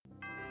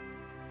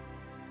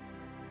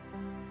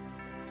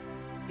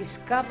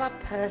Discover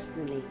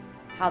personally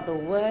how the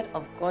Word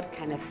of God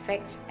can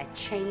affect a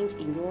change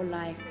in your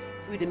life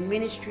through the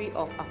ministry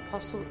of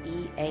Apostle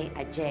E.A.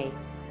 Adjei.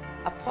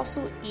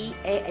 Apostle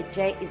E.A.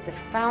 Adjei is the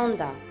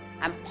founder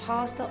and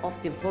pastor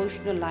of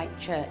Devotional Light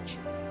Church.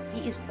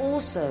 He is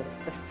also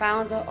the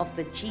founder of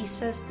the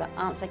Jesus the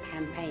Answer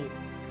campaign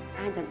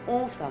and an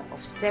author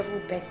of several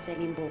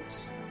best-selling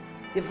books.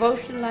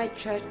 Devotional Light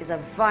Church is a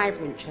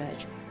vibrant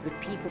church with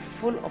people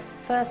full of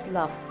first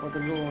love for the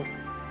Lord.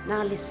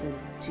 Now listen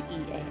to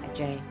E.A.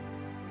 Adjei.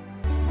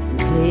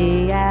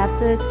 Day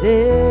after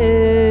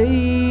day.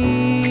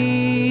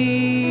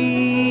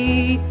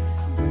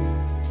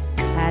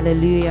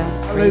 Hallelujah.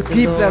 Let's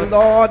give the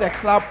Lord a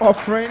clap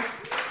offering,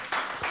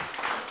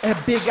 a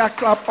bigger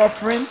clap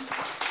offering,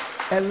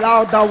 a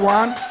louder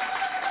one.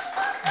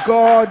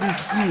 God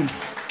is good.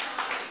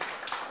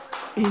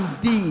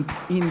 Indeed,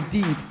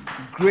 indeed,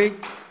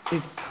 great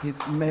is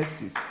his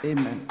mercies.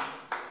 Amen.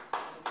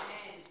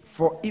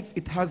 For if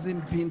it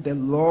hasn't been the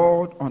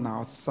Lord on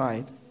our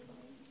side,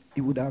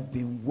 it would have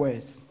been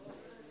worse.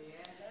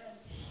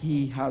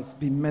 He has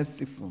been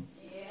merciful.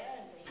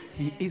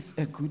 He is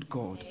a good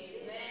God.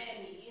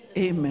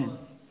 Amen.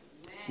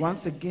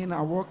 Once again,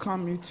 I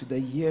welcome you to the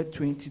year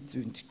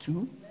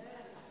 2022.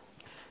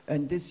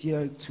 And this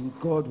year, too,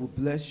 God will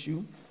bless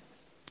you.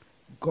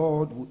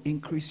 God will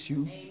increase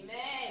you.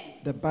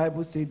 The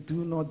Bible says,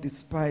 do not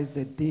despise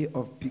the day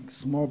of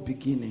small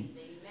beginning.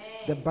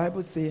 The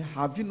Bible says,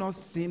 have you not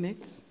seen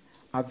it?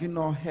 Have you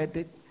not heard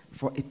it?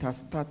 For it has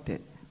started.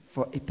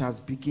 For it has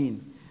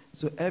begun.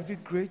 So every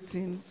great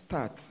thing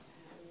starts.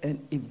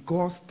 And if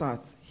God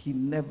starts, he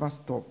never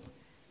stops.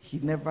 He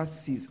never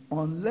ceases.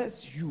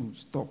 Unless you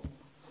stop.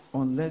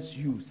 Unless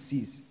you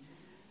cease.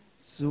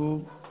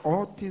 So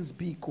all things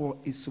be equal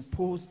is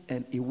supposed,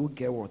 and it will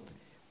get what?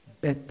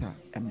 Better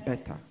and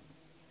better.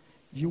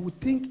 You would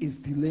think it's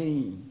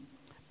delaying.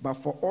 But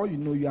for all you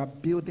know, you are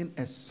building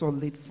a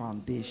solid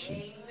foundation.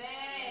 Amen.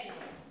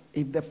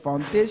 If the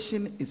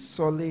foundation is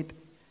solid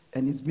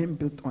and it's being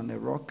built on a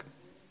rock,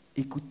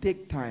 it could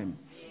take time.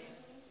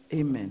 Yes.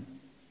 Amen.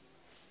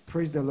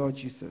 Praise the Lord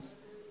Jesus.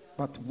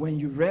 But when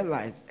you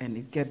realize and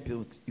it get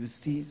built, you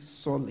see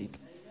solid.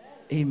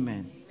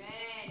 Amen.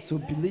 Amen. So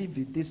believe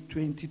it, this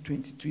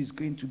 2022 is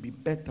going to be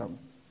better. Amen.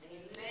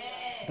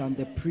 Than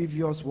the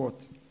previous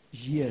what?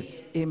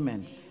 Years.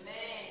 Amen.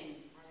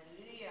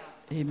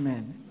 Amen.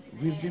 Amen.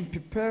 We've been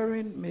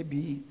preparing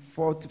maybe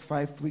 4 to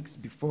 5 weeks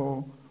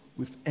before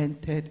we've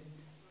entered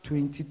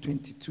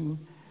 2022.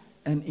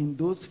 And in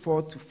those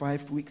 4 to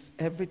 5 weeks,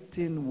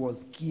 everything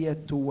was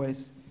geared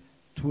towards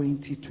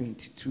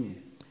 2022.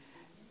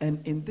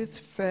 And in this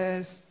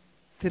first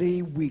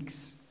 3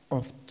 weeks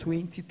of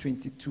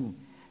 2022,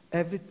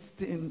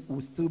 everything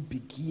will still be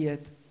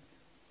geared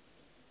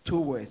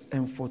towards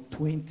and for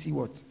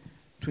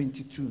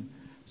 22.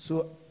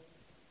 So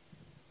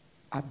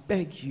I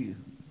beg you,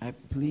 I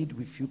plead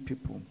with you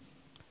people,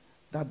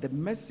 that the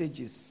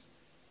messages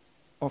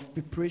of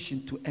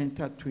preparation to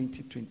enter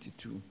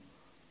 2022,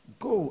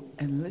 go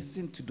and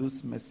listen to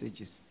those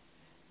messages.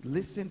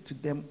 Listen to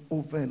them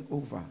over and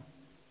over.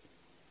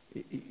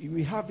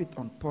 We have it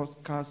on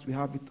podcasts, we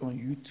have it on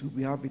YouTube,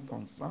 we have it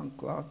on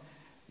SoundCloud,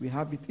 we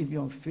have it even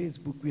on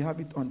Facebook, we have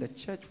it on the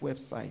church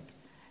website.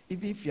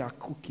 Even if you are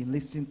cooking,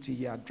 listen to it.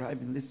 You are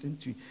driving, listen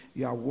to it.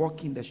 You are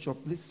walking the shop,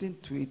 listen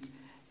to it,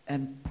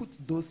 and put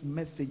those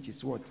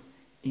messages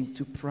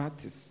into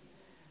practice.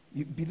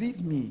 You believe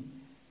me,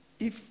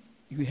 if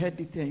you heard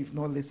it and you've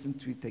not listened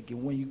to it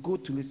again, when you go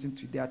to listen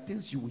to it, there are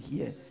things you will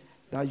hear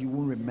that you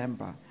won't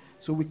remember.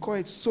 So we call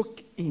it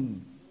soak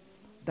in.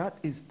 That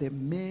is the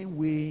main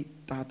way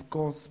that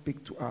God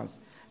speaks to us.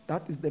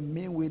 That is the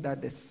main way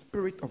that the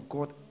Spirit of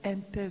God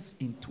enters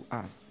into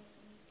us.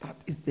 That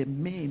is the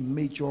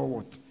major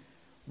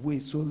way.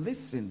 So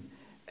listen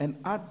and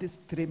add these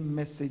 3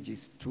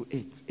 messages to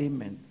it.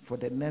 Amen. For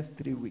the next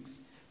 3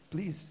 weeks.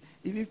 Please,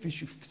 even if you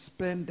should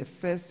spend the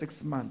first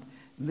 6 months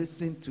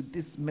listening to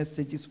these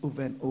messages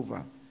over and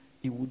over,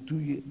 it will do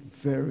you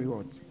very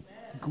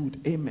good.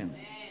 Amen.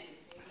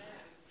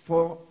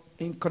 For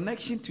in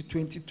connection to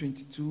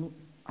 2022,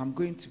 I'm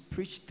going to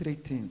preach 3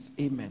 things.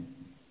 Amen.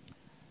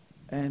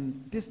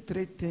 And these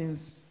 3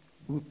 things,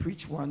 we'll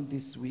preach one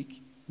this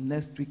week.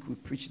 Next week, we'll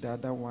preach the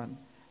other one.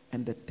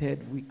 And the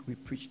 3rd week, we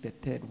preach the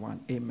 3rd one.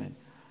 Amen.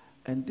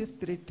 And these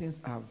 3 things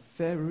are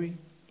very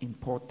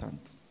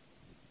important.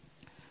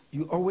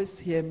 You always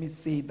hear me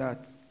say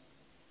that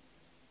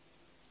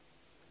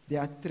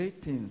there are 3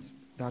 things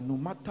that no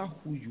matter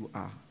who you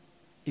are,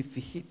 if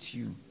it hits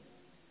you,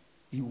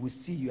 you will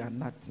see you are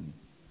nothing.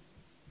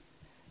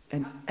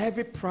 And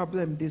every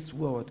problem in this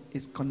world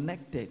is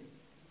connected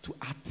to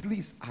at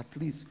least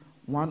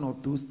one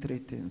of those 3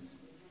 things.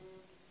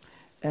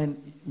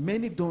 And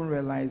many don't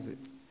realize it.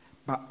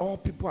 But all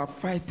people are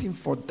fighting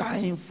for,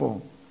 dying for,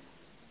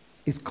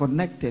 is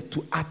connected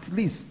to at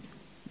least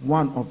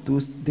one of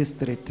these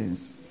 3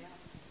 things.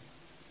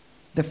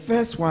 The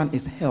first one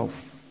is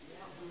health.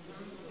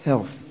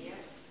 Health.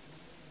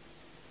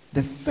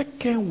 The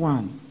second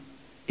one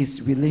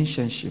is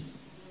relationship.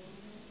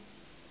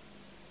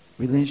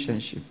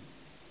 relationship.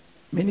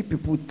 Many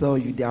people tell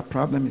you their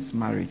problem is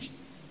marriage,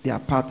 their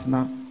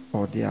partner,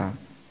 or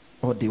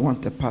they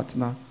want a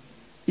partner.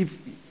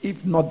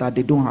 If not that,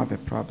 they don't have a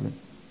problem.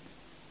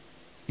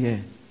 Yeah.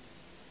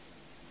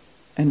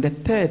 And the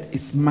third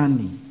is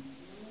money.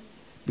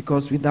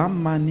 Because without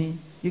money,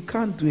 you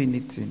can't do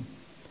anything.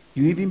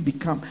 You even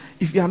become,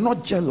 if you are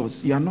not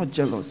jealous, you are not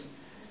jealous.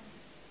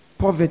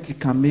 Poverty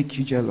can make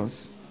you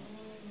jealous.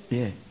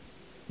 Yeah.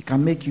 It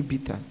can make you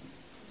bitter.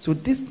 So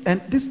these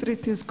three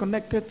things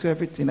connected to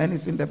everything, and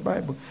it's in the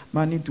Bible.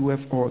 Money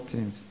doeth all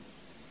things.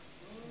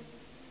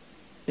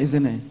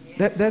 Isn't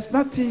it? There's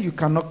nothing you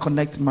cannot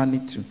connect money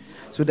to.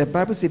 So the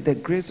Bible says the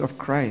grace of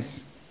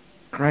Christ,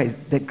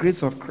 the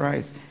grace of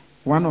Christ,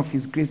 one of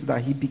his grace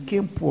that he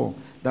became poor,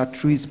 that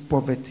through his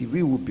poverty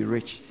we will be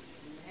rich.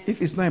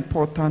 If it's not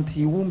important,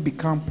 he won't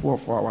become poor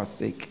for our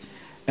sake.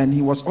 And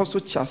he was also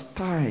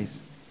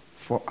chastised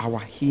for our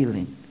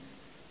healing,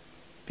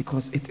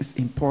 because it is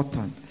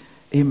important.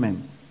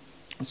 Amen.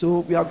 So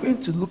we are going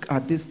to look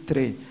at these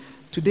three.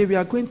 Today we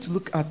are going to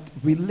look at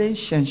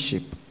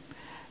relationship.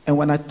 And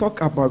when I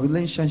talk about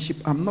relationship,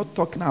 I'm not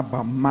talking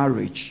about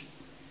marriage.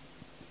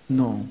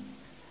 No,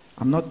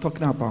 I'm not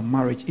talking about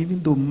marriage,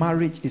 even though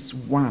marriage is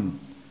one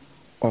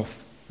of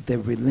the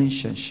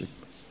relationships.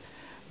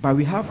 But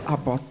we have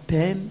about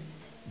 10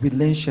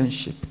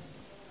 relationships.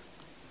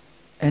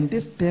 And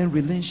these 10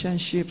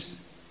 relationships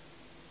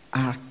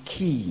are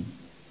key,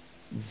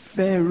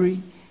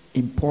 very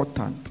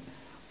important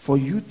for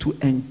you to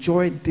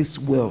enjoy this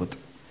world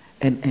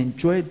and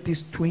enjoy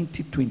this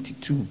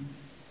 2022.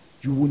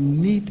 You will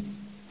need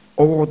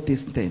all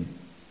these 10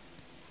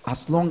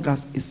 as long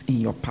as it's in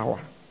your power.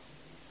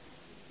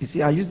 You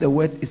see, I use the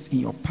word "it's in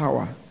your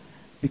power"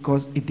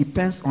 because it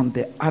depends on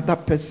the other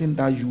person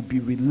that you'll be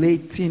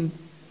relating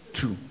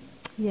to.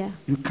 Yeah.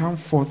 You can't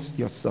force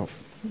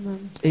yourself.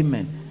 Amen.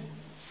 Amen.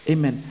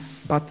 Amen.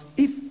 But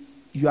if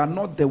you are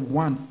not the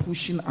one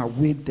pushing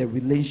away the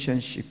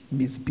relationship,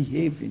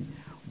 misbehaving,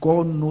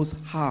 God knows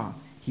how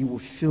he will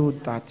fill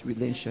that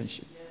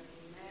relationship.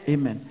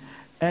 Amen.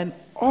 And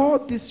all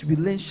these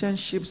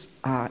relationships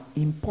are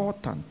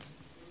important.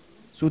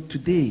 So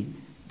today,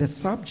 the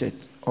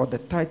subject or the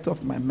title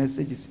of my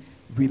message is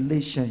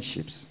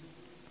relationships.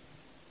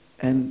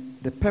 And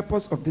the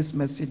purpose of this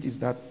message is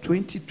that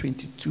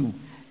 2022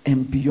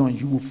 and beyond,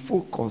 you will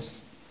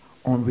focus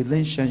on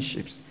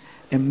relationships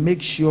and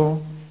make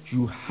sure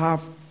you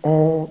have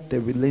all the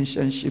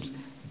relationships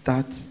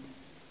that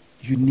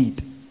you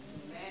need,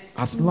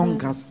 as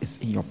long as it's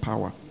in your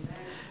power.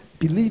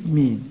 Believe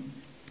me,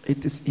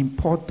 it is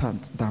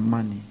important than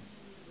money.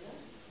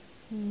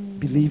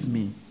 Believe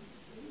me.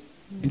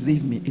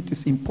 Believe me, it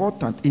is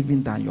important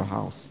even than your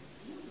house.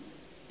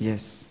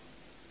 Yes.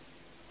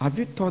 Have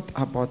you thought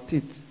about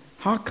it?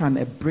 How can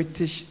a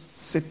British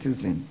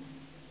citizen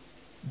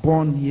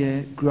born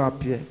here, grew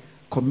up here,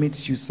 commit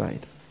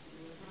suicide?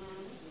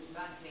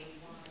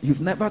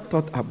 You've never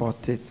thought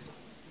about it.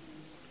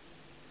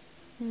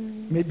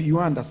 Maybe you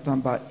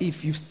understand, but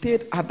if you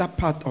stayed other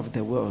part of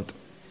the world,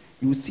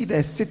 you will see that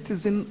a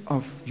citizen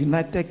of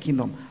United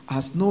Kingdom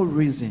has no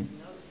reason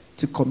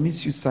to commit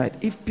suicide.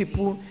 If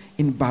people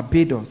in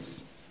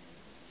Barbados,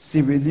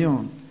 Sierra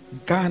Leone,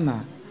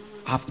 Ghana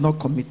have not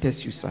committed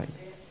suicide.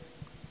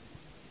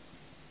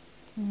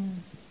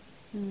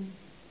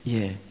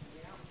 Yeah.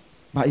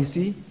 But you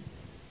see,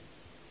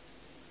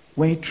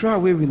 when you throw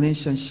away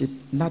relationship,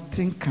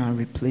 nothing can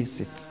replace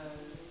it.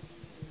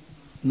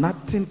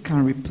 Nothing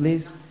can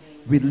replace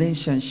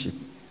relationship.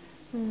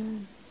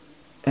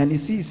 And you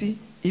see,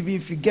 even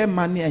if you get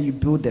money and you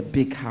build a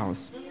big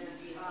house,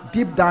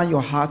 deep down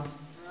your heart,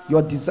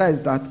 your desire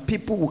is that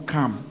people will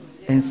come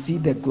and see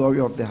the glory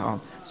of the house.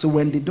 So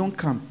when they don't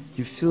come,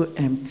 you feel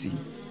empty.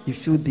 You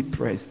feel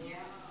depressed.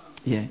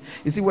 Yeah.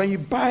 You see, when you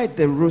buy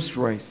the Rolls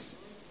Royce,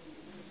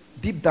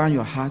 deep down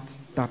your heart,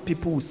 that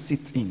people will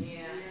sit in.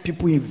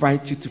 People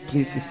invite you to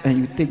places and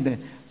you take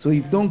them. So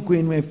if you don't go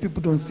anywhere, if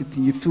people don't sit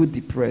in, you feel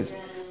depressed.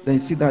 Then you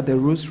see that the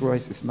Rolls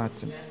Royce is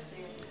nothing.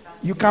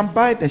 You can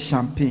buy the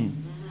champagne.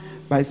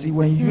 But you see,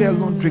 when you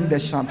alone drink the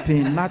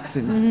champagne,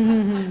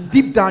 nothing.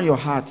 Deep down your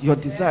heart, your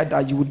desire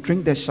that you would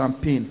drink the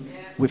champagne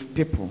with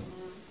people.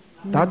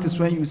 That is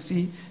when you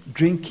see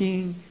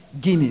drinking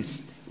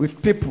Guinness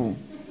with people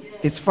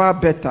is far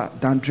better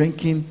than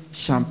drinking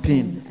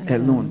champagne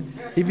alone.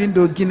 Even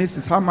though Guinness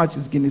is, how much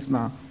is Guinness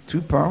now?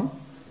 £2?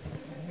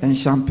 And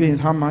champagne,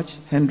 how much?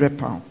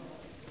 £100.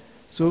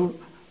 So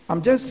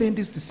I'm just saying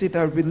this to say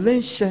that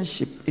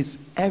relationship is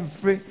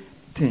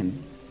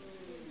everything.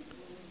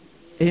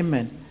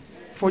 Amen.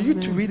 For you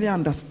to really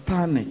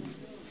understand it,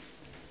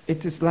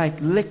 it is like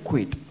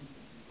liquid.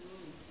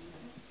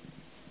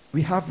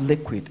 We have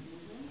liquid,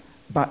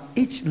 but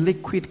each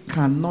liquid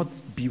cannot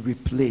be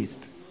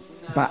replaced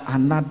by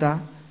another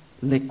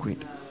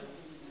liquid.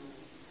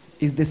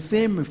 It's the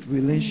same with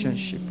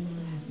relationship.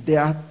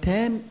 There are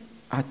 10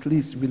 at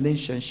least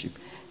relationship,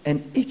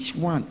 and each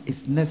one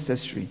is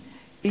necessary.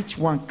 Each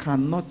one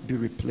cannot be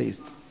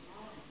replaced.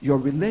 Your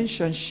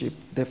relationship,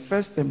 the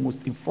first and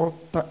most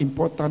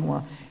important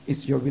one,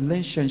 is your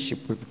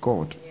relationship with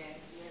God. Yes.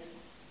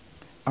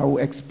 I will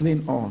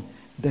explain all.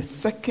 The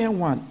second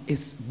one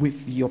is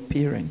with your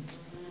parents.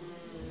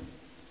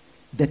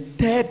 The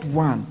third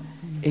one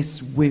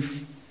is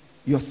with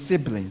your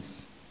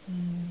siblings,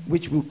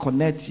 which will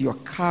connect your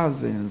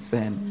cousins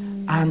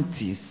and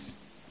aunties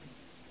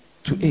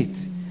to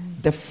it.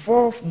 The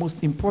fourth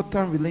most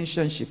important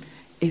relationship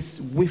is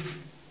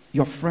with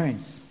your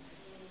friends.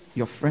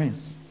 Your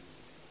friends.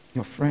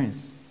 Your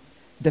friends.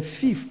 The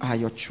fifth are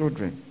your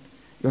children.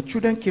 Your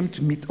children came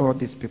to meet all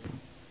these people.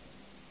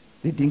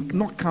 They did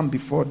not come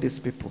before these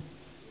people.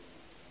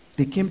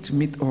 They came to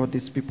meet all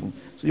these people.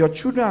 So your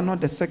children are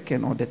not the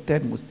second or the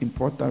third most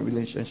important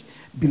relationship.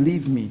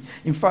 Believe me.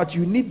 In fact,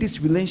 you need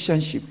this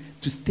relationship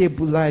to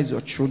stabilize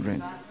your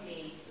children,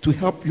 to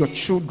help your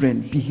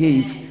children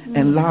behave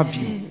and love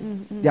you.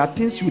 There are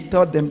things you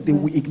tell them, they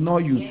will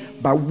ignore you.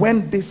 But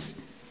when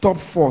this top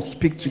four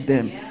speak to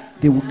them,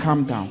 they will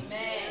calm down.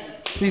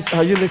 Please,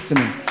 are you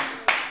listening?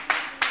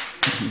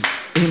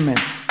 Amen.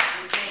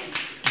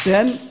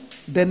 Then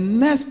the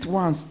next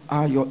ones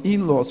are your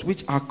in-laws,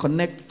 which are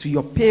connected to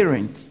your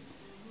parents.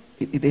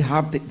 They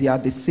are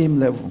the same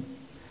level.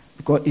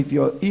 Because if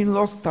your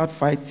in-laws start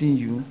fighting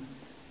you,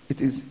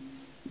 it is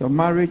your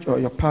marriage or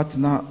your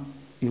partner,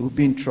 you will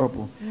be in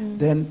trouble.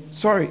 Then,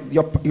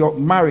 your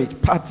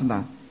marriage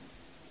partner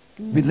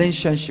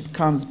relationship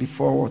comes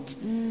before what?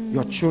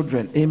 Your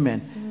children.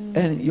 Amen.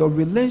 And your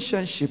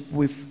relationship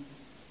with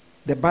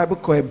the Bible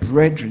called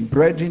brethren.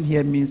 Brethren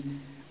here means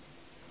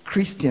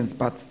Christians,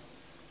 but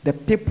the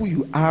people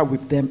you are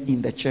with them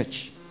in the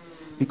church.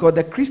 Because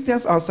the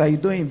Christians outside, you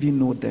don't even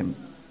know them.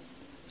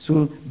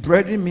 So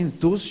brethren means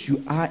those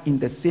you are in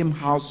the same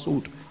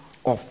household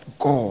of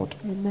God.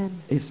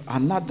 Amen. It's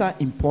another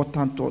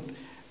important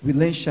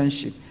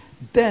relationship.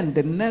 Then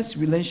the next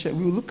relationship,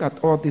 we'll look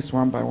at all this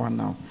one by one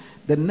now.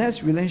 The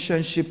next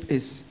relationship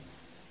is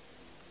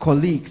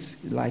colleagues,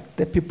 like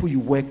the people you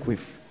work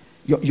with,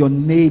 your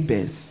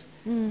neighbors,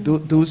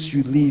 those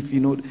you live,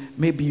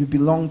 maybe you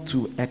belong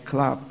to a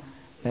club,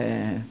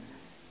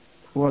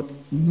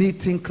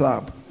 knitting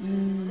club.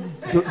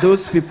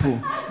 Those people.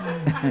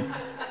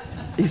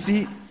 You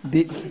see,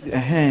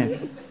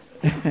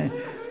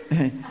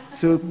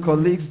 so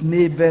colleagues,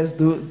 neighbors,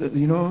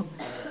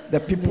 the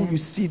people you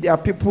see, there are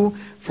people,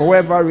 for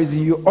whatever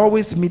reason, you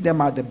always meet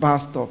them at the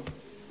bus stop.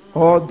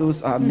 All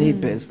those are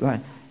neighbors, like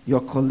your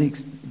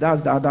colleagues.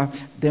 That's the other.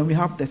 Then we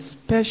have the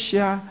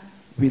special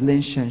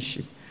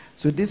relationship.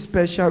 So this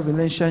special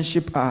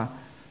relationship are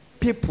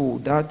people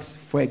that,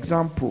 for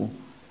example,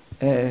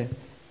 they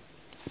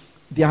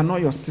are not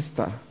your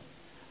sister,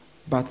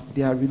 but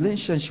their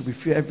relationship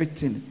with you,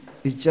 everything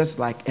is just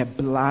like a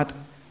blood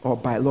or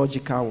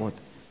biological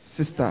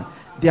sister.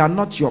 They are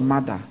not your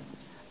mother,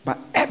 but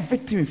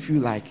everything with you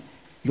like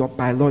your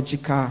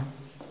biological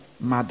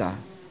mother.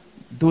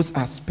 Those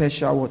are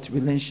special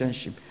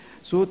relationship.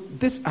 So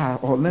these are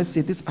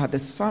the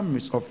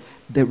summaries of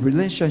the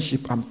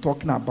relationship I'm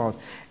talking about.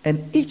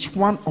 And each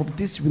one of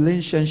these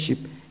relationship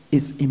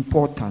is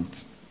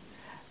important.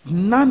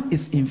 None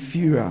is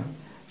inferior.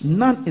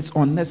 None is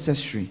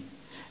unnecessary.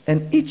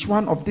 And each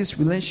one of these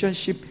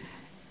relationship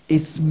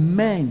is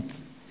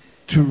meant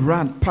to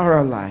run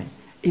parallel.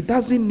 It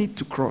doesn't need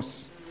to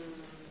cross.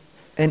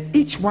 And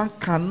each one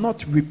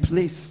cannot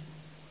replace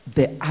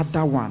the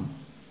other one.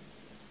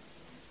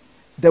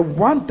 The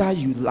one that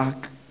you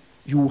lack,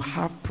 you will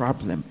have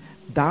problem.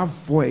 That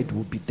void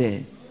will be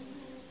there.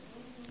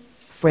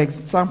 For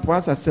example,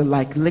 as I said,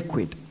 like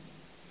liquid.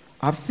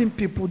 I've seen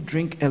people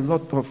drink a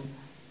lot of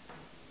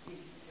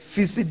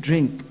fizzy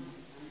drink.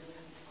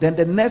 Then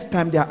the next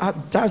time they are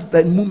at just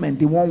the moment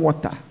they want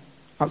water.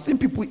 I've seen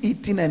people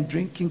eating and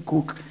drinking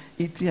Coke,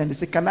 eating and they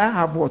say, "Can I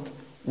have what?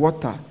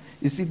 Water?"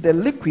 You see, the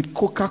liquid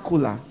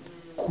Coca-Cola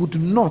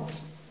could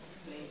not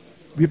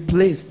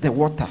replace the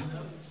water.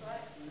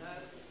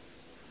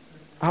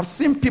 I've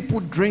seen people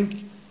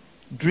drink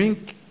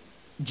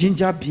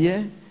ginger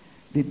beer.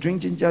 They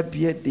drink ginger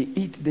beer, they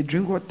eat, they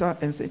drink water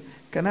and say,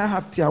 "Can I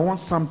have tea? I want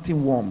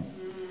something warm."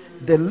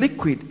 The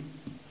liquid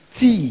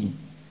tea,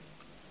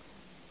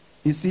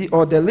 you see,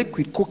 or the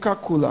liquid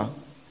Coca-Cola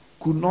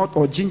could not,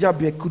 or ginger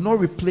beer could not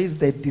replace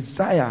the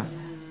desire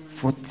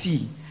for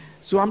tea.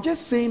 So I'm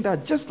just saying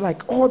that just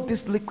like all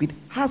this liquid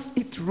has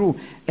its role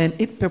and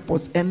its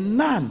purpose, and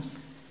none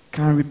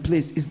can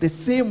replace. It's the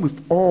same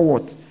with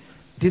all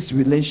this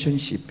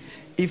relationship.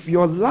 If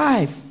your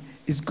life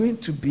is going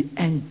to be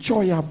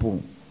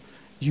enjoyable,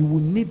 you will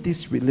need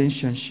these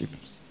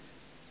relationships.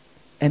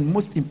 And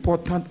most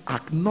important,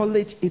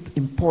 acknowledge it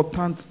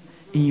important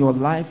in your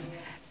life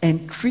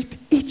and treat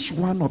each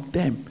one of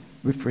them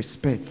with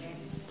respect.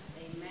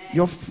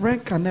 Your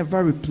friend can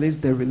never replace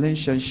the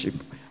relationship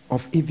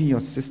of even your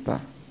sister.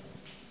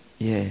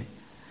 Yeah.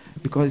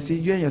 Because you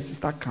see, you and your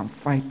sister can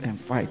fight and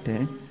fight,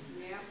 eh?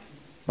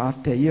 But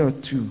after a year or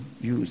two,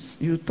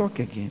 you talk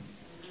again.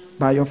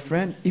 But your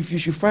friend, if you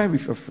should fight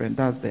with your friend,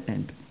 that's the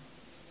end.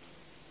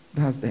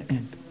 That's the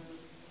end.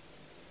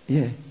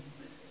 Yeah.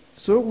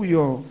 So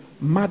your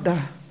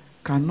mother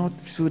cannot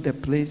fill the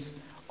place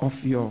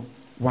of your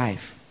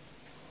wife.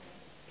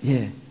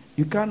 Yeah.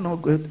 You cannot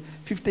go,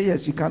 50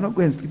 years, you cannot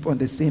go and sleep on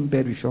the same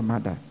bed with your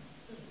mother.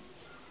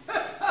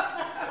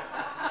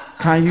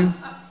 Can you?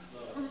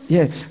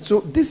 Yeah. So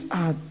these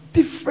are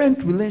different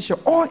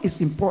relationships. All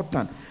is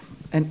important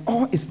and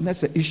all is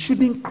necessary. It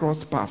shouldn't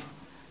cross paths.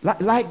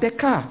 Like the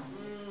car.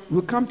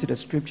 We'll come to the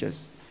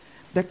scriptures.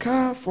 The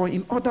car,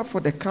 in order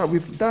for the car,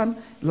 we've done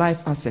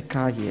life as a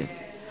car here.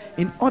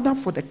 In order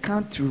for the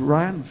car to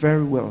run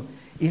very well,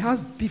 it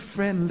has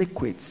different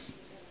liquids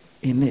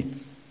in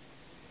it.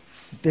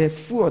 The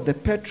fuel, the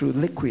petrol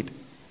liquid,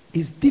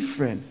 is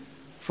different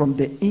from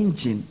the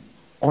engine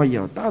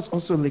oil. That's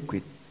also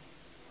liquid.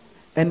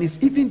 And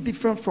it's even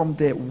different from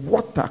the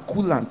water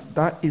coolant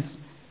that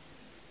is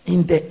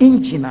in the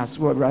engine as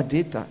well,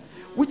 radiator,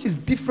 which is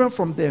different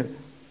from the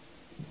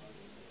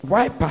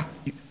wiper.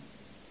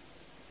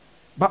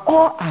 But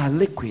all are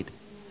liquid,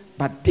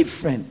 but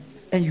different.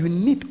 And you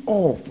need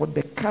all for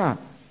the car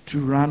to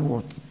run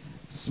what?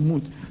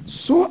 Smooth.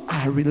 So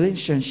our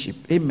relationship.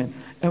 Amen.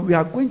 And we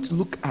are going to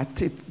look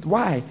at it.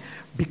 Why?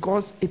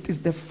 Because it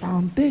is the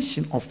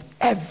foundation of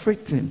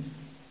everything.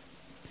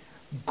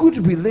 Good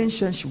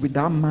relationship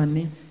without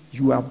money,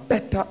 you are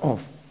better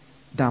off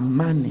than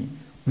money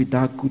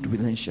without good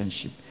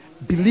relationship.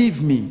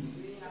 Believe me.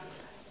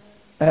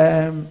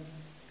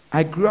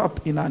 I grew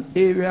up in an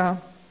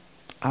area,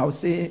 I'll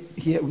say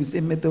here, we say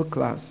middle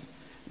class.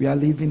 We are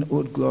living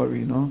Old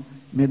Glory,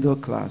 middle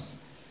class.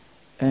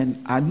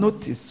 And I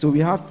noticed, so we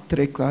have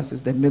 3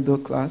 classes, the middle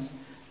class,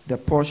 the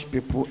posh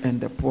people,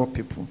 and the poor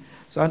people.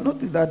 So I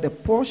noticed that the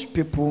posh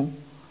people,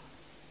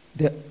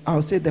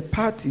 I'll say the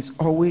parties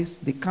always,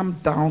 they come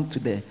down to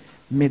the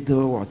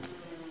middle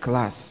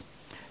class.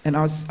 And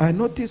I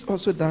noticed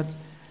also that,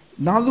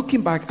 now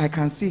looking back, I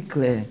can see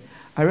clear.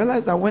 I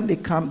realized that when they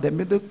come, the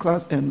middle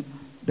class and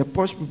the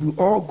posh people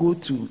all go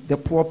to the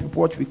poor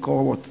people, what we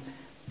call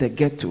the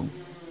ghetto.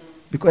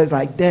 Because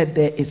like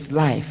there is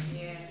life.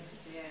 Yes.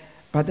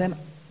 But then,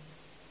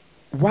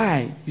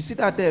 why? You see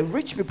that the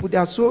rich people, they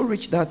are so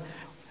rich that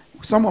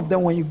some of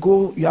them, when you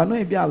go, you are not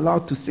even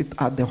allowed to sit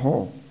at the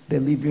hall, the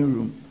living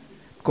room.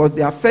 Because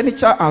their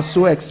furniture are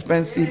so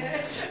expensive.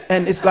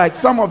 And it's like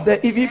some of them,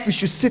 even if you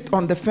should sit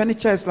on the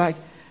furniture, it's like,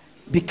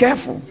 be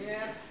careful.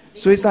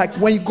 So it's like,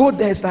 when you go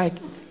there, it's like,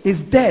 it's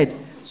dead.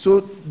 So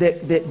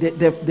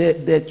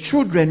the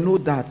children know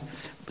that.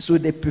 So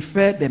they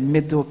prefer the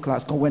middle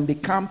class. Because when they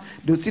come,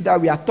 they'll see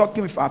that we are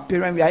talking with our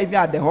parents. We are even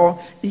at the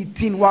hall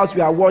eating whilst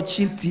we are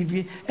watching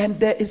TV. And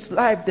there is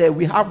life there.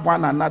 We have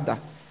one another.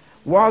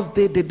 Whilst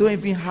they don't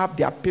even have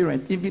their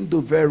parents, even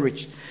though very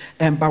rich.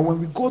 But when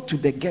we go to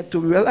the ghetto,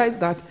 we realize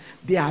that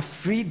they are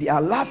free. They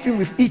are laughing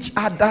with each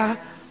other.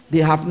 They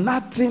have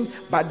nothing,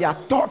 but they are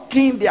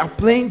talking. They are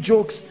playing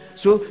jokes.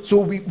 So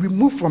we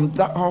move from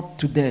that up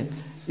to there.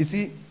 You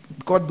see,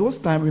 because those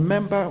times,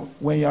 remember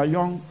when you are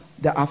young,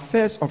 the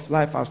affairs of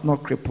life has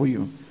not crippled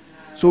you.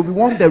 So we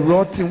want the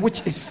raw thing,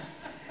 which is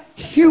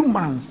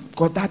humans,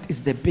 because that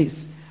is the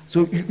base.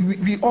 So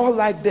we all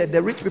like that.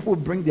 The rich people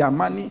bring their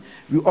money.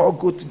 We all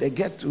go to the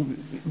ghetto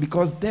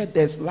because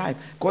there's life.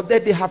 Because there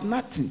they have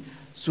nothing.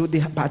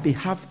 But they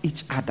have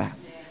each other.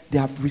 They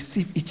have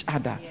received each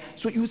other.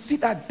 So you see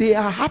that they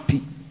are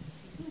happy.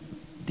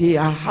 They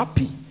are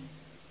happy.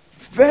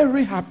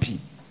 Very happy.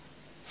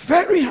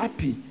 Very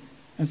happy.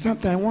 And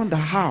sometimes I wonder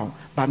how.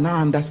 But now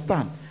I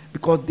understand.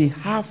 Because they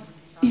have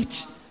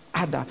each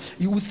other.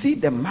 You will see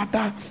the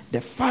mother, the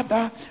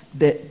father,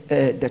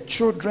 the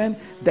children,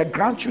 the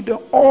grandchildren,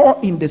 all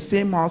in the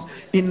same house,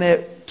 in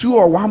a 2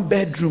 or 1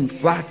 bedroom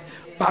flat,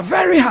 but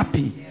very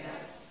happy,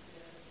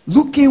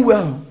 looking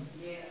well.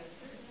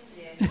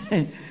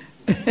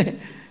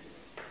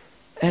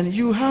 And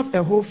you have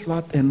a whole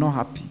flat and not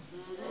happy.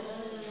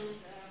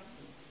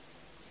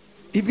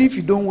 Even if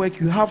you don't work,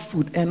 you have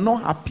food and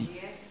not happy,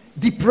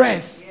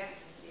 depressed.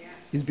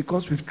 It's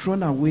because we've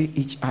thrown away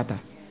each other.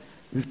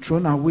 We've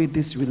thrown away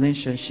this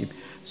relationship.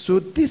 So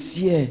this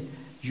year,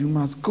 you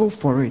must go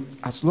for it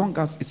as long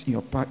as it's in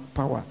your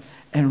power,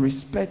 and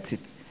respect it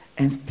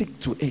and stick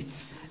to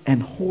it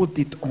and hold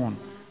it on.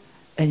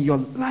 And your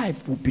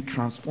life will be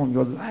transformed.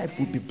 Your life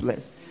will be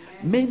blessed.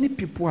 Many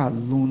people are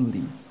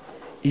lonely.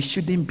 It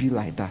shouldn't be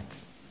like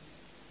that.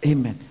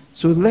 Amen.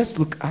 So let's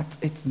look at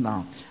it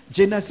now.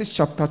 Genesis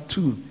chapter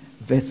 2,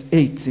 verse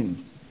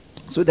 18.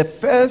 So the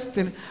first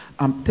thing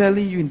I'm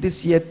telling you in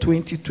this year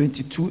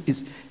 2022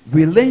 is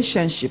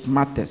relationship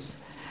matters.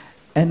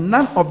 And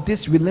none of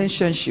these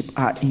relationships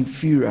are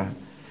inferior.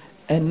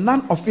 And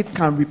none of it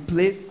can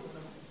replace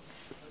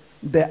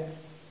the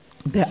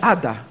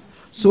other.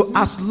 So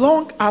as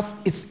long as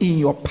it's in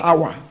your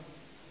power,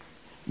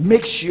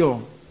 make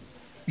sure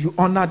you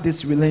honor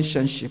this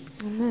relationship.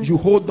 Mm-hmm. You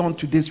hold on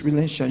to this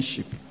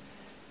relationship.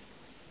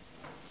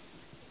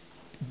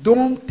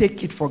 Don't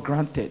take it for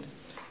granted.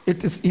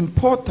 It is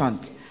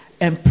important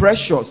and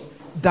precious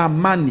than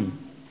money,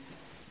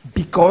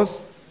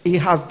 because it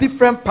has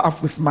different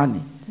path with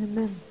money.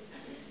 Amen.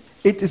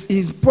 It is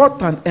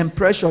important and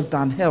precious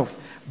than health,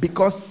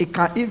 because it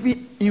can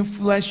even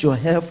influence your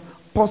health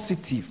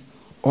positive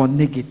or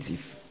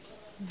negative.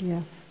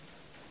 Yeah.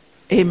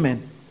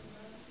 Amen.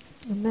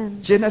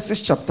 Amen.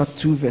 Genesis chapter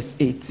 2 verse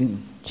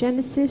 18.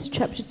 Genesis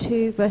chapter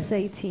 2 verse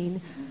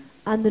 18.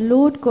 And the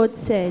Lord God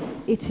said,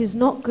 "It is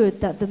not good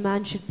that the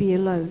man should be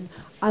alone.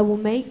 I will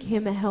make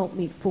him a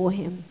helpmeet for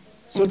him."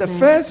 So the Amen.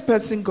 first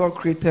person God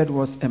created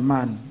was a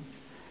man.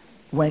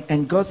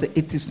 And God said,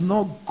 it is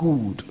not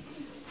good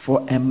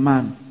for a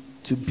man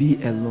to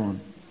be alone.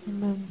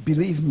 Amen.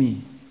 Believe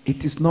me,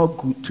 it is not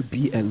good to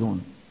be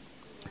alone.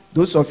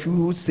 Those of you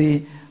who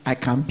say, I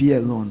can be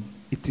alone,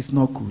 it is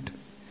not good.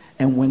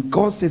 And when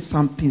God says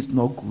something is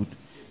not good,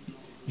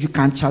 you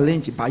can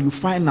challenge it, but you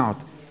find out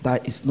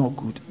that it's not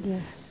good.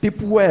 Yes.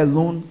 People who are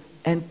alone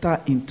enter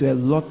into a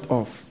lot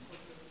of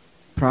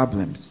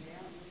problems,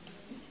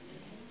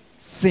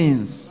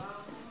 sins.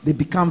 They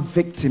become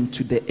victim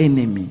to the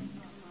enemy.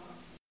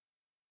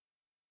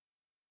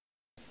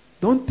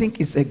 Don't think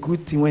it's a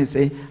good thing when you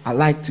say, I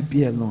like to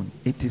be alone.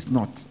 It is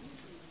not.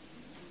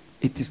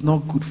 It is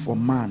not good for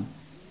man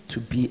to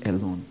be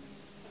alone.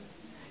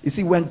 You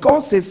see, when God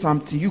says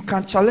something, you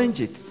can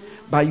challenge it,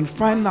 but you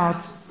find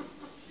out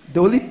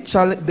the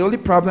only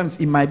problem is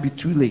it might be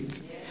too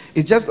late.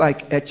 It's just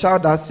like a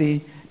child that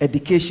say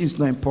education is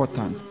not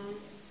important.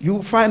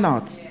 You find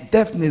out,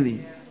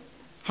 definitely.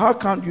 How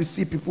can't you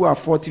see people who are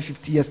 40,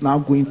 50 years now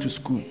going to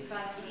school?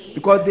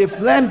 Because they've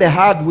learned the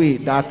hard way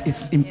that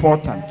it's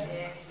important.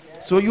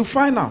 So you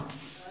find out.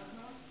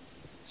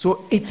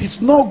 So it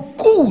is not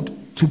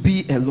good to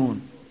be alone.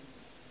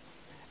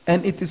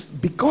 And it is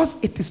because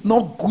it is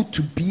not good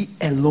to be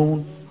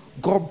alone,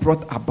 God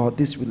brought about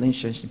this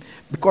relationship.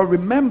 Because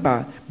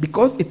remember,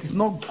 because it is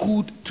not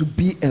good to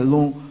be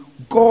alone,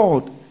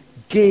 God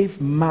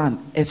gave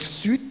man a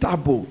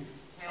suitable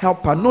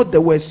helper. Note the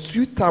word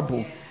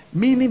suitable,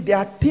 meaning there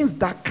are things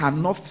that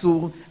cannot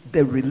fill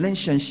the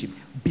relationship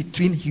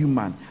between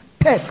human.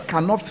 Pets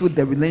cannot fill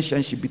the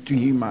relationship between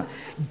human.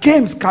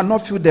 Games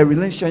cannot fill the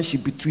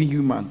relationship between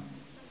human.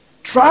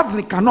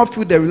 Traveling cannot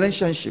fill the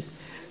relationship.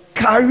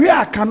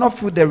 Career cannot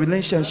fill the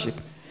relationship.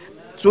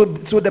 So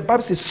the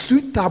Bible says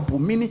suitable,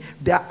 meaning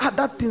there are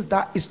other things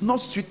that is not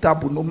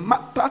suitable. No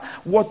matter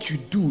what you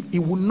do, it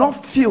will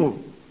not fill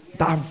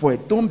that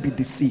void. Don't be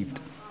deceived.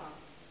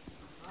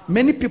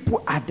 Many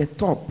people at the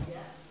top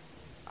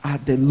are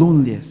the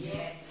loneliest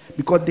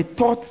because they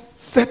thought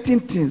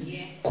certain things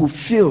could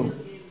fill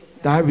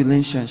that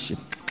relationship.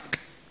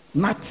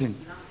 Nothing.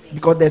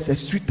 Because there's a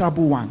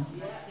suitable one.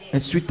 A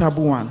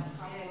suitable one.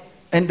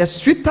 And the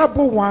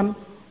suitable one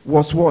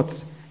was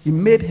what? He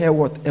made her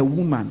what? A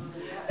woman.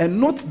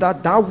 And note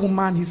that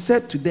woman, he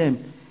said to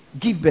them,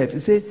 give birth. He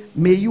said,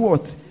 may you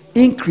what?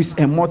 Increase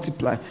and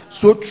multiply.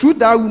 So through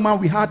that woman,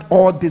 we had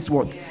all this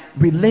what?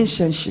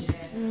 Relationship.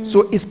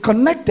 So it's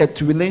connected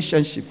to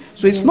relationship.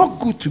 So it's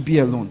not good to be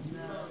alone.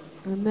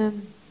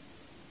 Amen.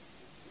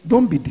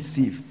 Don't be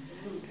deceived.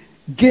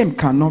 Game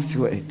cannot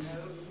fill it.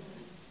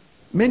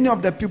 Many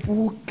of the people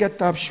who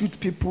get up, shoot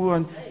people,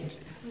 and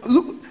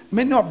look,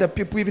 many of the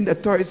people, even the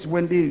tourists,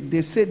 when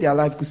they say their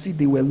life, could see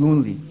they were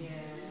lonely.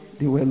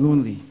 They were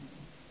lonely.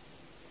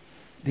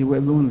 They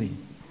were lonely.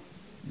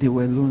 They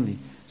were lonely.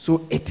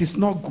 So it is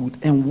not good.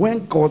 And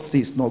when God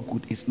says it's not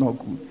good, it's not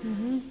good.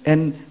 Mm-hmm.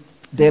 And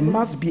there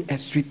must be a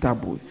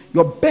suitable.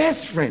 Your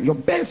best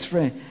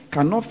friend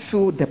cannot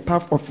fill the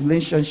path of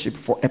relationship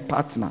for a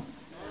partner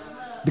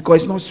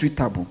because it's not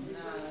suitable.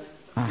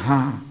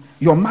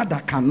 Your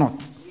mother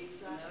cannot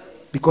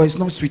because it's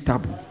not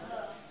suitable.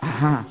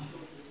 Amen.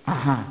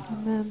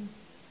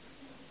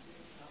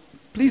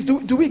 Please,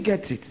 do we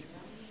get it?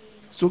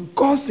 So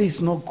God says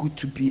it's not good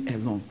to be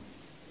alone.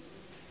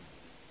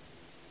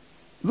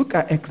 Look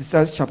at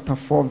Ecclesiastes chapter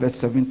 4, verse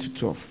 7 to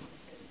 12.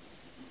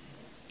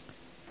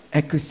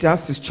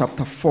 Ecclesiastes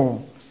chapter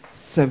 4,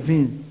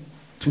 7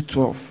 to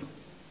 12.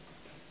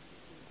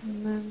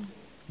 Amen.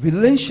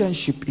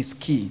 Relationship is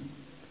key.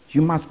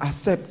 You must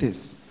accept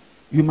this.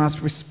 You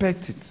must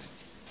respect it.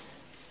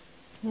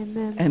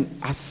 Amen. And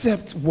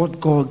accept what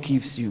God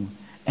gives you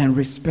and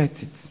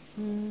respect it.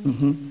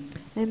 Mm-hmm.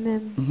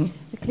 Amen. Mm-hmm.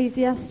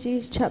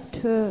 Ecclesiastes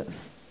chapter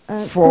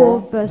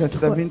 4 verse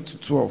 7 to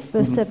 12.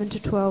 Verse Mm-hmm. 7 to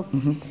 12.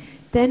 Mm-hmm.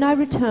 Then I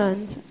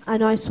returned,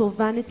 and I saw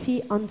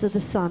vanity under the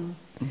sun.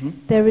 Mm-hmm.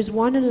 There is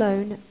one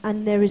alone,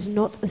 and there is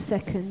not a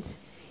second.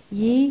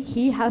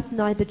 He hath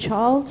neither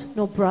child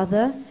nor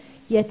brother,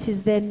 yet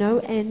is there no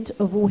end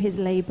of all his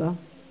labor.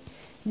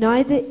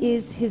 Neither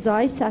is his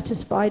eye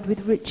satisfied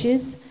with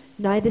riches,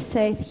 neither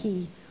saith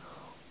he,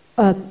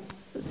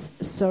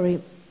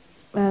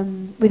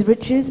 with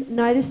riches,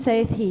 neither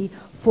saith he,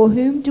 for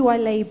whom do I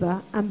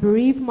labor, and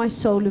bereave my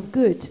soul of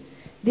good?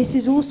 This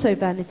is also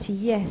vanity,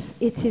 yes,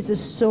 it is a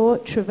sore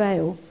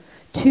travail.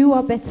 Two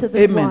are better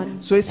than Amen.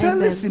 one. So he said,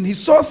 Amen. listen, he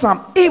saw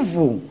some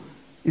evil.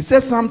 He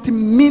said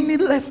something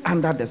meaningless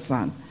under the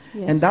sun.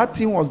 Yes. And that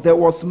thing was, there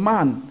was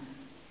man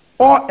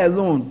all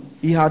alone.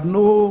 He had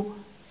no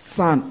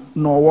son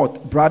nor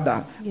what?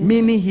 Brother. Yes.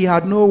 Meaning he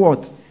had no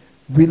what?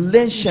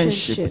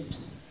 Relationship.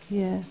 Relationships.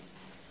 Yeah.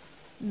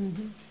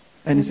 Mm-hmm.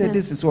 And he said Amen.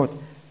 this is what?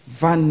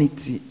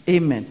 Vanity.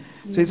 Amen.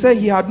 So he said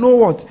he had no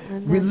what?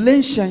 Amen.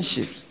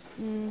 Relationships.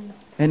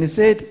 And he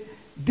said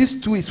this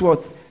too is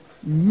what?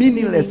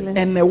 Meaningless.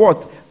 And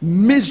what?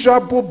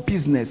 miserable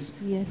business.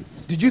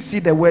 Yes. Did you see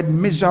the word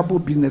miserable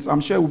business?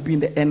 I'm sure it will be in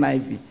the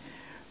NIV.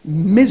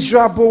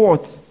 Miserable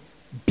what?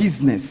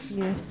 Business.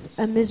 Yes.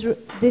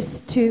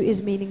 This too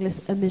is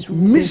meaningless. A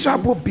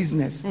Miserable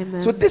business.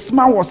 Amen. So this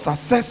man was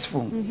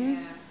successful,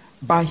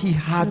 but he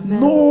had Amen.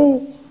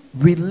 no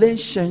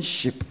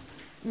relationship.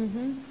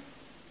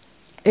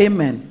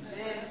 Amen.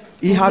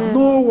 He had Amen.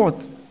 no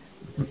what?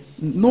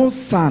 No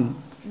son.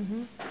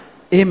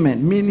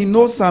 Amen. Meaning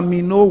no son,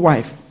 meaning no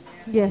wife.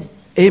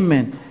 Yes.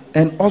 Amen.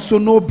 And also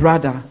no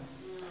brother.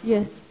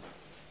 Yes.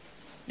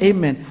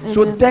 Amen.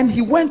 So then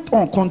he went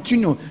on,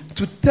 continue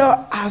to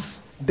tell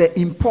us the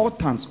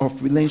importance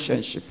of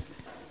relationship.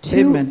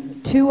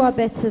 Amen. Two are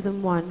better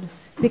than one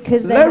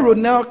because they Let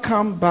Ronell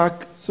come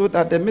back so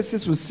that the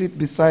missus will sit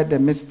beside the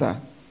mister.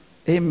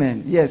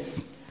 Amen.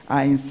 Yes,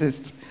 I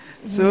insist.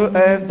 So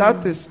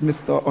that is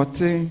Mr.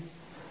 Otin.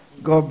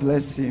 God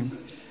bless him.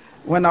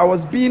 When I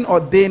was being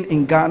ordained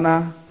in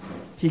Ghana,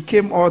 he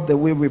came all the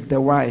way with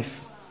the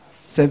wife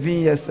 7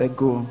 years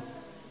ago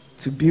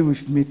to be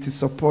with me, to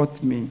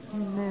support me.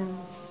 Amen.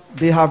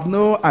 They have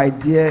no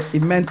idea.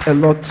 It meant a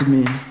lot to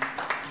me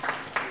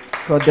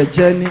because the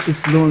journey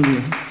is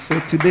lonely. So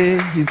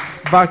today he's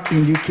back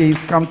in UK.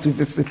 He's come to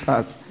visit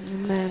us.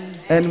 Amen.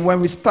 And when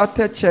we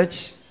started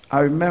church, I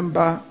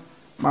remember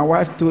my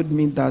wife told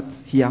me that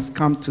he has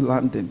come to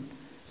London.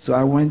 So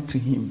I went to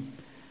him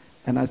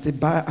and I said,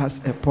 buy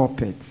us a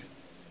pulpit.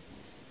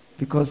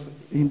 Because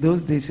in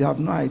those days, you have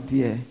no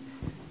idea.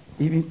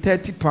 Even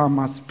 £30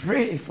 must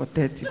pray for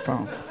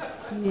 £30.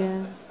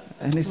 Yeah.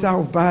 And he said,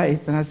 I'll buy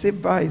it. And I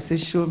said, buy it. He said,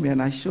 show me.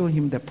 And I showed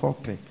him the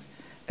pulpit.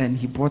 And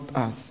he bought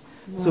us.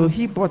 Wow. So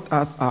he bought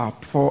us our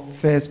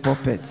first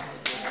pulpit.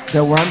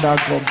 The one that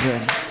God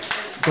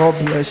brought.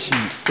 God bless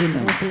you.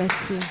 Amen. God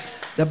bless you.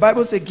 The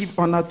Bible says, give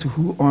honor to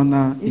who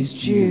honor is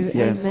due.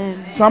 Yeah.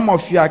 Amen. Some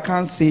of you, I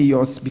can't say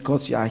yours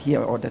because you are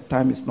here or the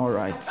time is not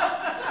right.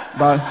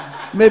 But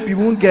maybe you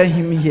won't get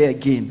him here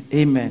again.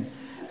 Amen.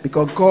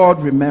 Because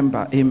God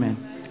remember. Amen.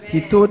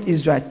 He told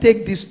Israel,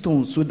 take this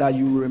stone so that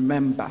you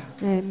remember.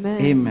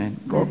 Amen. Amen.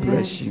 God Amen.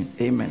 bless you.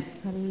 Amen.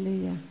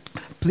 Hallelujah.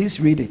 Please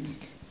read it.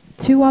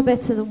 Two are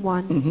better than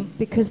one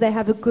because they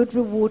have a good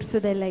reward for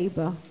their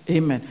labor.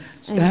 Amen.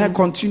 So, Amen.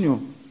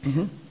 continue.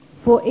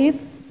 For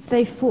if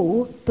they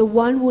fall, the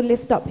one will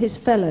lift up his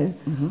fellow.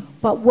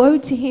 But woe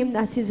to him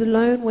that is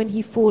alone when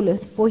he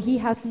falleth, for he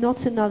hath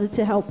not another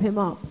to help him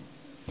up.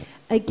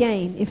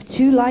 Again, if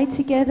two lie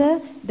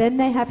together, then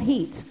they have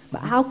heat.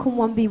 But how can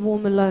one be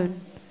warm alone?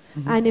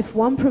 And if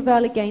one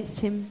prevail against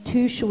him,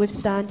 two shall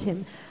withstand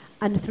him.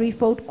 And a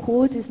threefold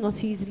cord is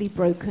not easily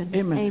broken.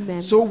 Amen.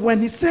 Amen. So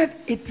when he said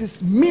it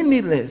is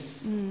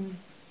meaningless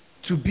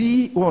to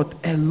be what?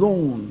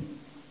 Alone,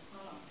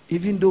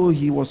 even though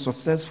he was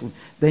successful,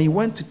 then he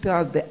went to tell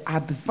us the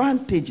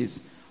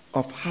advantages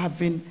of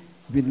having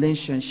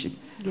relationship.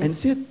 Yes. And he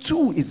said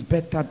two is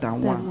better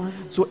than one.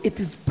 one. So it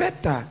is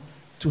better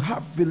to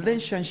have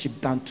relationship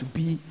than to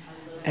be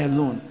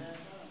alone.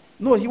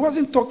 No, he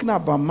wasn't talking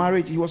about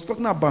marriage. He was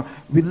talking about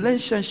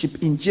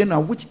relationship in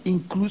general, which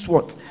includes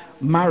what?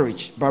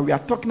 Marriage. But we are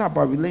talking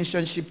about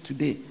relationship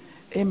today.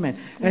 Amen.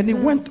 And he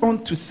went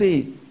on to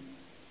say,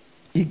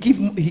 he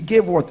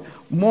gave what?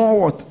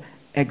 More what?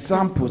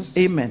 Examples.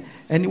 Amen.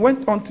 And he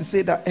went on to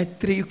say that a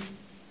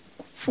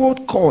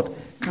threefold cord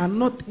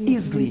cannot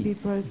easily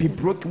be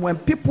broken. When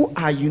people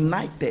are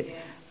united,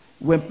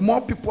 when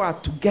more people are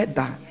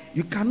together,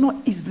 you cannot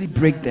easily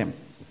break them.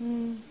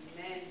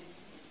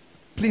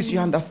 Please, you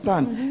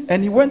understand?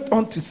 And he went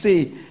on to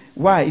say,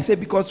 why? He said,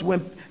 because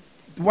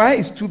why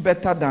is two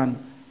better than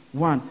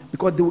one?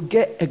 Because they will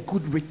get a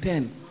good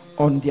return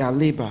on their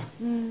labor.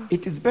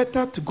 It is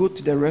better to go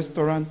to the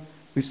restaurant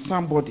with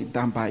somebody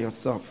than by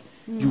yourself.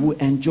 You will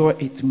enjoy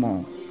it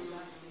more.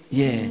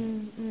 Yeah.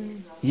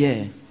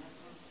 Yeah.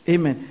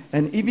 Amen.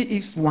 And even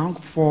if one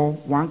fall,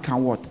 one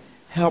can what?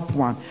 Help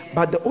one.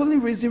 But the only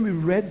reason we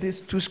read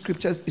these two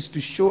scriptures is to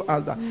show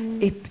us that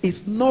it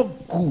is not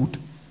good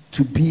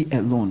to be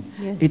alone.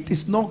 Yes. It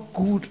is not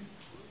good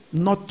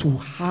not to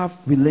have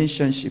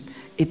relationship.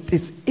 It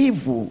is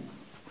evil,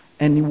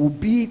 and it will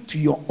be to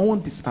your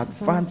own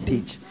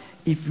disadvantage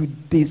if you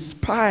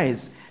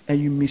despise and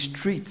you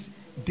mistreat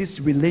this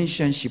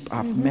relationship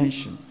I've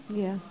mentioned.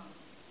 Yeah.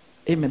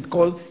 Amen.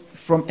 Because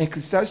from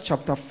Ecclesiastes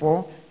chapter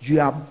 4, you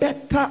are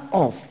better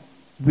off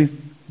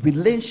with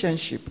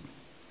relationship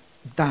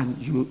than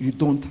you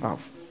don't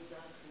have.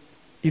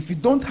 If you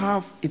don't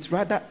have, it's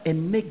rather a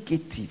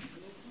negative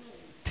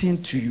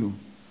thing to you.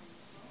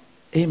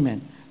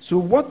 Amen. So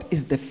what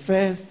is the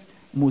first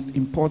most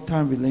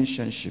important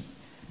relationship?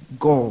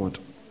 God.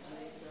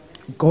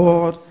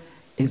 God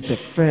is the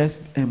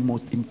first and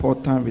most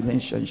important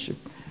relationship.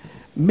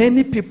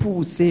 Many people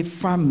will say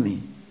family,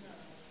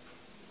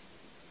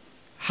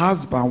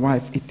 husband,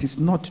 wife. It is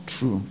not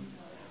true.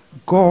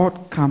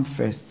 God comes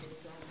first.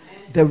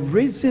 The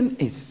reason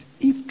is,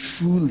 if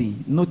truly,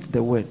 note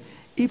the word,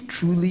 if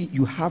truly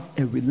you have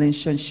a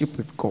relationship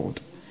with God,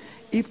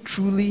 if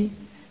truly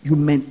you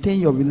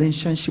maintain your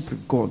relationship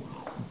with God,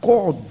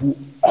 God will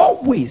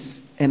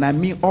always, and I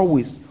mean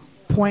always,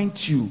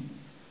 point you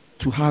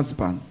to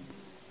husband,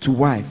 to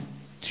wife,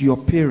 to your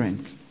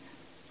parents,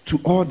 to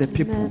all the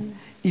people. Amen.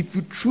 If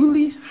you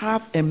truly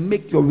have and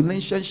make your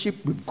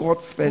relationship with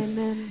God first,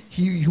 Amen.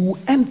 you will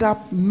end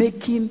up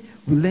making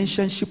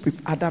relationship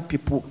with other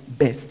people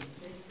best.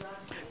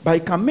 But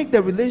you can make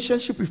the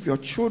relationship with your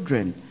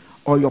children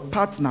or your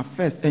partner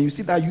first, and you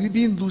see that you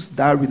even lose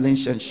that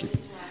relationship.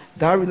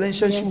 That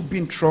relationship will be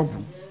in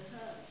trouble.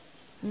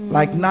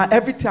 Like now,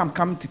 everything I'm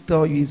coming to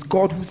tell you is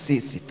God who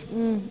says it.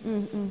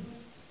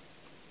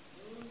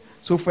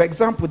 So, for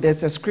example,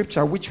 there's a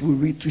scripture which we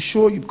read to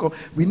show you, because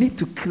we need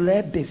to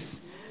clear this.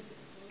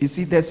 You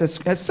see,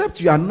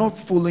 except you are not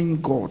following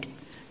God.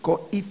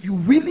 Because if you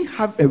really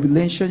have a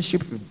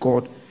relationship with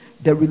God,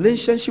 the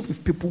relationship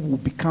with people will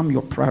become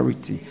your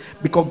priority.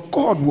 Because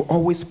God will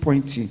always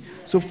point you.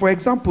 So, for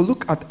example,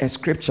 look at a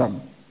scripture.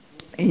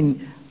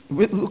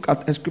 Look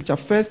at a scripture,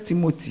 1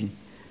 Timothy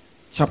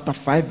chapter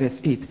 5,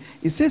 verse 8.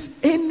 It says,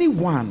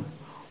 anyone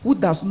who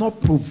does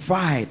not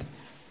provide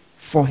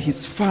for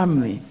his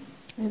family,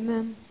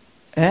 Amen.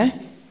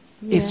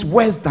 is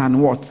worse than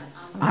what?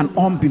 An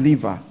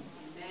unbeliever.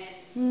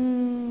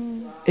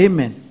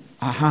 Amen.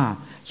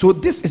 So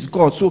this is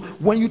God. So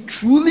when you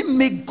truly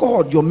make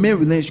God your main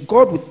relation,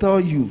 God will tell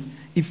you,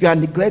 if you are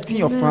neglecting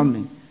your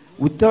family,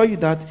 will tell you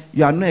that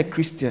you are not a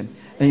Christian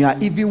and you are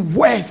even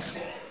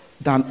worse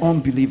than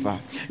unbeliever.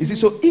 You see,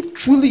 so if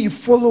truly you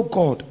follow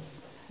God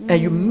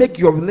and you make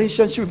your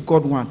relationship with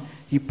God one,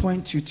 He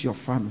points you to your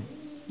family.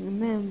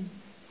 Amen.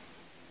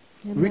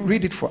 Amen.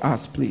 Read it for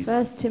us, please.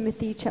 1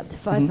 Timothy chapter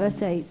 5,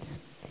 verse 8.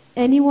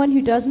 Anyone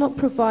who does not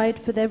provide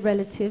for their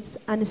relatives,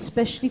 and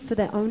especially for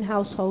their own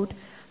household,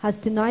 has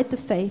denied the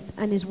faith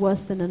and is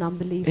worse than an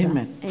unbeliever.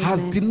 Amen. Amen.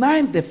 Has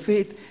denied the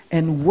faith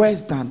and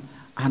worse than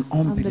an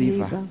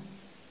unbeliever.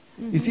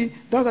 You see,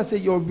 that's why I say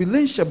your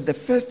relationship, the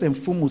first and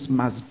foremost,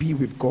 must be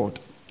with God.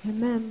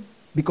 Amen.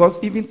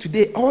 Because even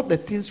today, all the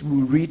things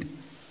we read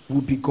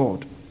will be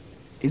God.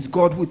 It's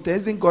God who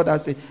tells. Isn't God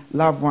that say,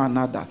 love one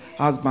another,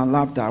 husband,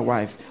 love thy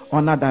wife,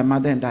 honor thy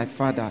mother and thy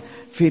father,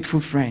 faithful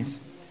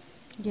friends.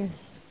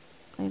 Yes.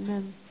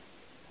 Amen.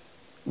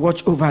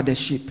 Watch over the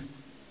sheep.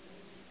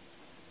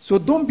 So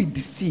don't be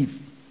deceived.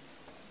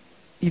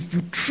 If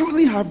you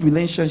truly have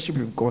relationship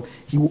with God,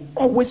 He will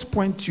always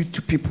point you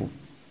to people.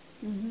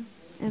 Amen.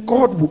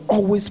 God will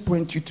always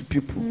point you to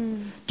people.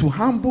 To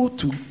humble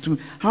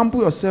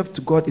yourself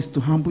to God is to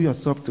humble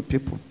yourself to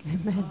people.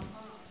 Amen.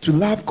 To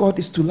love God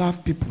is to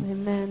love people.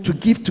 Amen. To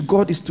give to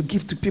God is to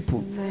give to people.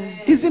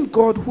 Amen. Isn't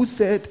God who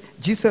said,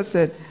 Jesus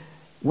said,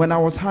 when I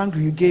was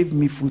hungry, you gave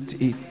me food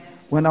to eat.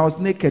 When I was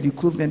naked, you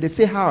clothed me. And they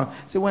say, how?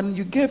 Say, when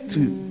you gave to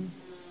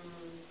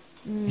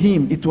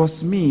Him, it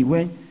was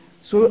me.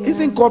 So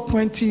isn't God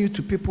pointing you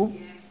to people?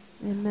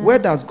 Amen. Where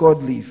does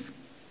God live?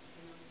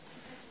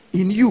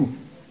 In you.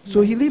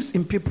 So He lives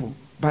in people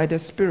by the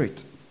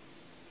Spirit.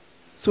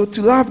 So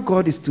to love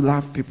God is to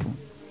love people.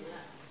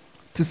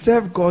 To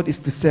serve God is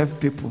to serve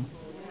people.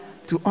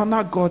 To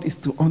honor God is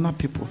to honor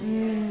people.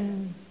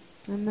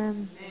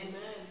 Amen.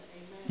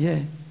 Yeah.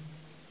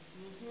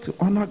 To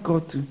honor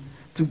God,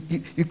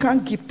 you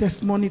can't give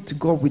testimony to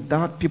God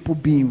without people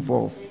being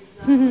involved.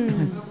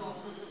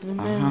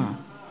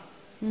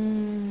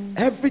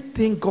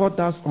 Everything God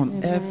does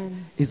on earth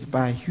is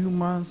by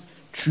humans,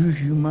 through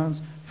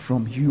humans,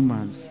 from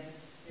humans.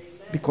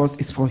 Because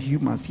it's for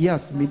humans. He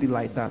has made it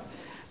like that.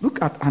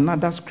 Look at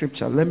another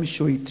scripture. Let me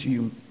show it to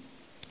you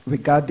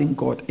regarding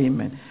God.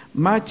 Amen.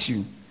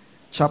 Matthew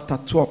chapter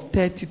 12,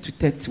 30 to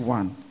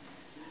 31.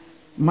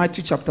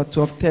 Matthew chapter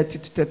 12, 30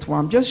 to 31.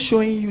 I'm just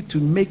showing you to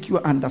make you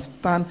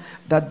understand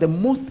that the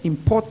most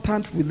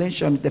important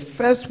relation, the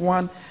first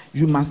one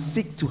you must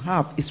seek to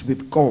have is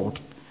with God.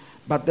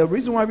 But the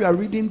reason why we are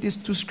reading these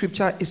two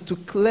scriptures is to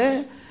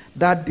clear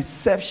that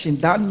deception,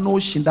 that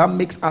notion that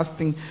makes us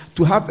think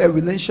to have a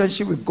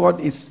relationship with God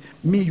is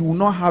you will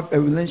not have a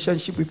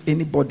relationship with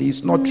anybody.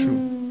 It's not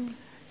true.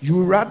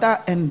 You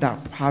rather end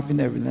up having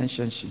a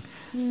relationship.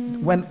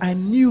 When I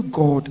knew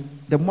God,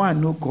 the more I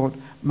know God,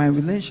 my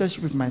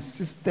relationship with my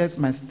sisters,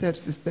 my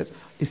stepsisters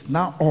is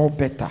now all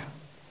better.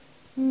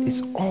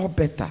 It's all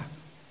better.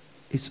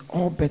 It's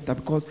all better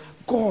because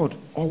God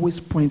always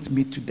points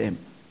me to them.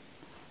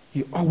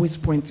 He always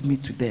points me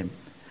to them.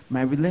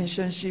 My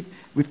relationship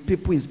with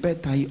people is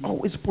better. He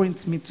always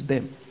points me to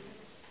them.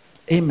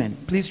 Amen.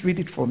 Please read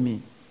it for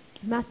me.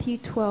 Matthew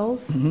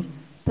 12,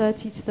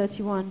 30 to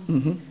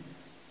 31.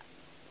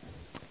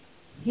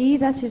 He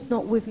that is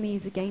not with me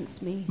is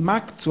against me.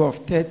 Mark 12,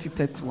 30,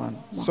 31.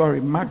 Sorry,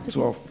 Mark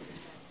 12,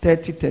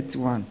 30,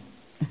 31.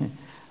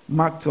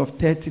 Mark 12,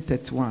 30,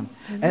 31.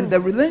 And the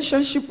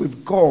relationship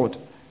with God,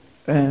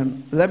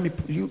 let me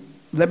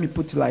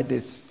put it like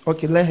this.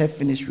 Okay, let her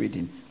finish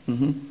reading.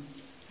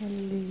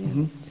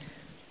 Hallelujah.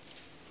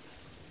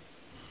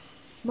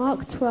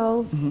 Mark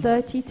 12,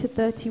 30 to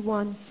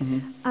 31.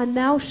 And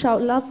thou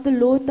shalt love the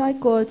Lord thy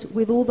God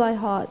with all thy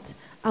heart,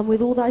 and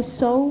with all thy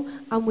soul,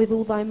 and with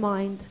all thy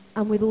mind,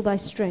 and with all thy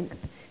strength.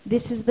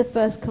 This is the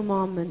first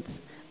commandment.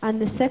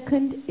 And the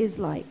second is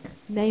like,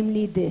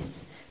 namely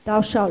this,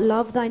 Thou shalt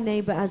love thy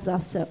neighbor as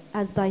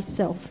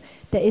thyself.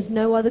 There is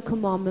no other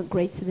commandment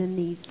greater than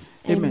these.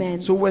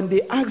 Amen. So when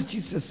they asked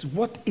Jesus,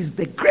 what is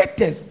the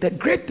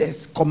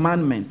greatest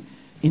commandment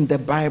in the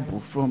Bible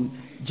from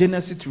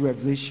Genesis to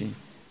Revelation,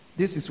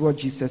 this is what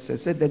Jesus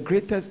said. The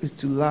greatest is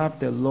to love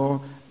the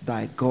Lord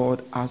thy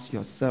God as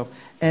yourself,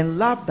 and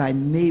love thy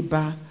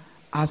neighbor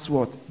as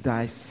what?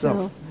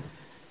 Thyself.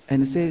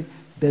 And he said,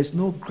 there's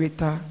no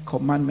greater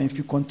commandment. If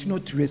you continue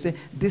to read, say,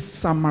 this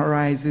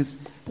summarizes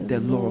the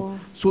law.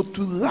 So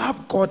to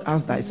love God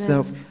as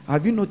thyself,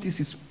 have you noticed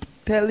he's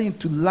telling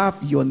to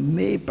love your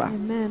neighbor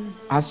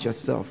as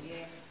yourself?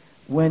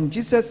 Yes. When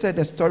Jesus said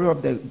the story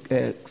of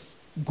the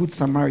Good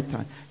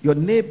Samaritan, your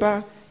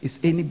neighbor is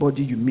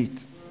anybody you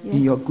meet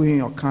in your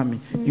going or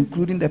coming,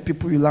 including the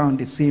people you lie on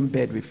the same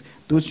bed with,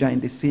 those you are in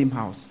the same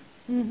house.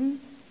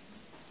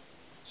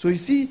 So you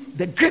see,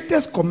 the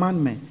greatest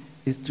commandment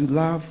is to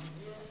love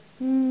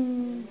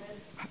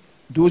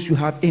those you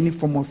have any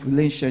form of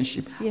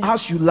relationship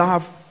as you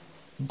love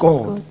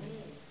God.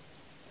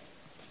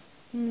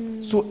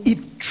 So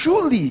if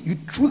you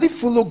truly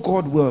follow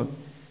God well,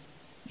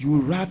 you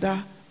would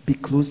rather be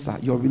closer.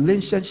 Your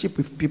relationship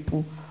with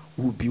people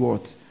will be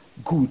what?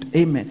 Good.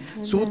 Amen.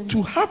 So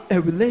to have a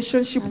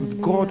relationship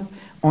with God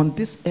on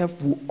this earth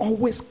will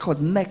always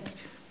connect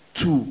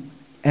to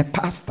a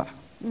pastor.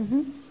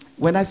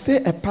 When I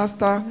say a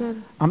pastor,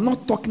 I'm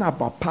not talking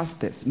about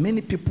pastors.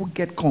 Many people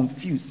get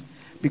confused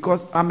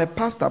because I'm a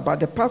pastor, but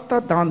the pastor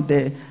down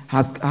there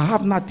I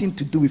have nothing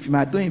to do with him.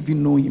 I don't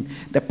even know him.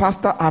 The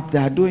pastor up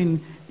there, I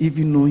don't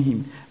even know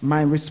him.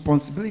 My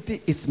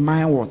responsibility is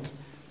my what?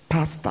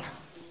 Pastor.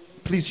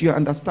 Please, you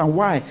understand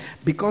why?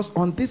 Because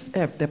on this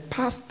earth, the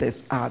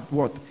pastors are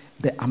what?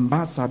 The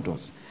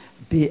ambassadors.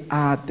 They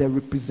are the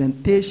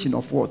representation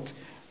of what?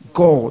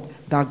 God.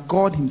 That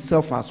God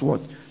himself has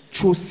what?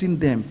 Chosen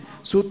them.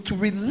 So to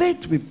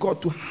relate with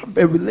God, to have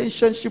a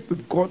relationship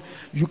with God,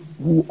 you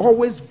will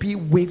always be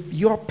with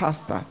your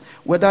pastor.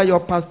 Whether your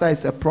pastor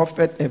is a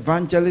prophet,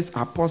 evangelist,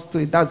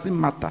 apostle, it doesn't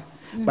matter.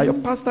 But your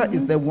pastor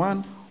is the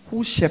one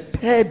who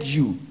shepherded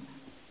you.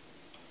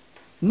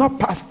 Not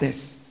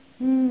pastors.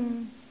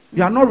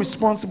 You are not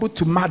responsible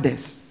to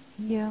mothers.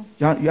 You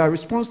are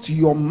responsible to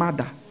your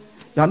mother.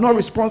 You are not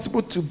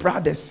responsible to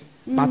brothers,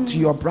 but to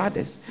your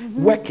brothers.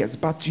 Workers,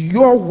 but to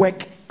your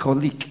work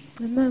colleague.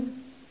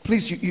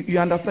 Please, you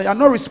understand? You are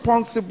not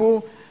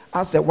responsible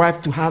as a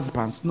wife to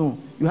husbands. No,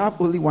 you have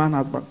only one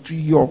husband, to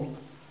your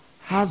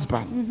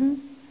husband.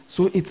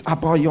 So it's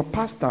about your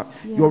pastor.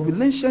 Your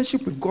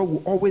relationship with God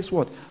will always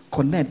what?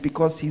 Connect,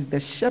 because he's the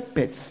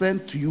shepherd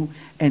sent to you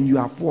and you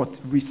have what?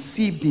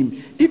 Received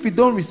him. If you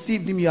don't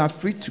receive him, you are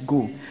free to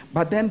go.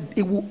 But then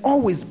it will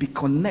always be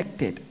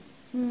connected.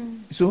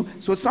 So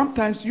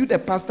sometimes you, the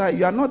pastor,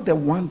 you are not the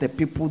one that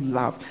people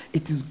love.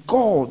 It is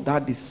God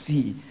that they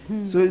see.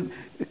 So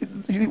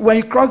when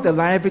you cross the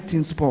line,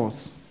 everything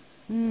spoils.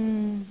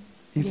 You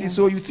see,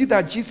 so you see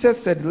that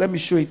Jesus said, let me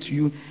show it to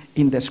you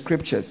in the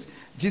scriptures.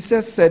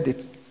 Jesus said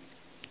it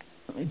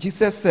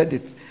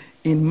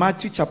in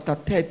Matthew chapter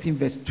 13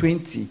 verse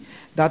 20,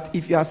 that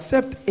if you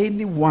accept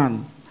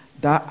anyone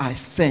that I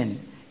send,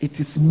 it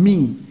is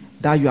me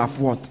that you have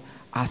what?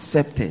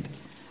 Accepted.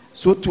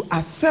 So to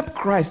accept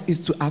Christ is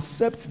to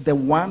accept the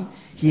one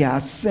he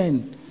has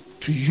sent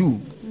to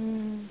you.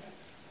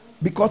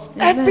 Because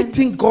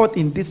everything God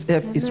in this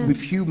earth is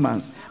with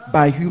humans,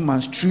 by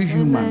humans, through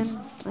humans.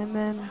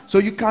 So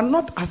you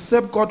cannot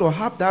accept God or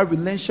have that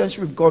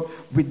relationship with God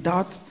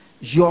without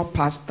your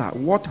pastor.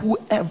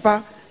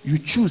 Whoever you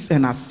choose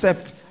and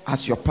accept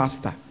as your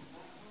pastor.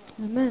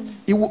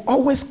 It will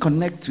always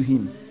connect to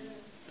him.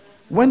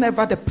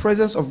 Whenever the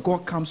presence of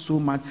God comes so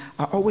much,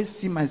 I always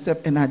see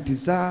myself and I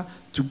desire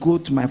to go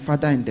to my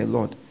Father in the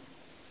Lord.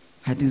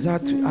 I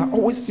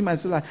always see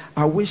myself like,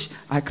 I wish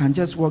I can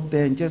just walk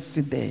there and just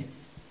sit there.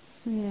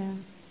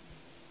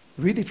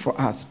 Read it for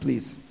us,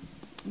 please.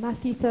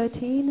 Matthew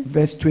 13.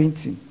 Verse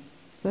 20.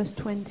 Verse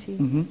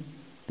 20.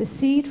 The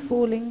seed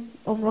falling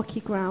on rocky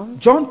ground.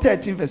 John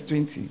 13 verse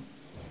 20.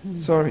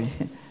 Sorry.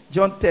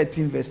 John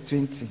 13 verse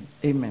 20.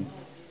 Amen.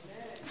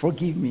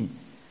 Forgive me.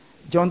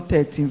 John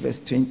 13 verse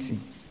 20.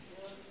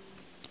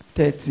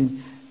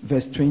 13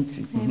 verse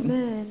 20.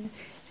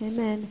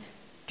 Amen.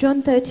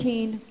 John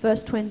 13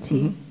 verse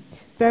 20.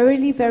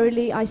 Verily,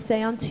 verily, I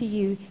say unto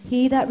you,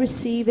 he that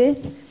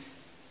receiveth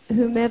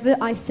whomever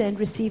I send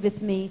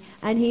receiveth me,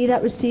 and he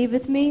that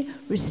receiveth me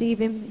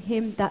receiveth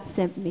him that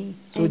sent me.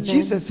 So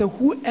Jesus said,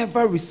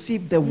 whoever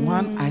received the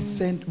one I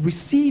sent,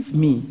 receive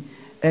me.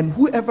 And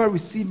whoever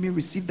received me,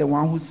 receive the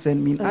one who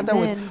sent me. In other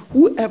words,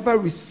 whoever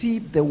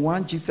received the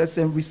one Jesus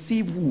sent,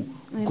 receive who?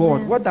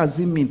 God. What does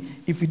it mean?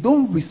 If you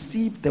don't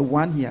receive the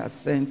one he has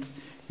sent,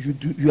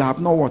 you have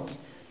not what?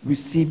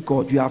 Received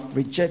God. You have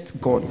rejected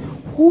God.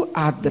 Who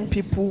are the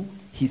people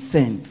he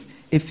sent?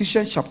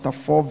 Ephesians chapter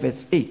 4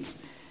 verse 8.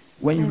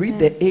 When you read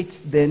the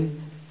 8,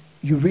 then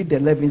you read the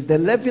 11. It's the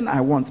 11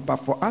 I want, but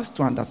for us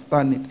to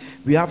understand it,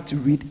 we have to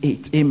read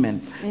 8.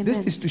 Amen. This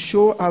is to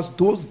show us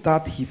those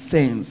that he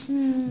sends,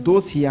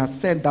 those he has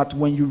sent, that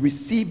when you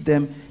receive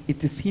them,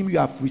 it is him you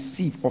have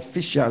received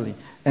officially.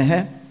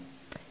 Uh-huh.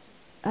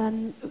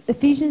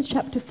 Ephesians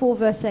chapter 4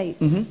 verse 8.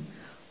 Mhm.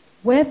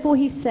 Wherefore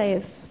he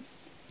saith,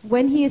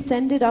 when he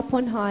ascended up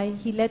on high,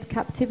 he led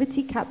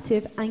captivity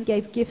captive and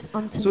gave gifts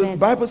unto So the men.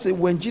 Bible says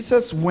when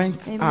Jesus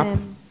went up,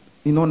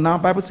 Amen. now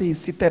Bible says he's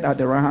seated at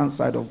the right hand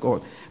side of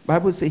God.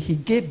 Bible says he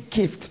gave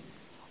gift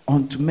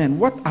unto men.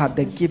 What are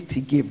the gifts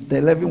he gave? The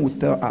 11 will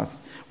tell us.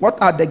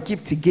 What are the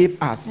gifts he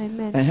gave us?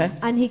 Amen. Uh-huh.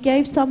 And he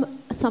gave some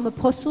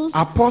apostles,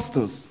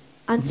 Apostles.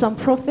 and some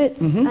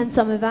prophets, Mhm. and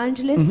some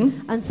evangelists,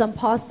 Mhm. and some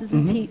pastors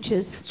and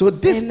teachers. So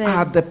these Amen.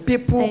 are the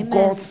people Amen.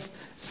 God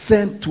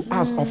sent to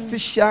us,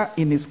 official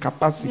in his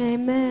capacity.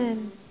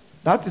 Amen.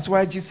 That is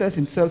why Jesus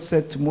himself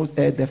said to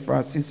the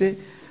Pharisees, say,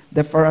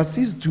 the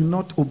Pharisees do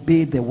not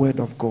obey the word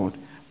of God,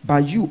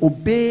 but you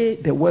obey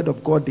the word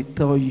of God they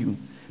tell you,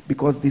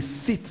 because they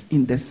sit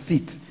in the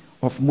seat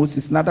of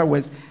Moses. In other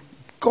words,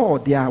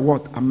 God, they are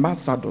what?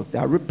 Ambassadors. They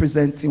are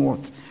representing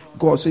what?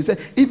 God. So he said,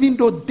 even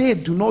though they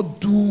do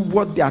not do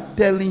what they are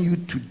telling you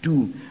to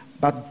do,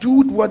 but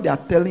do what they are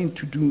telling you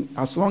to do,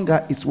 as long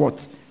as it's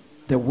what?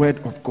 The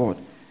word of God.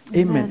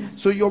 Amen. Amen.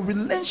 So your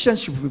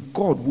relationship with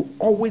God will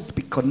always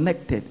be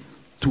connected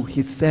to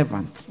his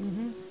servants.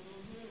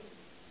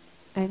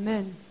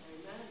 Amen.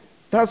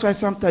 That's why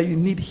sometimes you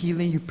need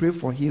healing, you pray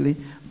for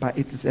healing, but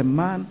it is a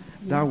man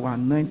that will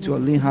anoint you or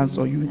lay hands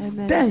on you,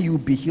 Amen. then you will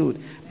be healed.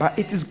 But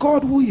it is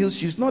God who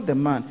heals you, it's not the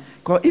man.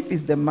 Because if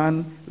it's the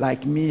man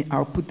like me,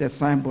 I'll put a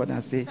signboard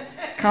and say,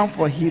 come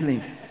for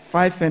healing,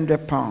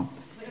 500 pounds.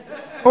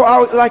 Or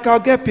I'll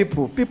get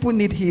people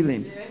need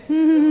healing.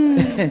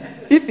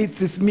 If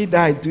it is me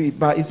that I do it,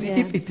 but you see, Yeah.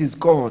 if it is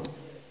God,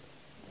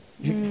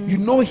 you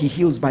know he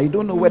heals, but you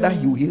don't know whether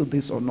he will heal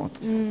this or not.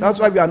 That's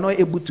why we are not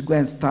able to go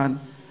and stand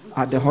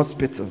at the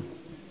hospital.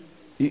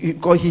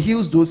 Because he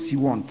heals those he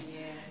wants.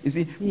 You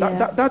see,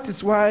 Yeah. that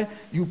is why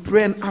you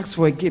pray and ask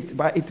for a gift,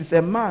 but it is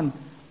a man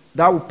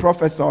that will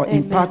prophesy or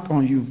Amen. impact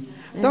on you.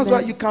 That's why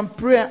Amen. you can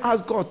pray and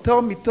ask God,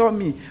 tell me,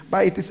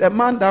 but it is a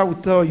man that will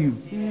tell you.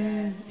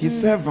 His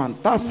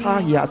servant. That's how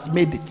he has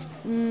made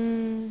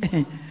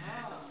it.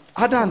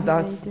 Other than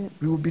that, made it.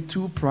 we will be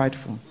too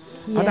prideful.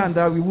 Other than Yes.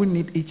 that, we will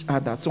need each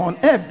other. So on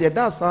earth,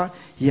 that's how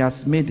he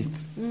has made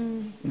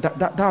it.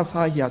 That's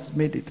how he has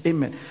made it.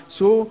 Amen.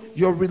 So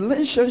your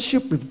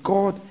relationship with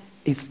God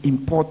is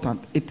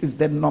important. It is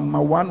the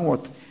number one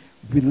what?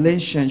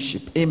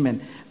 Relationship.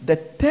 Amen. The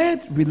third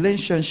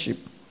relationship,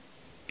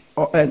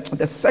 or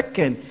the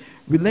second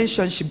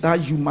relationship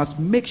that you must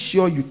make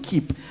sure you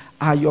keep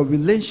are your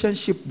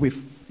relationship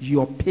with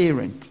your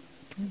parent.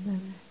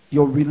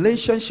 Your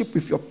relationship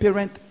with your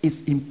parent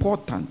is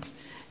important.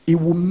 It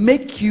will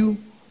make you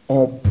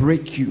or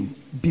break you.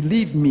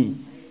 Believe me.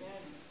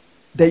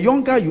 The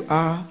younger you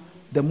are,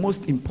 the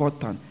most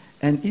important.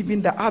 And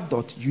even the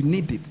adult, you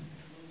need it.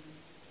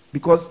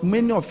 Because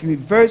many of you,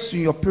 very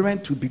soon your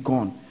parent will be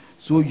gone.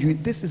 So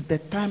this is the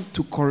time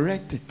to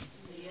correct it.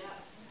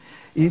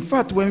 In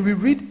fact, when we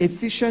read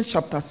Ephesians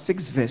chapter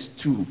 6 verse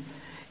 2,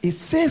 it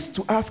says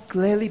to us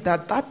clearly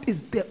that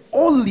is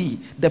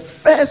the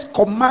first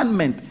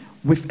commandment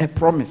with a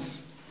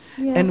promise.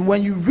 Yeah. And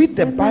when you read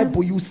the Amen.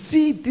 Bible, you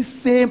see this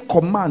same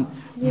command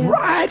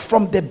right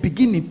from the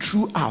beginning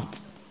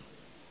throughout.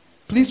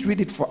 Please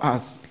read it for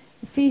us.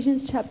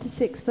 Ephesians chapter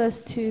 6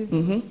 verse 2.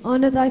 Mhm.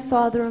 Honor thy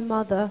father and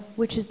mother,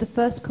 which is the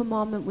first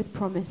commandment with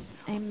promise.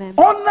 Amen.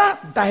 Honor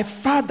thy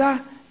father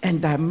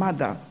and thy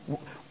mother,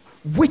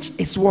 which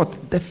is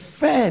what? The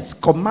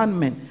first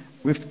commandment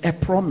with a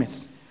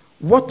promise.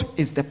 What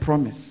is the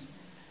promise?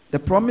 The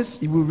promise,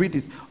 you will read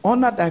this.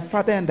 Honor thy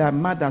father and thy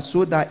mother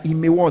so that he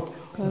may what?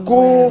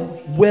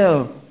 Go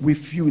well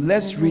with you.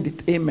 Let's read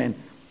it. Amen.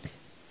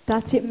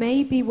 That it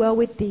may be well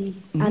with thee,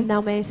 and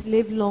thou mayest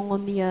live long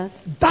on the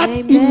earth. That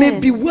Amen. it may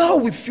be well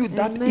with you,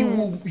 that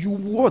Amen. you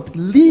what?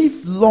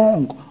 Live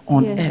long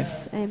on Yes.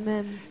 earth.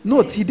 Amen.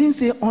 Note, he didn't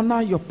say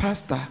honor your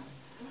pastor,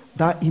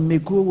 that he may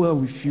go well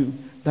with you,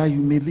 that you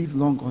may live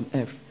long on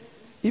earth.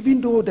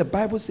 Even though the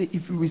Bible says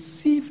if you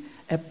receive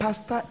a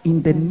pastor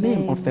in the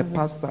name of a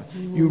pastor,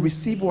 you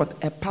receive what?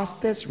 A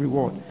pastor's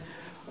reward.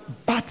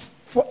 But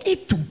for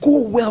it to go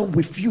well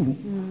with you,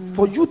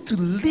 for you to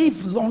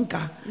live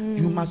longer,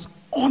 you must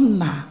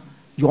honor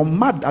your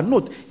mother.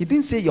 Note, he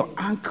didn't say your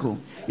uncle.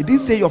 He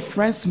didn't say your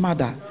friend's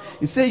mother.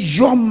 He said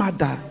your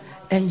mother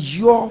and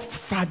your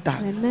father.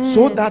 Amen.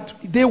 So that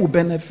they will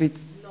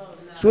benefit.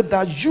 So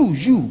that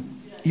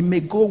it may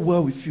go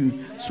well with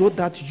you. So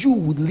that you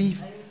will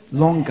live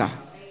longer.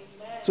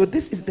 So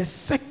this is the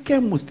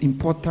second most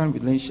important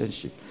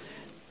relationship.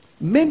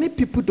 Many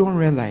people don't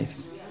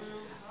realize.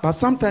 But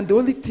sometimes the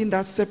only thing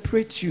that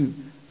separates you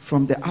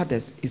from the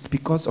others is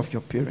because of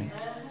your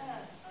parents.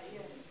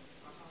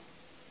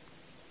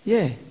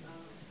 Yeah.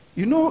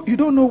 You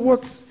don't know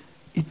what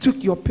it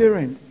took your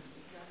parent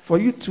for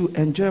you to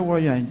enjoy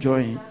what you're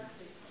enjoying.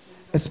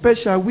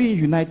 Especially we in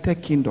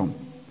United Kingdom.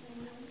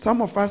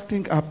 Some of us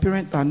think our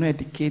parents are not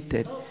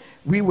educated.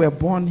 We were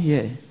born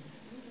here.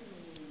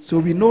 So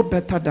we know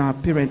better than our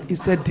parents.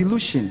 It's a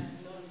delusion.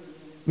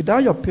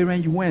 Without your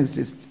parent, you won't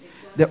exist.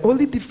 The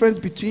only difference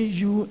between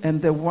you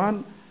and the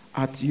one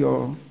at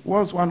your,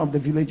 what's one of the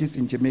villages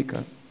in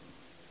Jamaica?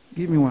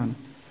 Give me one.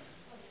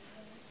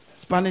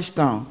 Spanish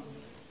Town.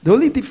 The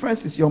only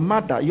difference is your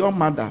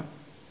mother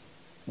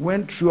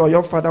went through, or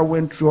your father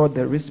went through all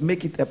the risk.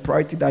 Make it a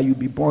priority that you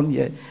be born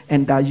here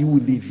and that you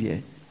will live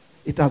here.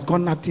 It has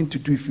got nothing to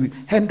do with you.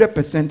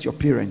 100% your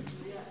parent.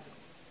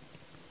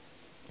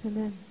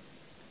 Amen.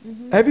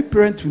 Mm-hmm. Every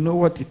parent will know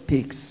what it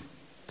takes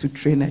to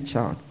train a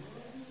child.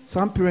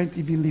 Some parents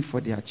even live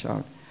for their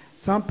child.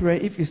 Some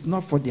parents, if it's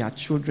not for their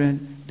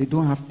children, they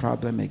don't have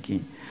problem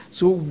again.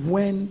 So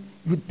when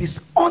you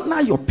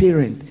dishonor your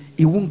parent,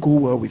 it won't go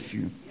well with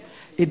you.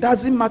 It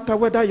doesn't matter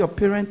whether your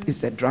parent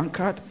is a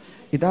drunkard.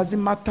 It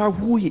doesn't matter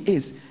who he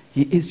is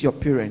your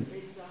parent.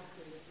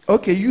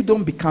 Okay, you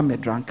don't become a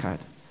drunkard,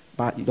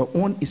 but your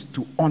own is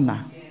to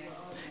honor.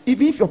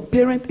 Even if your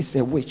parent is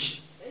a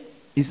witch,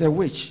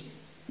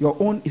 your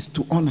own is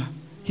to honor.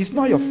 He's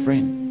not your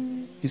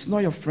friend. He's not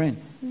your friend.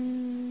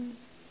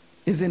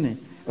 Isn't it?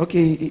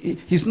 Okay,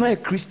 he's not a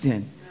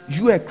Christian.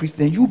 You are a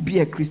Christian. You be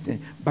a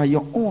Christian. But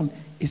your own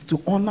is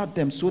to honor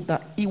them so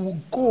that it will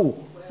go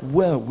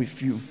well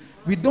with you.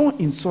 We don't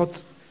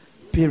insult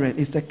parents.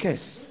 It's a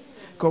curse.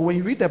 Because when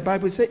you read the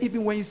Bible, it says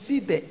even when you see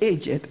the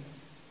aged,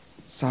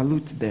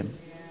 salute them.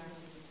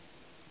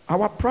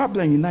 Our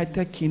problem in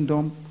United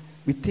Kingdom,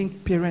 we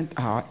think parents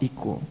are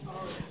equal.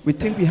 We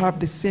think we have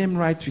the same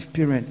right with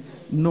parents.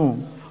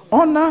 No.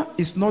 Honor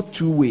is not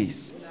two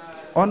ways.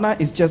 Honor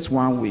is just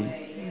one way.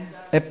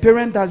 A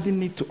parent doesn't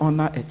need to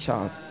honor a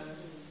child.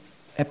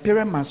 A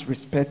parent must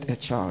respect a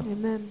child.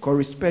 Because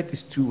respect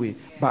is two way.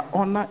 But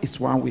honor is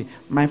one way.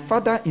 My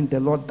father in the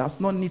Lord does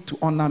not need to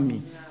honor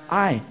me.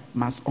 I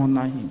must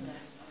honor him.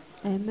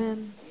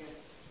 Amen.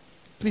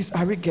 Please,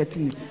 are we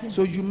getting it? Yes.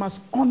 So you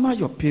must honor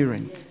your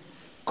parents.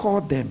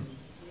 Call them.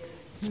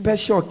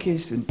 Special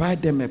occasion, buy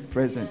them a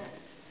present.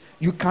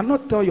 You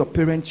cannot tell your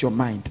parents your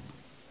mind.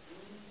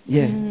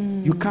 Yeah,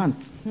 you can't.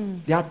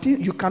 There are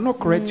things you cannot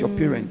correct your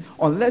parent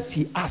unless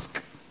he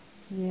asks.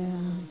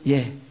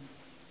 Yeah.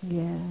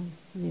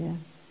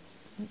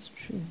 That's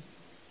true.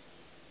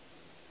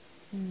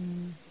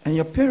 And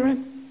your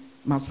parent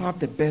must have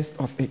the best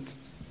of it.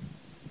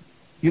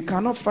 You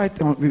cannot fight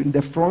in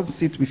the front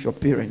seat with your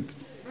parent.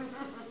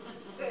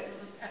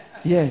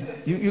 Yeah,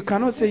 you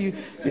cannot say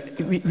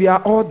we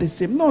are all the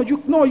same. No,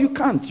 you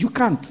can't. You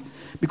can't.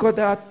 Because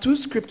there are two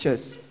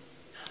scriptures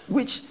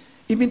which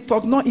even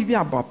talk not even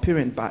about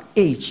parent, but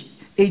age.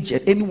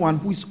 Anyone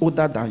who is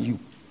older than you.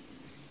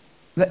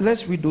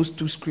 Let's read those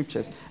two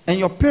scriptures. And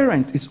your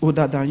parent is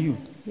older than you.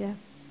 Yeah.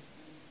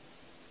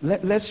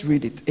 Let's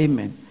read it.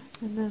 Amen.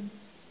 Amen.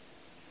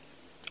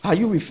 Are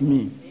you with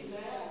me?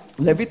 Amen.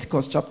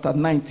 Leviticus chapter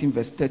 19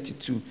 verse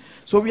 32.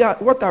 So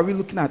what are we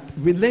looking at?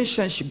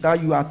 Relationship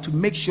that you are to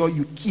make sure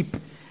you keep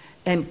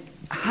and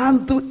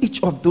handle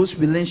each of those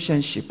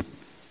relationships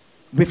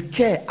with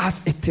care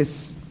as it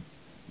is.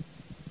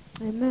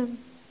 Amen.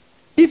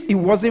 If it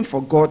wasn't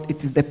for God,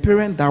 it is the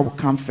parent that will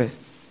come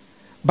first.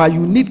 But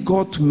you need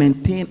God to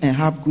maintain and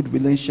have good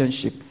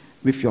relationship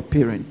with your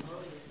parent.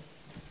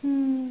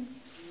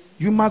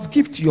 You must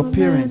give to your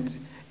parent.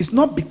 It's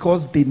not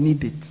because they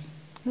need it.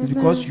 It's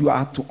because you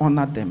are to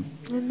honor them.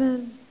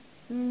 Amen.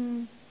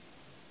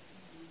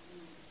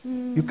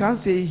 You can't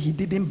say he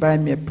didn't buy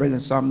me a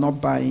present, so I'm not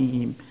buying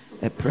him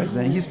a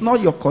present. He's not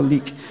your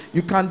colleague.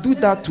 You can do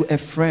that to a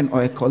friend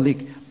or a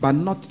colleague, but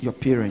not your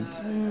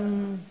parent.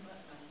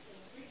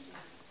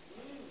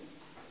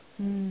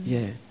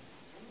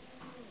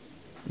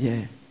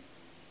 Yeah.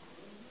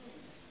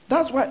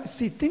 That's why,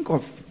 see, think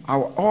of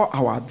all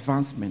our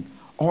advancement,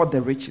 all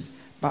the riches.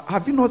 But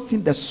have you not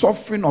seen the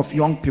suffering of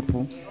young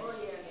people?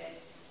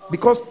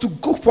 Because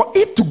for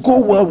it to go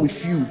well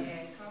with you,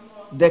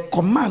 the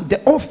command,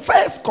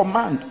 first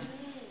command,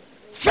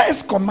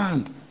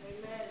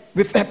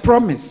 with a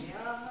promise.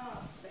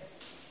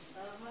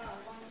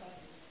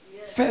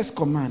 First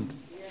command.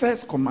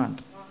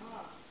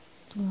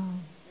 Wow.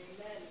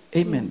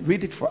 Amen.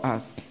 Read it for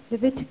us.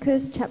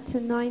 Leviticus chapter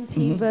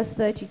 19 verse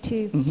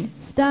 32.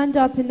 Stand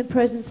up in the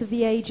presence of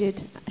the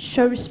aged,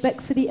 show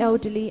respect for the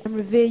elderly, and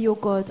revere your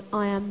God.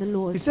 I am the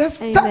Lord. It says,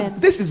 Amen.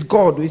 This is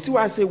God. You see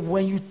why I say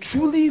when you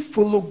truly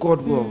follow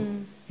God well,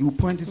 you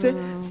point to say,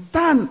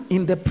 stand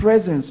in the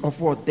presence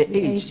of what? The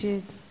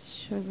aged.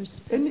 Show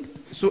respect.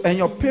 And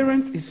your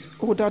parent is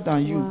older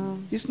than you. Wow.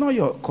 It's not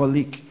your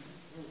colleague.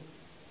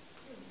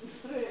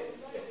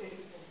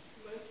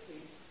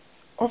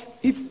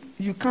 If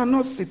you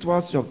cannot sit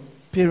whilst your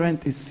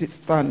parent is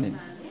standing.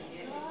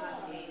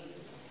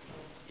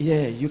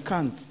 Yeah, you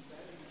can't.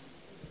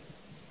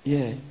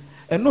 Yeah.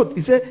 And note,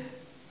 it said,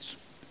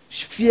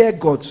 fear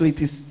God. So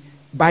it is,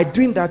 by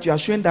doing that, you are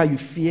showing that you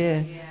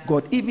fear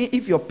God. Even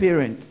if your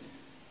parent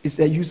is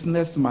a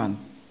useless man,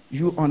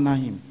 you honor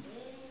him.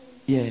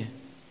 Yeah.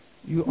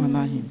 You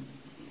honor him.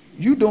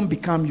 You don't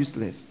become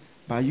useless,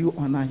 but you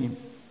honor him.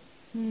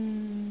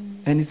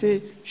 And he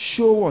said,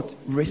 show what?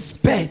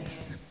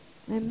 Respect.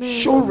 Amen.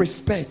 Show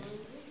respect.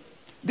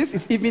 This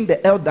is even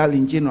the elderly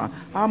in general.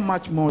 How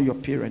much more your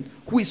parent,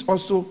 who is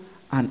also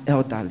an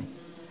elderly.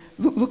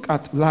 Look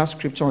at last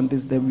scripture on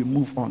this, then we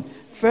move on.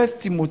 1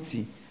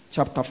 Timothy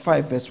chapter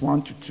 5, verse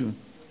 1 to 2.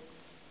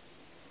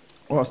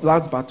 Or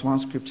last but one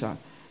scripture.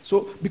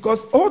 So,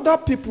 because older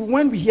people,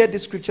 when we hear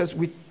these scriptures,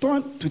 we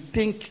turn to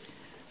think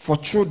for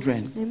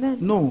children. Amen.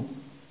 No.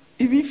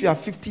 Even if you are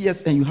 50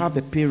 years and you have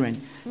a parent,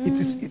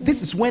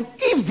 this is when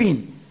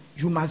even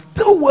you must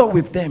do well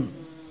with them.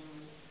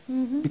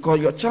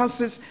 Because your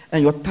chances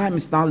and your time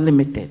is now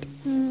limited.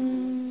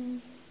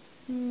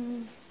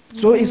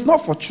 So it's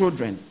not for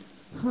children.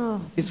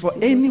 It's for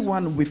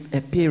anyone with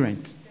a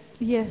parent.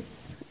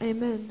 Yes.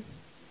 Amen.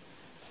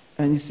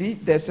 And you see,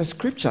 there's a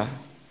scripture.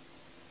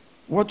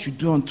 What you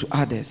do unto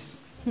others.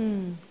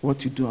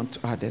 What you do unto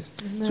others.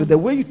 Amen. So the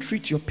way you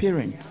treat your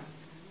parent,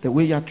 the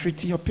way you are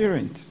treating your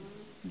parent.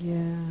 Yeah.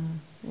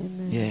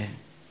 Amen. Yeah.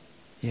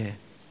 Yeah.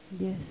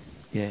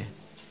 Yes. Yeah.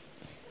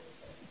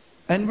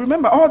 And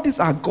remember, all these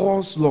are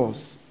God's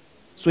laws.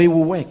 So it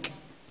will work.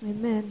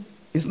 Amen.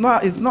 It's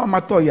not a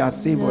matter of you are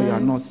saved or you are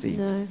No, not saved.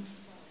 No.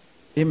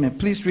 Amen.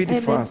 Please read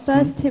it for Amen. us.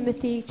 1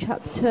 Timothy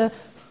chapter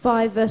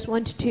 5 verse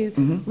 1 to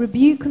 2.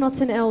 Rebuke not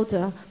an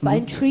elder, but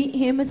entreat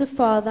him as a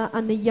father,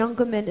 and the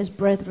younger men as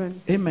brethren.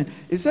 Amen.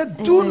 It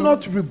said, do Amen.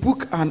 not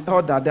rebuke an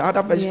elder. The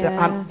other verse said,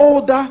 Yeah. an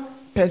older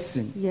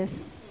person.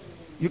 Yes.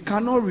 You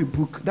cannot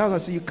rebuke. That's why I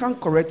say you can't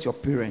correct your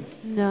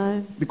parent.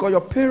 No. Because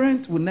your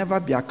parent will never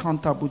be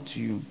accountable to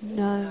you.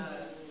 No.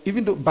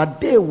 Even though, but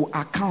they will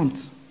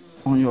account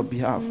on your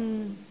behalf.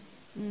 Amen.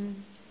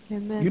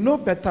 You know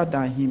better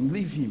than him.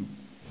 Leave him.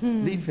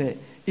 Leave her.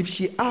 If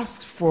she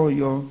asks for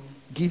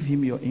give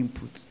him your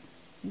input.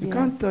 You Yeah.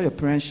 can't tell your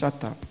parents,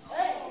 shut up.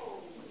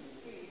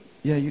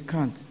 Yeah, you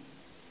can't.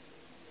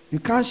 You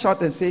can't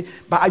shout and say,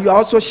 but you're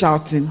also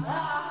shouting.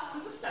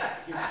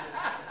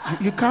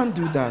 You can't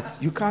do that.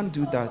 You can't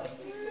do that.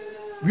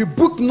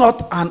 Rebuke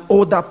not an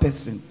older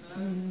person.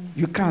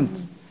 You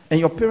can't. And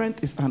your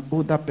parent is an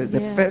older person,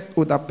 the Yeah. first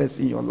older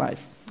person in your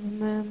life.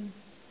 Amen.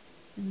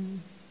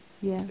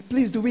 Yeah.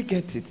 Please, do we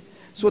get it?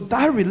 So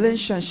that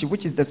relationship,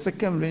 which is the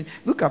second relationship,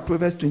 look at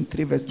Proverbs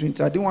 23, verse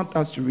 20. I didn't want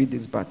us to read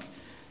this, but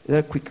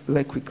let's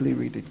quickly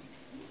read it.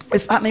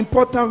 It's an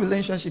important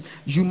relationship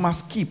you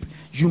must keep,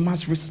 you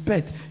must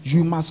respect,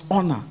 you must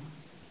honor.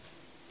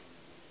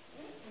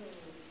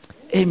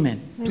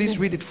 Amen. Please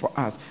read it for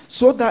us,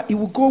 so that it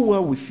will go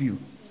well with you.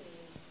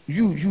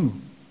 You,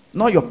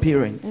 not your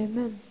parents.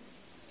 Amen.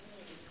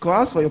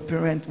 Because as for your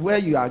parent, where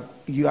you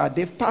are,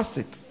 they've passed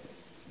it.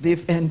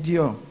 They've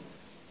endured.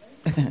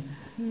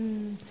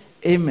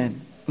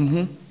 Amen.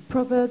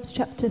 Proverbs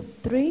chapter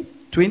 3.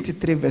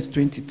 23 verse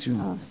 22.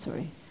 Oh,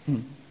 sorry.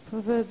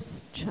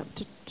 Proverbs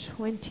chapter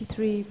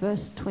 23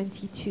 verse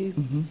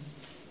 22.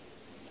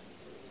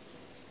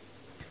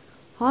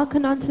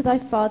 Hearken unto thy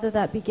father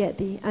that beget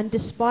thee, and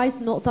despise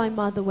not thy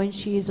mother when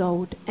she is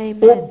old.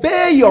 Amen.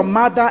 Obey your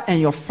mother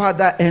and your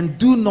father, and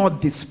do not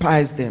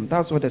despise them.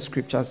 That's what the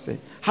scriptures say.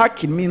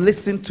 Hearken means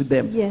listen to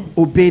them. Yes.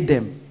 Obey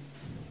them.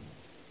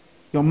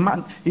 Your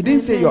man. He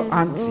didn't say your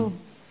Amen. auntie. Oh.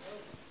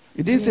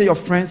 He didn't say your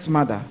friend's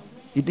mother.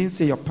 He didn't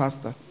say your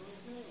pastor.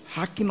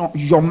 Hearken on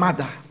your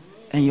mother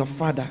and your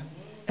father,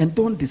 and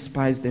don't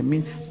despise them.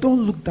 Mean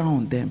don't look down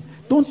on them.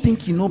 Don't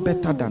think you know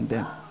better than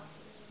them.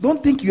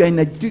 Don't think you are in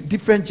a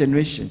different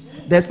generation.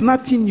 There's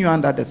nothing new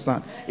under the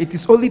sun. It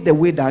is only the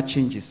way that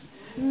changes.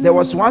 There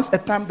was once a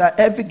time that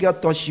every girl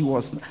thought she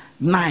was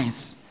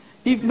nice.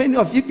 If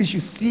you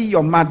should see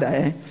your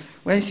mother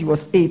when she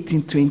was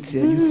 18, 20,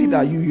 you see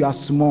that you are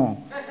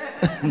small.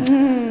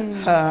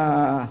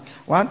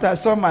 One time I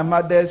saw my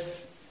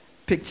mother's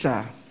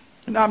picture.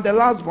 And I'm the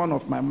last one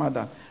of my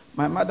mother.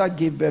 My mother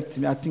gave birth to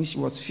me. I think she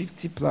was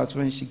 50 plus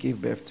when she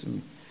gave birth to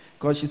me.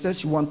 Because she said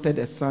she wanted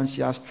a son.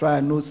 She has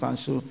tried, no son.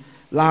 So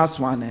last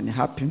one, and it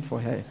happened for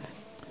her.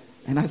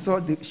 And I saw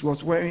she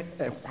was wearing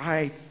a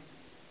white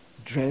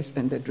dress,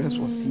 and the dress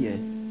was here.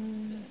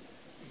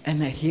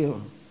 And a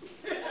heel.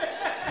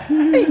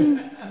 Hey.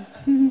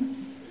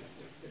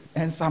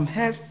 And some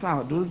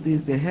hairstyle. Those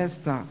days, the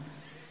hairstyle.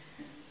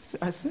 So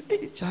I said,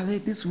 hey, Charlie,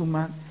 this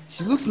woman,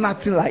 she looks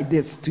nothing like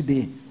this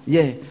today.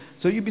 Yeah.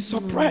 So you'll be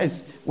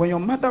surprised. When your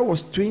mother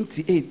was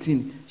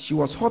 2018, she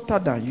was hotter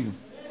than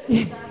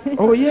you.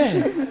 Oh,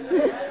 yeah.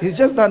 It's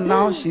just that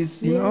now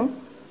she's, you know.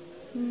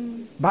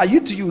 But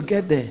you two, you will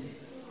get there.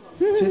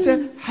 So he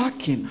said,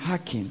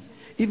 hearken.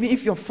 Even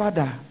if your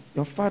father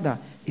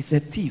is a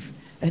thief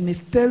and is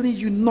telling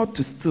you not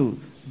to steal,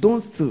 don't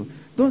steal.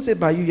 Don't say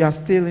by you are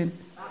stealing.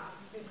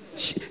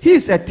 He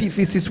is a thief,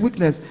 it's his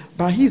weakness,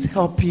 but he is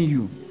helping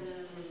you.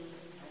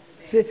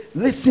 Say,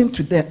 listen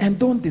to them and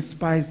don't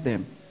despise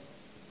them.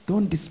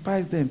 Don't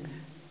despise them.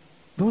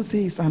 Don't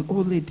say it's an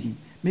old lady.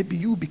 Maybe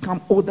you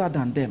become older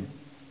than them.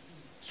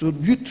 So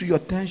you to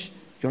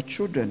your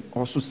children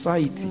or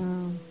society.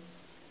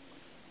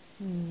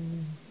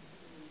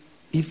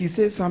 If he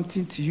says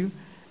something to you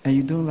and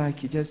you don't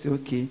like it, just say,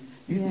 okay.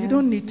 You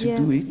don't need to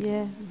do it.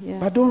 Yeah.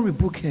 But don't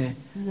rebuke her.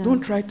 No.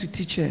 Don't try to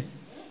teach her.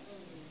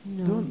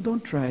 No.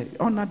 Don't try.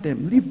 Honor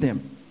them. Leave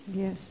them.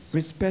 Yes.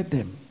 Respect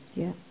them.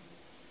 Yeah.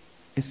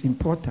 It's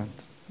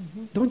important.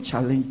 Don't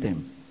challenge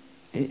them.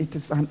 It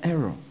is an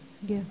error.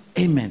 Yeah.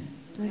 Amen.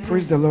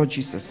 Praise the Lord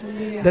Jesus.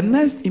 The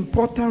next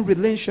important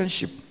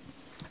relationship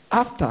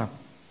after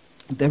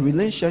the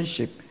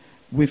relationship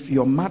with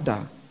your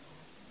mother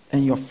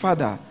and your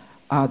father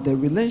are the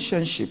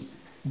relationship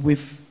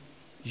with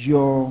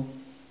your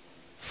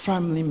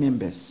family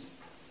members.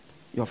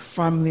 Your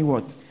family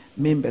what?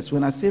 Members.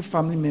 When I say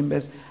family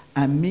members,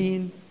 I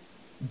mean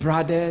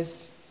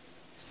brothers,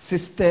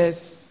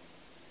 sisters,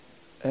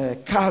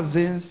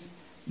 cousins,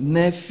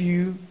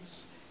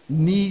 nephews,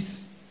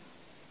 niece.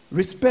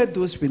 Respect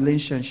those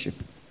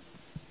relationships.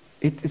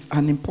 It is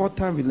an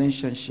important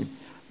relationship.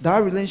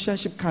 That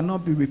relationship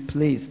cannot be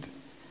replaced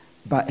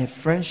by a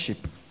friendship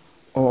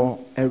or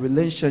a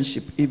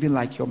relationship even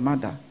like your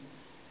mother.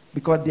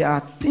 Because there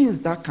are things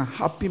that can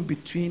happen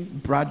between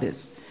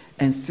brothers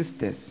and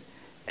sisters.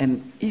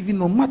 And even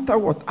no matter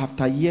what,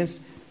 after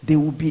years, they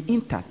will be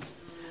intact.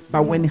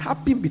 But when it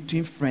happens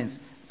between friends,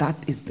 that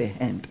is the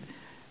end.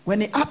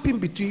 When it happens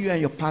between you and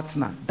your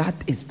partner, that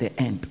is the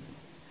end.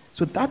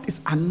 So that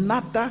is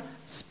another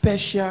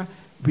special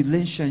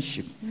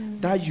relationship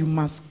that you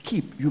must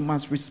keep, you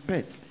must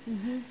respect.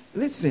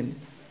 Listen,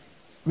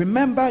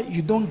 remember,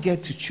 you don't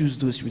get to choose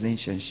those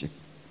relationships.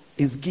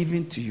 It's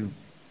given to you.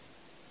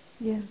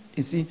 Yeah.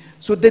 You see?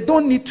 So they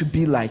don't need to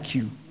be like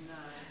you.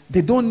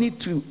 They don't need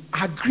to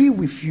agree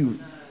with you.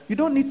 You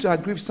don't need to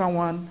agree with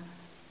someone.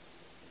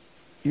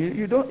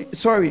 They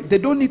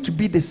don't need to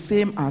be the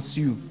same as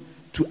you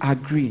to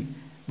agree.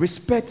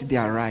 Respect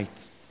their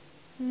rights.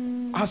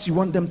 As you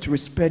want them to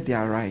respect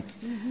their rights.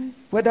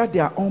 Whether they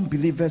are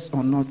unbelievers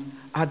or not,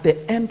 at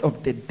the end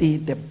of the day,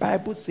 the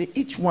Bible says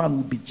each one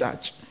will be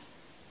judged.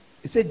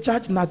 It says,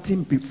 judge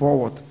nothing before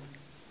what?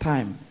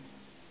 Time.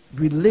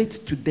 Relate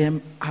to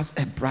them as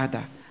a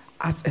brother,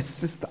 as a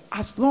sister,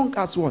 as long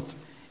as what?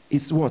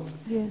 Is what?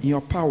 Yes. In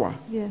your power.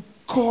 Yeah.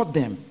 Call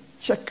them,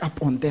 check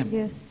up on them.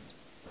 Yes.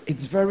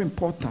 It's very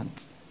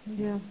important.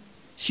 Yeah.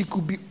 She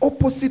could be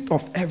opposite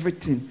of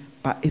everything,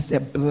 but it's a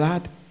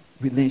blood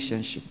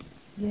relationship.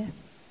 Yeah.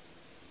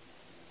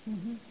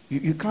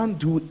 You can't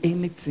do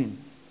anything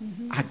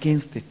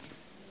against it.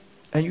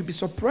 And you'll be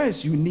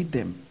surprised you need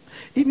them.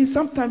 Even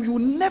sometimes you will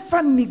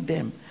never need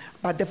them.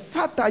 But the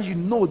fact that you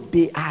know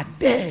they are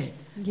there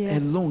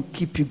alone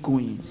keep you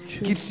going.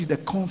 Gives you the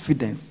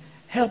confidence.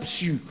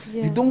 Helps you.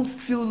 Yeah. You don't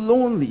feel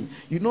lonely.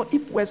 You know,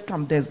 if worst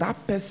comes, there's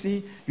that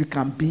person you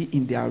can be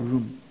in their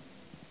room.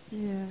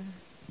 Yeah.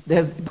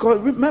 Because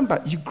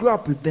remember, you grew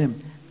up with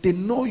them. They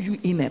know you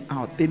in and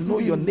out. They know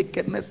your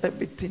nakedness,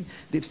 everything.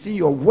 They've seen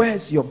your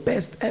worst, your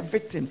best,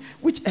 everything.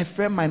 Which a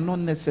friend might not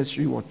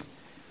necessarily what?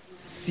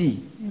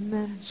 See.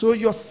 Amen. So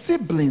your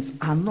siblings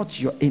are not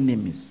your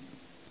enemies.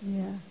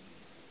 Yeah.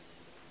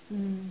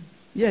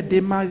 Yeah,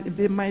 they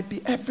might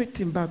be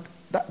everything, but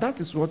that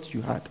is what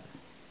you had.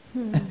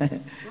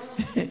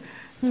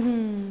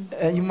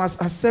 And you must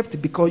accept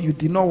it because you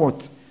did not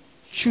what?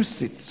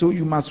 Choose it. So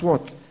you must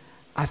what?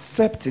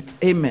 Accept it.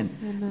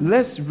 Amen.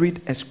 Let's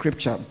read a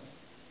scripture.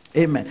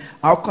 Amen.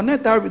 I'll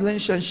connect that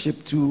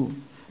relationship to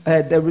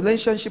the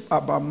relationship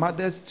about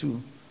mothers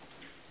to.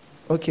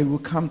 Okay, we'll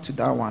come to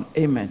that one.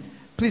 Amen.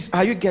 Please,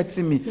 are you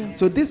getting me? Yes.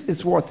 So this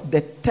is what?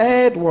 The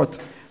third what?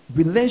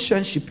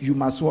 Relationship you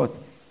must what?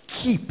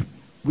 Keep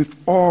with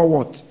all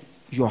what?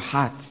 Your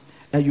heart.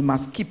 And you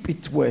must keep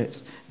it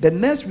worse. The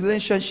next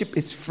relationship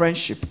is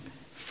friendship.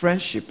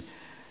 Friendship.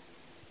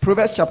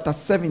 Proverbs chapter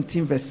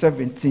 17 verse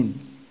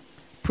 17.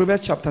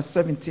 Proverbs chapter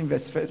 17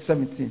 verse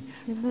 17.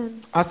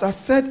 Amen. As I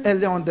said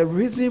earlier on, the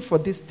reason for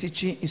this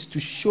teaching is to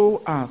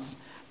show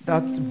us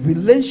that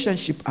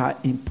relationships are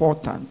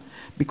important.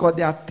 Because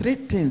there are three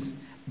things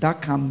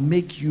that can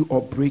make you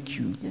or break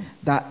you. Yes.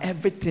 That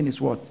everything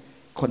is what?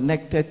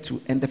 Connected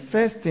to. And the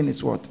first thing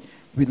is what?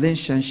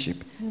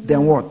 Relationship.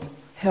 Then what?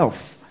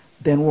 Health.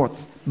 Then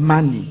what?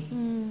 Money.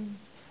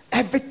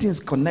 Everything's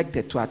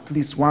connected to at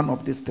least one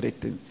of these three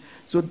things.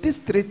 So these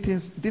three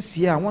things, this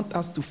year, I want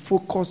us to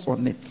focus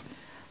on it.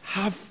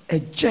 Have a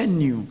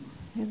genuine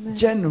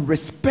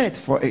respect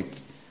for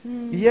it.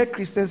 You hear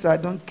Christians, I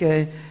don't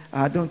care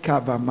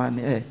about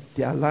money.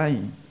 They are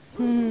lying.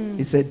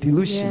 It's a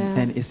delusion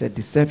and it's a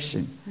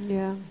deception.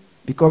 Yeah.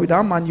 Because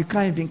without money, you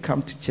can't even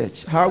come to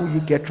church. How will you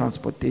get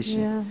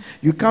transportation? Yeah.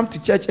 You come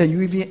to church and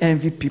you even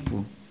envy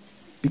people.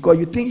 Because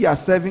you think you are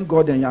serving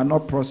God and you are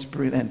not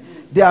prospering. And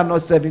they are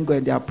not serving God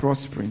and they are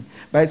prospering.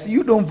 But if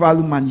you don't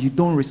value money, you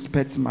don't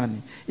respect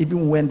money.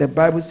 Even when the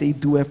Bible says,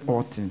 doeth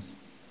all things.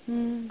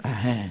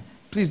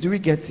 Please, do we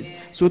get it?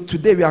 So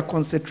today we are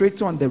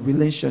concentrating on the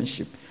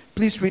relationship.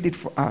 Please read it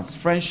for us.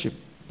 Friendship.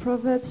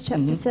 Proverbs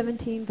chapter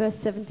 17 verse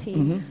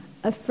 17.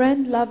 A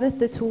friend loveth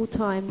at all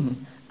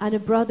times, and a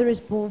brother is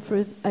born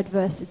for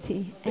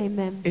adversity.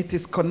 Amen. It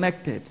is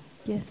connected.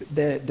 Yes.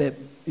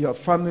 Your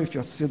family with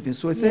your siblings.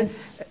 So it says,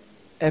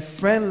 a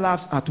friend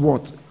laughs at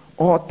what?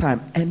 All time.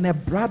 And a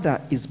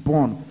brother is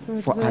born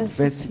for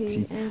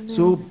adversity.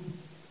 So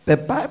the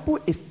Bible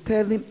is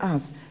telling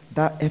us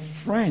that a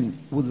friend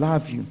will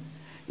love you.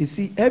 You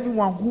see,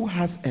 everyone who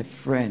has a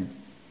friend,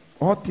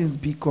 all things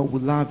be called, will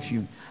love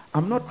you.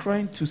 I'm not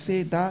trying to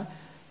say that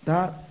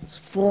that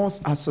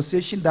false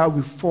association that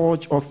we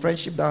forge, or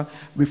friendship that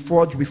we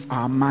forge with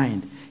our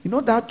mind. You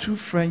know that true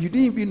friend, you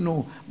didn't even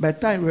know. By the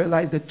time you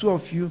realize the two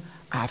of you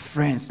are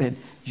friends and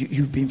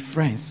you've been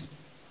friends.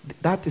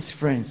 That is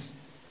friends.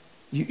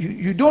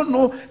 You don't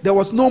know, there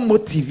was no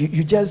motive.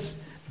 You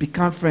just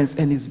become friends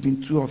and it's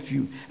been two of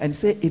you. And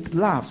say it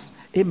laughs.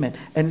 Amen.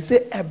 And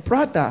say a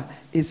brother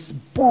is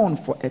born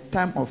for a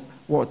time of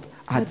what?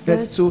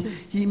 Adversity. So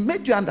he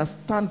made you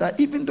understand that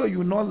even though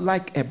you not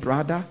like a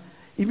brother,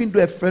 even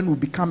though a friend will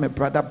become a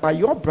brother, but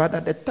your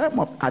brother, the time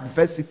of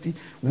adversity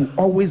will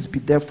always be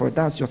there for.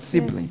 That's your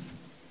sibling. Yes.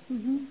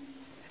 Mm-hmm.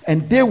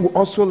 And they will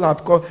also laugh,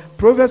 because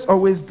Proverbs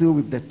always deal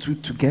with the two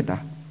together.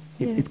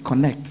 It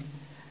connects.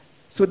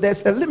 So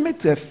there's a limit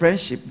to a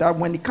friendship that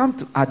when it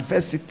comes to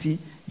adversity,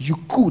 you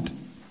could.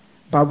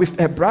 But with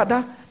a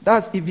brother,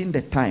 that's even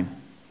the time.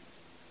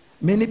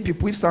 Many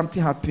people, if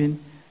something happens,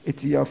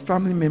 it's your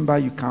family member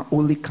you can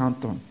only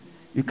count on.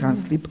 You can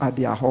sleep at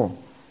their hall.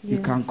 You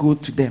can go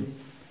to them.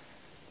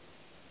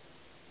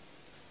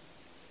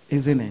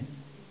 Isn't it?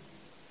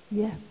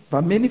 Yeah.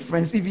 But many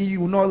friends, even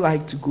you will not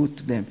like to go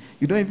to them.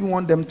 You don't even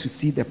want them to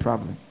see the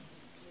problem.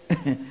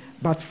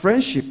 But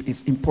friendship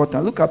is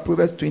important. Look at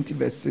Proverbs 20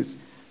 verse 6.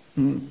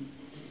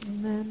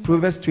 Amen.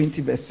 Proverbs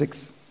 20 verse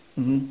 6.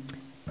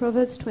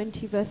 Proverbs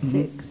 20 verse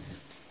 6.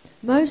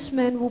 Most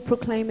men will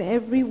proclaim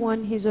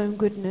everyone his own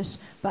goodness,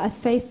 but a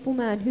faithful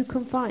man who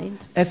can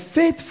find? A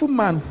faithful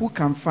man who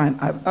can find.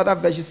 Other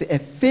versions say a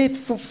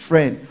faithful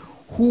friend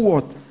who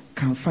what?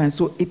 Can find.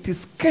 So it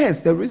is scarce.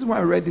 The reason why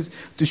I read this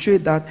to show you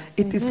that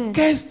it is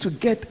scarce to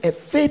get a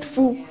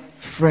faithful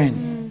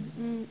friend.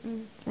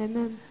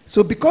 Amen.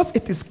 So because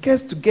it is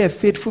scarce to get a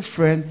faithful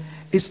friend,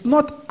 it's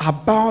not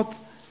about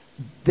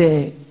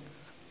the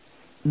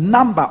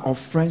number of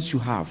friends you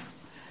have,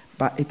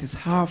 but it is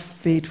how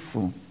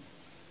faithful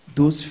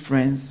those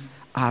friends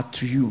are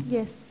to you.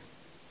 Yes.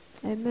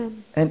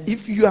 Amen. And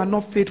if you are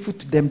not faithful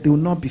to them, they will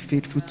not be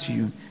faithful to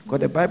you. Because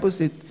the Bible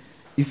says,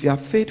 if you are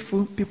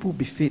faithful, people will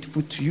be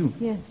faithful to you.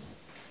 Yes.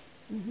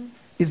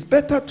 It's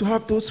better to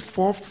have those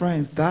 4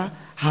 friends that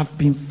have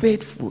been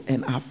faithful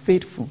and are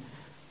faithful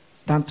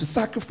than to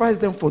sacrifice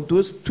them for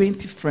those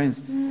 20 friends.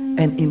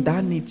 And in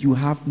that need, you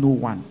have no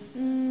one.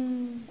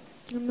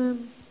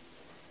 Amen.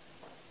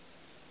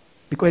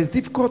 Because it's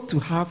difficult to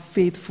have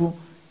faithful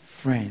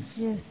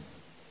friends. Yes.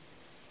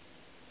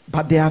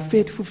 But they are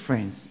faithful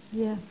friends.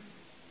 Yeah.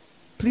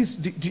 Please,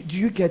 do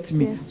you get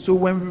me? Yes. So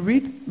when we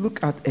read,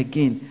 look at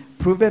again,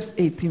 Proverbs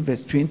 18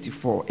 verse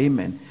 24.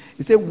 Amen.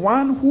 It says,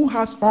 one who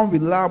has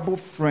unreliable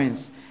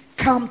friends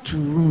come to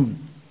ruin.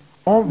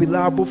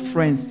 Unreliable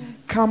friends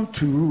come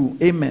to rule.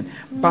 Amen.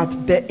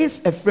 But there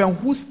is a friend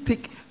who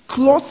stick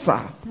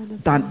closer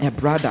than a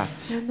brother.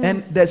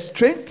 And the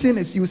strange thing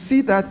is, you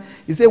see that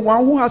he said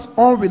one who has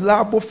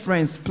unreliable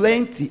friends,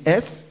 plenty.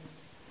 S.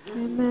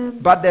 Amen.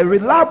 But the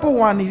reliable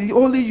one, he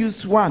only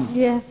used one.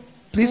 Yeah.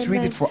 Please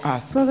Amen. read it for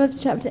us.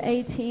 Proverbs chapter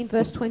 18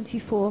 verse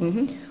 24.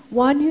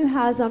 One who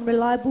has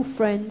unreliable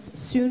friends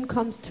soon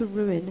comes to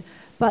ruin,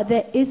 but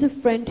there is a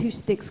friend who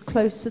sticks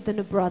closer than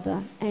a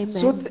brother. Amen.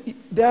 So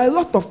there are a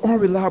lot of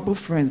unreliable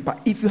friends, but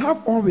if you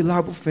have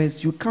unreliable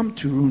friends, you come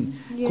to ruin.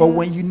 Because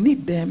when you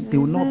need them, they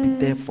will not be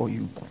there for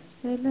you.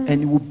 Amen.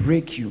 And it will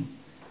break you.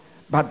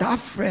 But that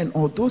friend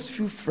or those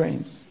few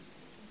friends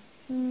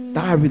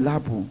that are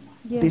reliable,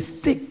 they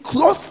stick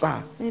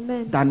closer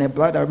than a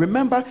brother.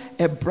 Remember,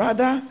 a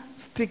brother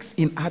sticks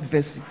in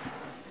adversity.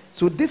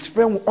 So this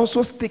friend will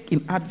also stick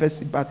in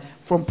adversity, but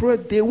from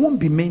Proverbs, there won't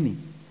be many.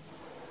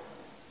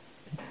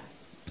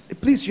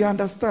 Please, you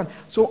understand?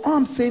 So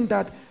I'm saying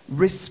that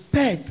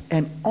respect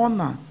and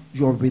honor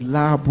your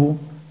reliable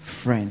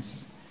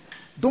friends.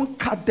 Don't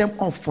cut them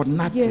off for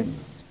nothing.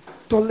 Yes.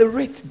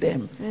 Tolerate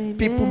them. Amen.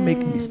 People make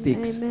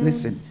mistakes. Amen.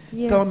 Listen,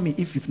 Yes. tell me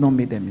if you've not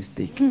made a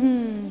mistake.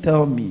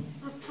 Tell me.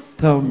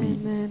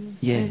 Amen.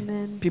 Yeah.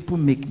 Amen. People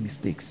make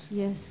mistakes.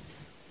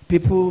 Yes.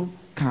 People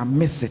can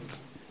miss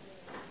it.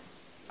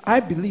 I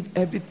believe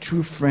every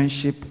true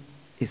friendship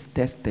is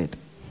tested.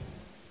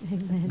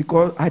 Amen.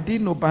 Because I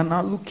didn't know, but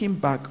now looking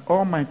back,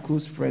 all my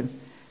close friends,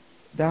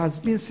 there has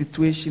been a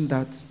situation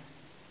that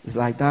is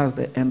like that's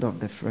the end of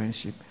the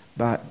friendship,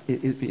 but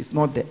it's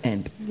not the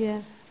end.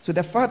 Yeah. So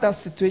the fact that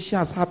situation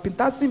has happened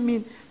doesn't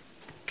mean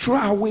throw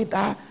away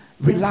that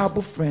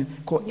reliable friend,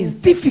 because it's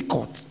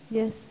difficult.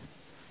 Yes.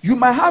 You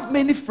might have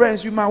many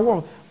friends, you might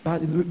want,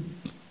 but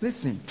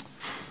listen,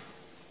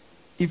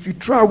 if you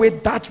throw away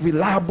that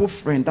reliable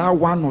friend, that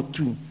one or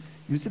two,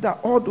 you see that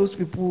all those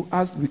people,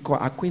 as we call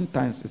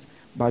acquaintances,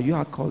 but you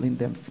are calling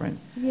them friends.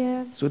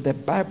 Yeah. So the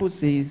Bible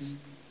says,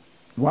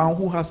 one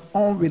who has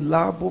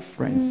unreliable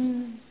friends,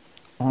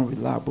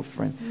 unreliable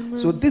friend.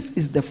 So this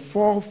is the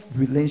 4th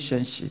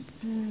relationship.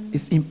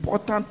 It's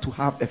important to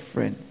have a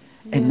friend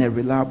and a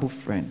reliable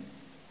friend.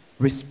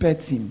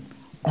 Respect him,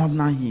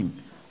 honor him,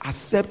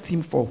 accept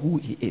him for who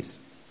he is.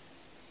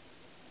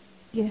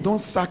 Yes. Don't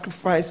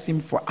sacrifice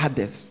him for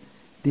others.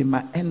 They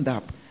might end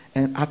up,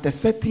 and at a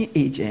certain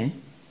age,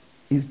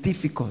 it's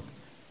difficult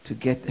to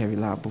get a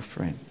reliable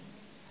friend.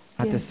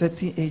 At a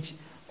certain age,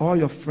 all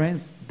your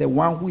friends, the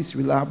one who is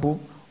reliable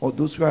or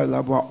those who are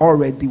reliable are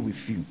already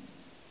with you.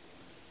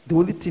 The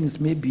only thing is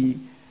maybe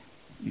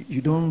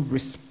you don't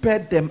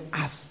respect them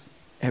as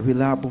a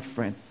reliable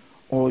friend,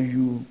 or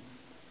you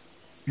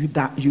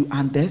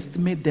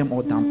underestimate them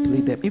or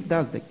downplay them. If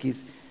that's the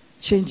case,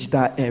 change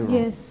that error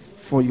Yes.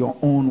 for your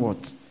own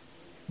what?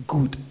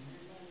 Good.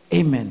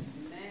 Amen.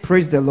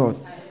 Praise the Lord.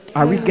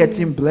 Are we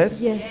getting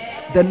blessed?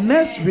 Yes. The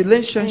next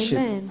relationship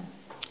Amen.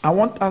 I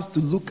want us to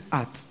look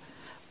at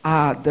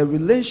the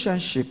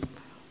relationship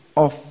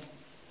of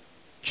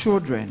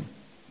children.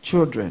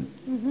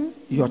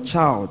 Your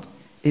child.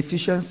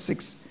 Ephesians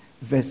 6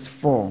 verse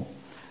 4.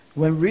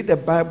 When we read the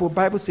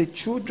Bible says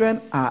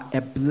children are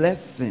a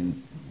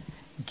blessing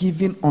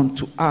given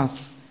unto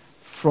us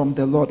from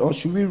the Lord. Or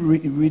should we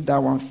read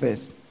that one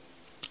first?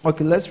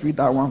 Okay, let's read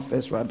that one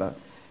first rather.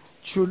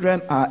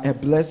 Children are a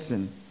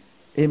blessing.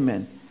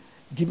 Amen.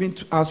 Given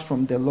to us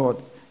from the Lord.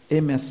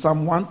 Amen.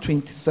 Psalm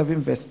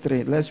 127 verse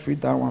 3. Let's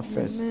read that one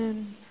first.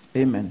 Amen.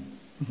 Amen.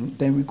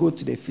 Then we go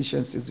to the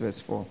Ephesians 6 verse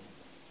 4.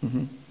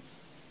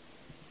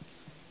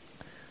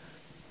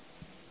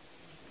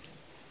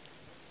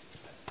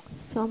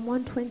 Psalm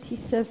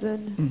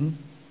 127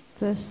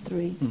 verse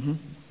 3.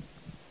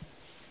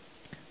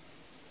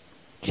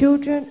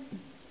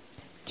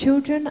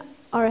 Children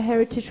are a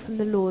heritage from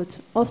the Lord,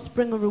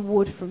 offspring a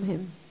reward from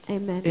him.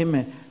 Amen.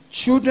 Amen.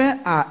 Children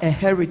are a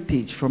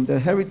heritage. From the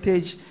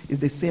heritage is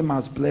the same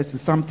as blessing,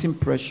 something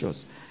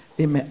precious.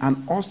 Amen.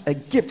 And also a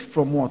gift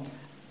from what?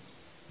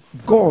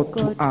 God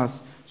to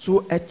us.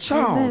 So a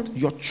child, Amen.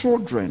 your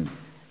children,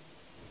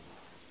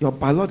 your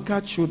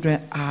biological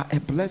children are a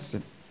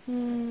blessing.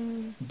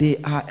 They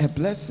are a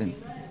blessing.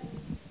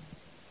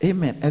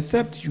 Amen.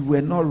 Except you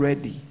were not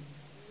ready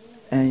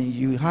and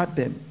you had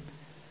them.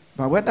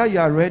 But whether you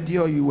are ready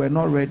or you were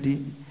not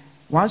ready,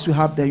 once you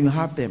have them, you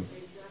have them.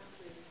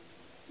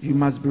 You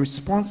must be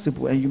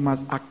responsible and you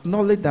must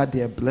acknowledge that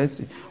they are a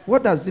blessing.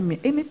 What does it mean?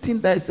 Anything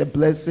that is a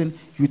blessing,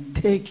 you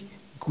take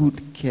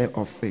good care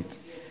of it.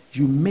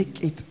 You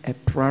make it a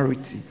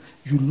priority.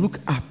 You look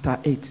after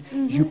it.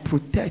 You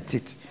protect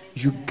it.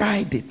 You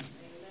guide it.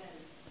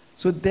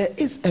 So there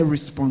is a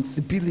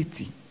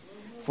responsibility.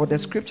 For the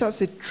scripture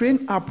says,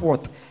 train up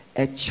what?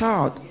 A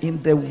child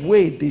in the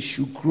way they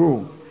should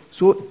grow.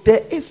 So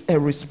there is a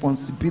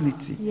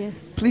responsibility.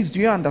 Yes. Please,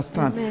 do you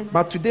understand? Amen.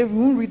 But today we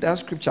won't read that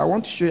scripture. I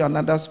want to show you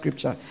another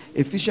scripture.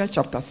 Ephesians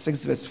chapter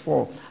 6 verse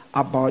 4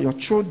 about your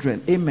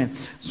children. Amen.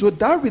 So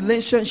that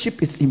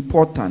relationship is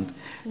important.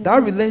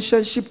 That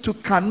relationship too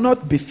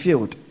cannot be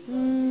failed.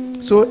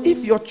 So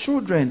if your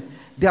children,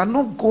 they are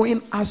not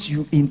going as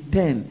you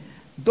intend,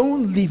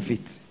 don't leave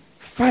it.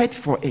 Fight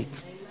for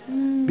it.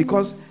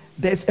 Because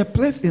there's a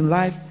place in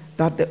life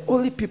that the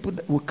only people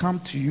that will come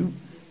to you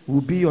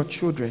will be your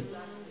children.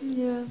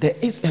 Yeah. There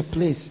is a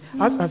place.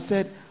 As I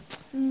said,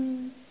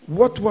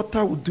 what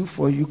water will do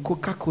for you,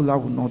 Coca-Cola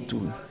will not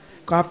do.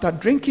 Because after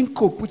drinking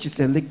Coke, which is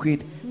a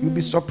liquid, you'll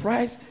be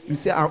surprised. You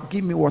say,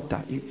 give me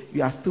water.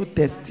 You are still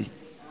thirsty.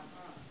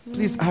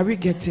 Please, are we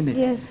getting it?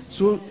 Yes.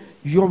 So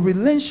your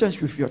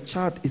relationship with your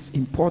child is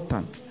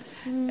important.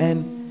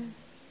 And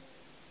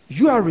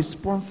you are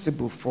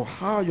responsible for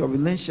how your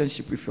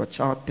relationship with your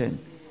child turns.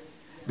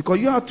 Because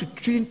you have to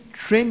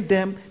train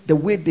them the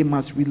way they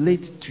must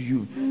relate to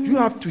you. You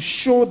have to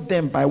show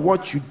them by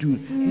what you do,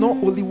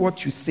 not only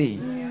what you say.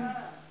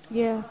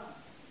 Yeah.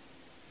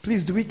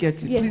 Please, do we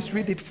get it? Yes. Please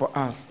read it for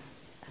us.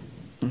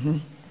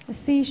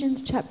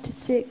 Ephesians chapter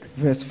 6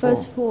 Verse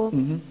 4.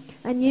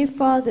 And you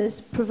fathers,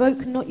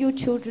 provoke not your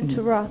children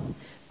to wrath,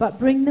 but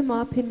bring them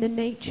up in the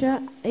nurture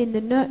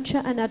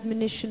and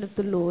admonition of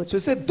the Lord. So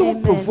he said, don't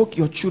Amen. provoke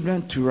your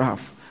children to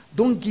wrath.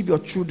 Don't give your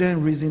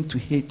children reason to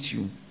hate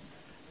you.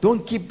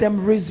 Don't give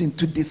them reason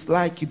to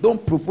dislike you.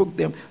 Don't provoke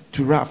them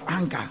to wrath,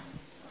 anger.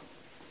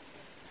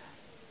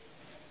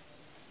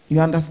 You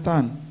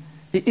understand?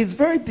 It is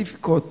very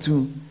difficult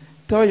to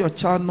tell your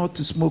child not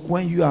to smoke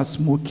when you are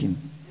smoking.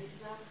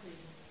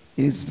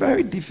 It's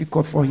very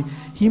difficult for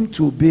him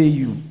to obey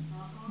you.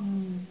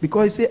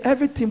 Because you say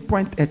everything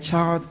point a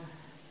child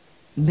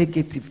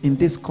negative in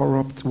this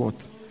corrupt word.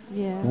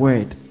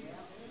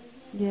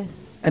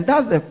 Yes. And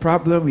that's the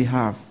problem we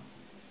have.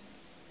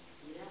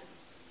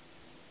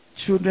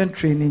 Children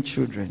training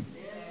children.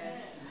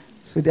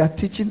 So they are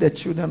teaching the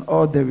children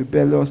all the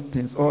rebellious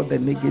things, all the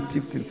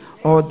negative things,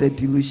 all the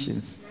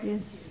delusions.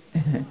 Yes.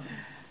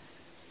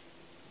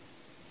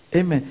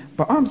 Amen.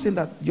 But I'm saying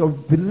that your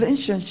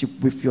relationship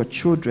with your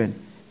children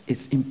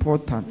is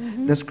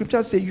important. The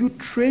scripture says you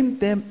train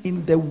them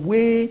in the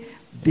way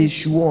they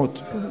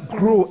should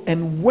grow.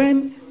 And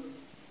when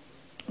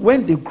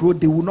they grow,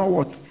 they will not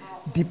what?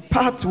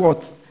 Depart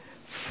what?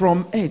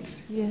 From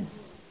it.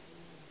 Yes.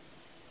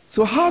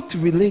 So how to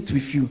relate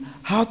with you,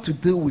 how to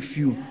deal with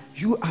you,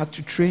 you are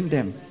to train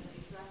them.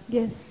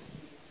 Yes.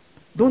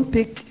 Don't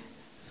take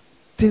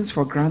things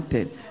for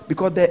granted.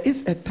 Because there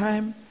is a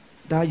time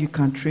that you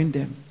can train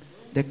them.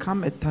 There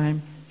comes a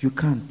time you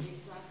can't.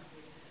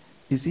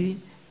 You see,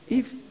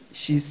 if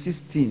she's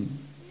 16,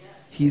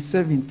 he's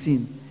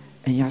 17,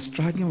 and you're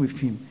struggling with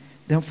him,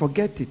 then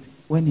forget it.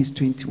 when he's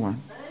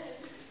 21.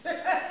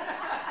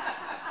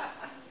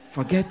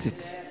 Forget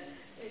it.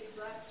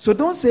 So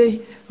don't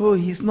say, oh,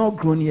 he's not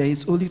grown yet,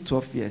 he's only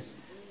 12 years.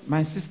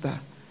 My sister,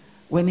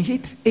 when he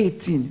hits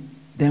 18,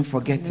 then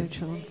forget No it.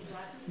 chance.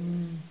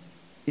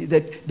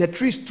 The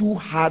tree is too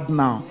hard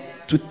now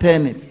to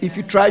turn it. If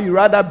you try, you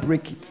rather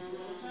break it.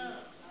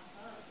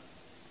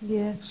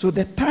 Yeah. So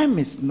the time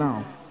is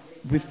now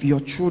with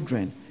your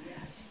children.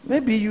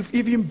 Maybe you've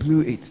even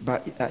blew it,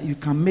 but you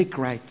can make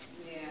right.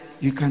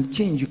 You can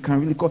change. You can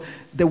really go.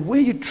 The way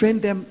you train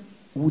them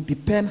will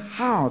depend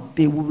how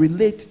they will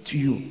relate to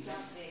you.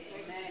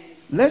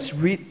 Let's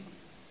read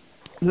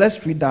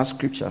that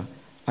scripture.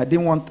 I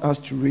didn't want us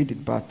to read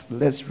it, but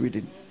let's read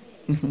it.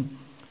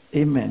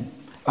 Amen.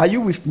 Are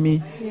you with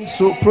me? Yes.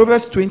 So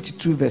Proverbs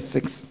 22 verse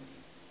 6.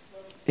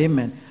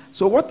 Amen.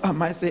 So what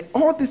am I saying?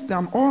 All this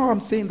time, all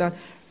I'm saying that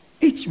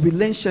each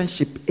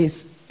relationship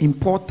is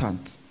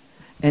important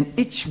and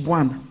each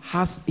one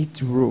has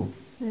its role.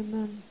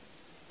 Amen.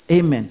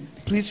 Amen.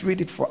 Please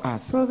read it for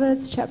us.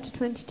 Proverbs chapter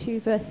 22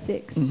 verse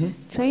 6. Mm-hmm.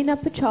 Train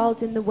up a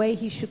child in the way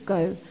he should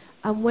go,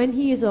 and when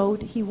he is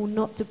old, he will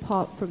not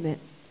depart from it.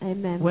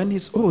 Amen. When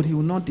he's old, he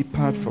will not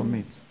depart from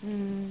it.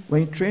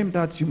 When you train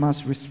that, you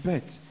must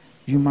respect.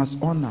 You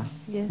must honor.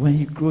 Yes. When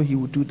he grows, he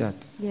will do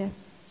that. Yeah.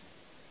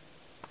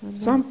 Amen.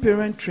 Some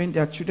parents train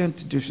their children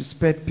to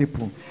disrespect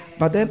people.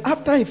 But then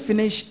after he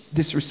finished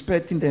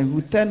disrespecting them, he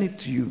will turn it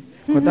to you.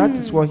 Because that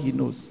is what he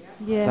knows.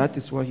 Yeah. That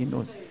is what he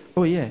knows.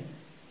 Oh, yeah.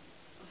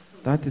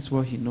 That is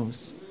what he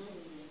knows.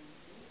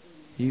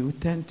 He will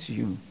turn to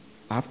you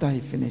after he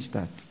finished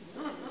that.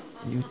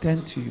 He will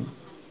turn to you.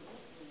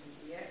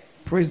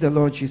 Praise the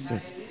Lord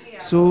Jesus.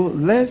 So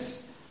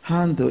let's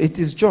handle it.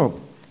 Is job.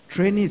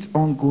 Training is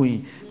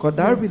ongoing. Because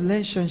that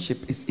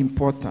relationship is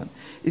important.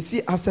 You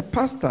see, as a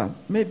pastor,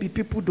 maybe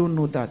people don't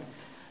know that.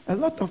 A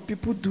lot of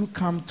people do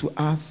come to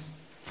us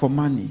for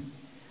money.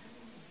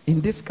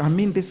 This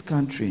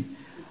country.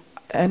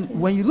 And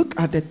when you look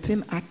at the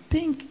thing, I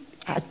think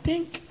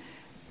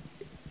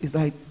it's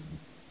like,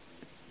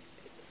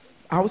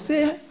 I would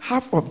say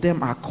half of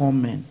them are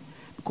common.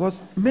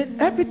 Because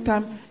every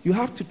time you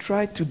have to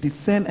try to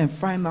discern and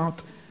find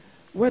out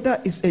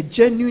whether it's a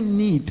genuine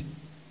need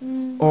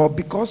or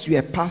because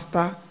you're a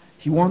pastor,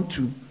 you want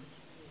to.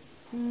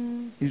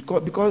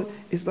 Because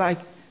it's like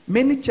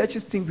many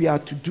churches think we are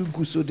to do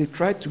good, so they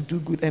try to do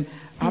good. And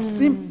I've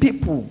seen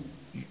people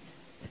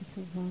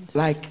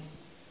like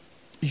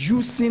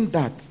using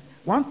that.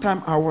 One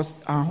time I was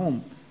at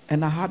home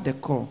and I had a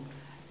call.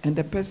 And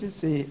the person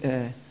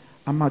say,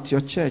 I'm at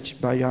your church,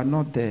 but you are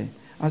not there.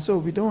 I said,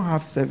 we don't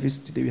have service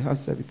today. We have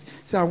service. He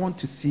said, I want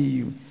to see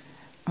you.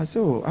 I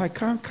said, I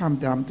can't come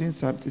there. I'm doing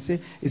something. He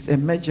said, it's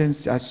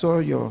emergency. I saw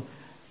your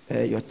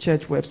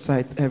church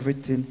website,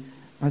 everything.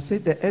 I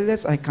said, the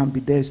earliest I can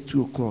be there is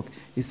 2 o'clock.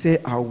 He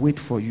said, I'll wait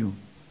for you.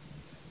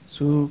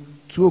 So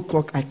 2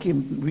 o'clock, I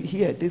came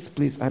here, this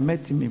place. I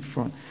met him in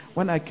front.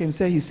 When I came,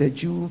 he's a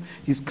Jew.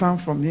 He's come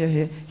from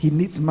here. He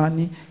needs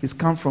money. He's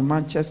come from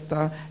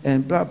Manchester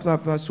and blah, blah,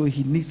 blah. So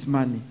he needs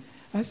money.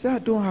 I said, I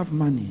don't have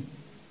money.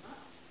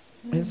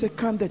 And he said,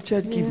 can't the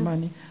church give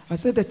money? I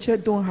said, the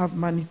church don't have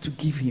money to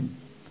give him.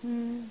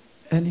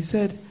 And he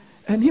said,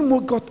 and he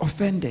got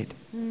offended.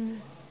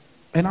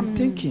 And I'm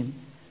thinking,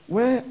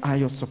 where are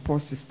your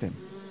support system?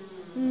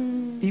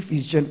 If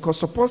it's because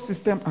support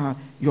system are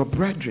your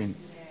brethren,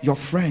 your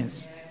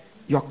friends,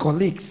 your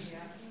colleagues,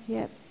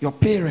 your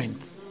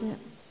parents,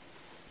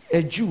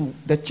 a Jew,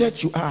 the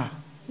church you are,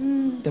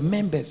 the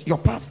members, your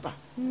pastor.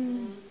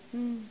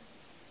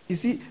 You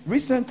see,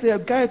 recently a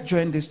guy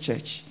joined this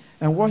church,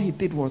 and what he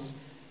did was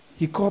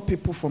he called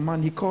people for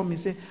money. He called me and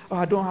said,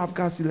 I don't have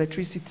gas,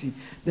 electricity.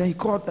 Then he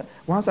called,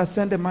 once I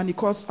send the money, he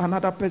calls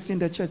another person in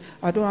the church,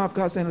 I don't have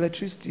gas and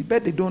electricity.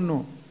 But they don't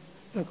know.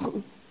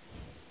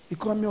 He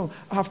called me,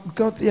 I've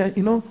got,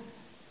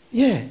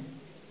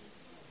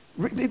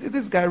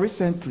 this guy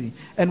recently.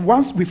 And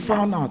once we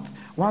found out,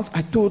 once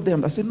I told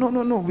them, I said, no,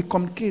 we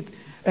communicate.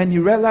 And he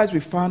realized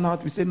we found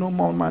out, we said no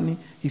more money.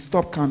 He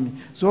stopped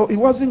coming. So it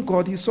wasn't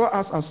God. He saw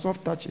us as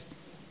soft touches.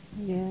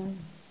 Yeah.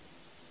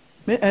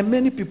 And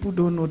many people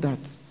don't know that.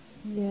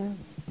 Yeah.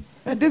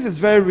 And this is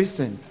very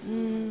recent.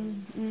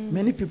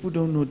 Many people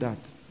don't know that.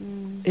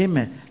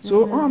 Amen.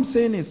 So all I'm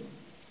saying is,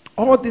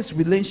 all these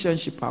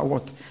relationships are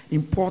what?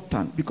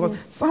 Important. Because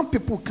some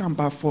people come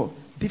back for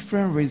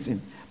different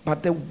reasons.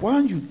 But the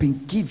one you've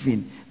been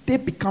given, they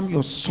become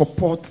your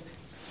support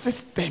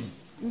system.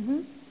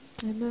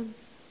 Amen.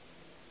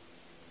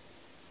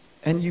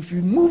 And if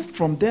you move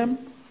from them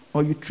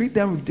or you treat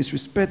them with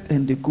disrespect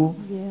and they go,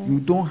 you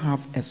don't have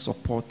a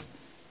support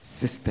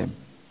system.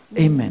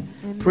 Amen.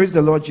 Praise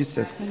the Lord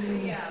Jesus.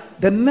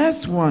 The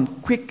next one,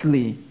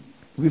 quickly,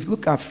 we've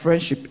looked at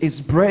friendship,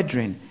 is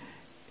brethren.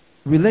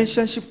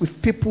 Relationship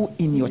with people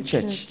in your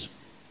church.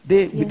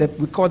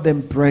 We call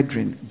them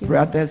brethren.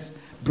 Brothers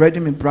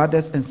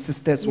and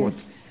sisters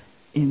what?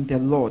 In the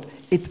Lord.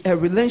 It's a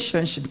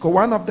relationship, because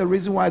one of the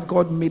reasons why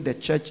God made the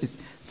church is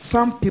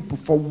some people,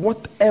 for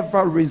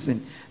whatever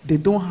reason, they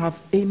don't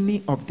have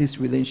any of this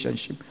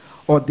relationship.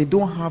 or they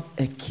don't have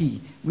a key.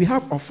 We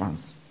have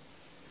orphans.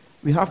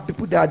 We have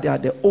people that they are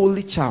the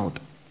only child.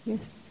 Yes.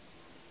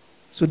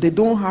 So they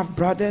don't have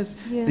brothers,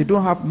 Yeah. they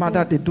don't have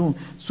mother, Yeah. they don't.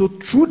 So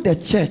through the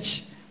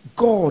church,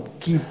 God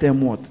give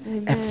them what?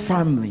 Amen. A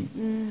family.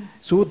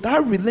 So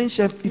that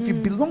relationship, if you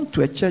belong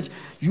to a church,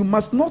 you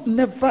must not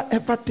never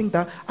ever think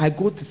that I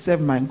go to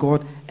serve my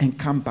God and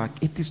come back.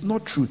 It is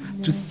not true.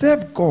 To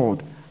serve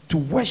God, to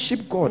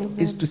worship God, Amen.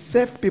 is to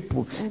serve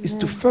people, is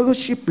to Amen.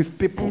 fellowship with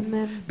people.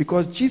 Amen.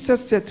 Because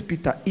Jesus said to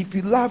Peter, if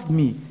you love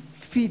me,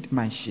 feed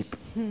my sheep.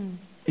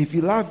 If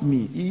you love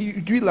me, you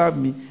do love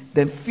me,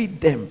 then feed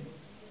them.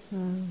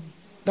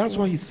 That's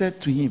what he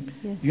said to him.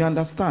 Yes. You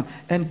understand?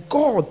 And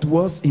God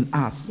dwells in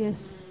us.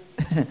 Yes.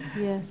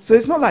 Yeah. So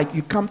it's not like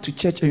you come to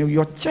church and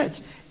your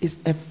church is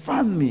a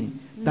family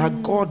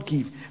that God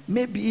gives.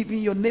 Maybe even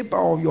your neighbor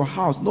or your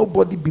house,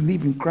 nobody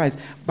believe in Christ,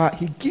 but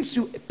he gives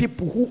you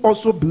people who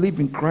also believe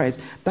in Christ,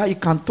 that you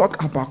can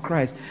talk about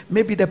Christ.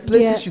 Maybe the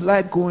places Yeah. you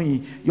like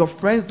going, your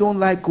friends don't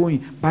like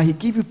going, but he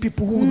gives you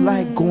people who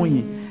like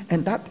going.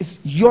 And that is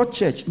your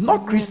church,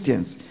 not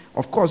Christians.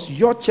 Of course,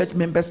 your church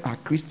members are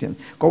Christians.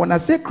 Because when I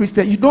say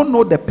Christian, you don't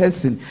know the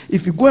person.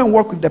 If you go and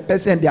work with the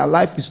person and their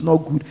life is not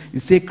good, you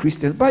say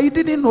Christians, but you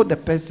didn't know the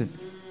person.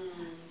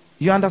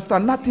 You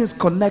understand? Nothing is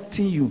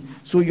connecting you.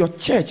 So your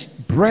church,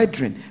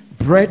 brethren.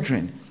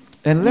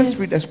 And let's Yes.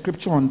 read a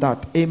scripture on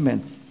that.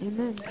 Amen.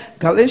 Amen.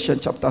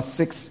 Galatians chapter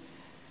 6,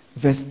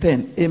 verse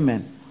 10.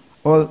 Amen.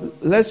 Or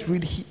let's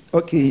read,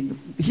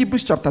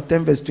 Hebrews chapter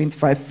 10, verse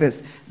 25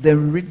 first.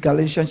 Then we read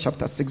Galatians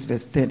chapter 6,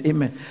 verse 10.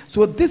 Amen.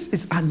 So this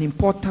is an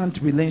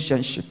important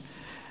relationship.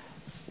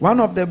 One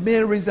of the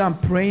main reasons I'm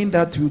praying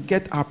that we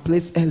get our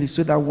place early,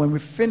 so that when we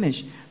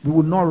finish, we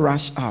will not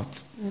rush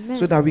out. Amen.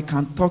 So that we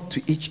can talk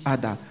to each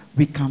other.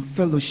 We can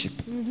fellowship.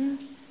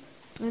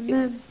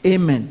 Amen.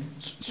 Amen.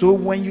 So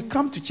when you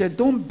come to church,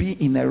 don't be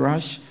in a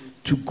rush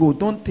to go.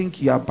 Don't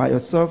think you are by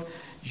yourself.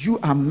 You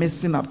are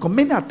messing up. Because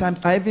many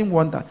times I even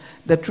wonder,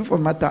 the truth of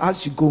the matter,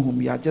 as you go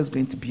home, you are just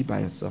going to be by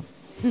yourself.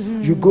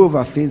 You go over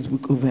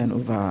Facebook over and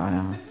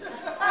over.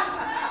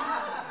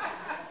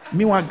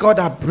 Meanwhile, God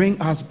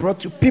has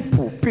brought you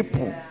people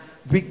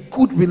with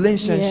good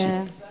relationship.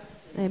 Yeah.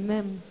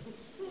 Amen.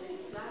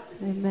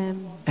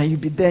 Amen. And you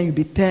be there, you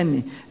be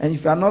turning. And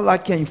if you are not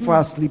lucky and you fall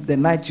asleep, the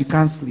night you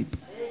can't sleep.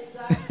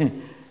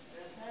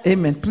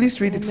 Amen. Please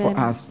read it for Amen.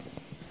 us.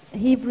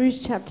 Hebrews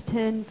chapter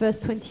 10, verse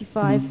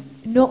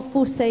 25. Not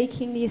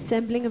forsaking the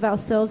assembling of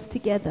ourselves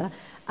together,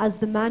 as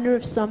the manner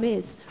of some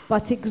is,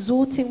 but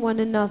exhorting one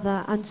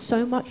another, and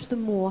so much the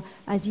more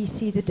as ye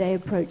see the day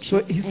approaching.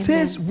 So he Amen.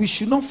 says we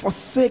should not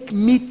forsake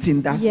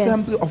meeting, the Yes,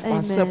 assembly of amen.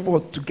 ourselves all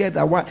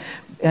together. But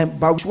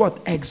we should what?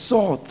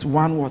 Exhort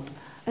one what?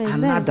 Amen.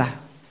 Another.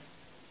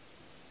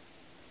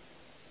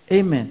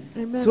 Amen.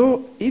 Amen.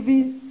 So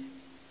even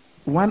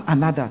one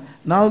another.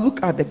 Now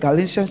look at the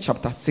Galatians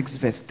chapter 6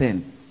 verse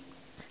 10.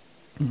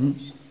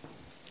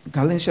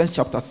 Galatians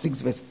chapter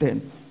 6 verse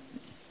 10.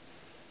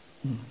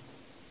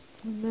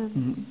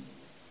 Amen.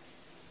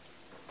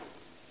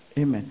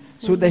 Amen.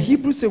 So the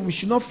Hebrews say we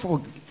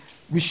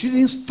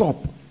shouldn't stop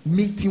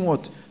meeting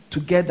what?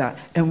 Together,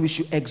 and we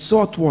should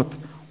exhort what?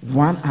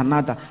 One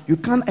another. You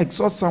can't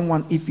exhort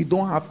someone if you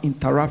don't have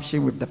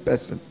interaction with the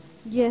person.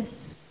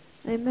 Yes.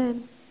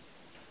 Amen.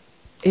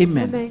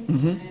 Amen.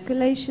 Amen.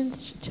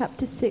 Galatians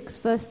chapter 6,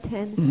 verse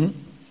 10.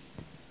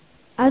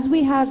 As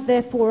we have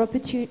therefore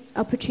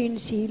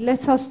opportunity,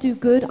 let us do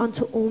good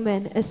unto all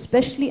men,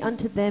 especially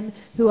unto them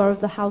who are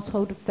of the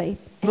household of faith.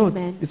 Note,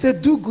 Amen. it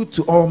said do good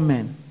to all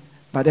men,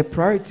 but the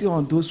priority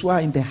on those who are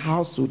in the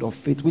household of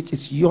faith, which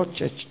is your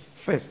church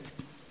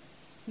first.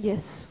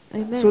 Yes.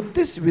 Amen. So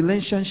this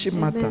relationship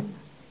matter. Amen.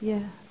 Yeah.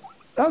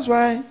 That's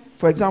why,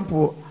 for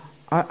example,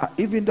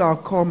 even though I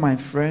call my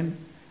friend,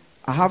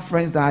 I have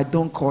friends that I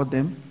don't call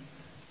them,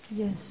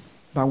 Yes.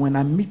 but when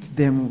I meet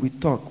them, we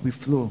talk, we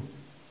flow.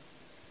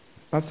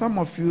 But some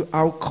of you,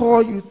 I'll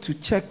call you to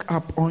check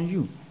up on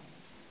you.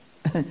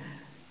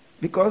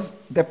 Because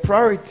the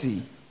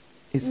priority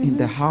is in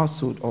the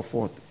household of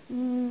what?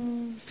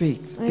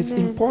 Faith. It's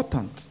Amen.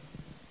 important.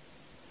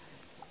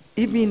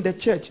 Even in the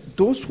church,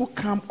 those who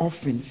come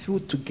often feel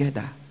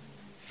together,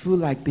 feel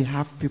like they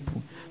have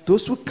people.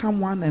 Those who come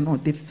one and one,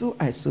 they feel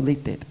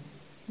isolated.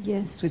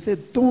 Yes. So he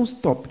said, don't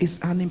stop. It's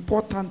an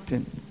important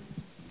thing.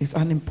 It's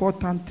an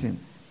important thing.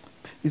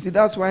 You see,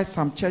 that's why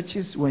some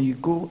churches, when you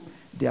go,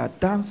 they are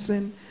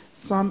dancing.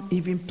 Some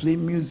even play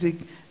music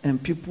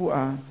and people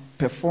are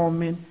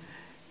performing.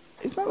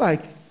 It's not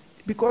like,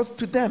 because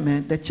to them,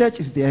 man, the church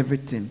is their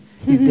everything.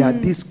 It's their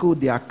disco,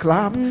 their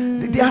club.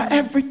 They are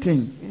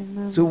everything.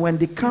 Amen. So when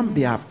they come,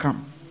 they have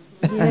come.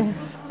 Yeah.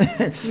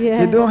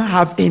 Yeah. They don't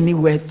have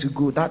anywhere to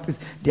go. That is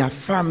their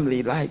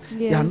family. Like,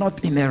 they are Yes.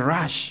 not in a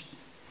rush.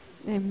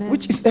 Amen.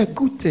 Which is a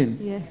good thing.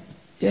 Yes.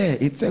 Yeah,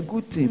 it's a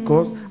good thing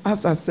because,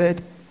 as I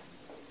said,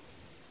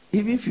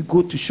 even if you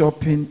go to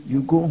shopping,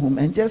 you go home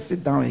and just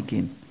sit down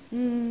again.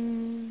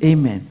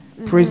 Amen.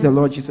 Praise the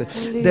Lord Jesus.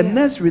 Hallelujah. The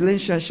next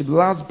relationship,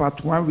 last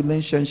but one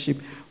relationship,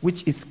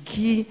 which is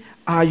key,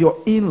 are your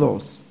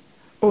in-laws.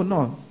 Oh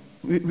no,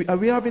 are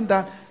we having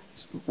that?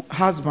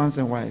 Husbands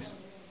and wives.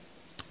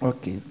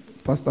 Okay.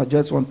 Pastor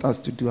just wants us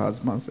to do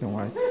husbands and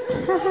wives.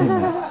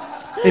 Amen.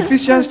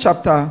 Ephesians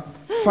chapter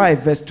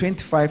 5, verse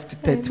 25 to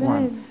 31.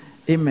 Amen.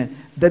 Amen.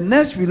 The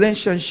next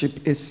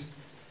relationship is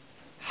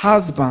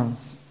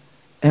husbands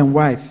and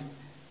wife.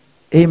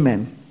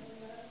 Amen.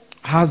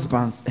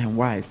 Husbands and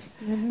wife.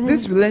 Amen.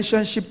 This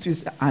relationship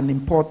is an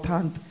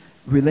important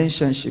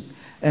relationship,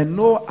 and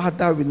no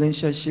other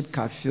relationship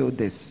can fill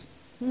this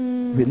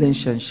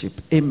relationship.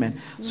 Amen.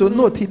 So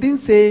note, he didn't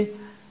say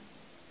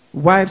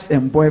wives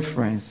and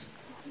boyfriends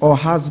or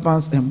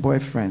husbands and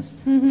boyfriends.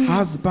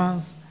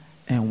 Husbands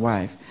and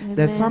wife.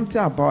 There's Amen.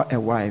 something about a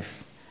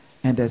wife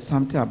and there's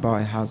something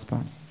about a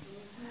husband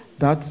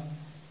that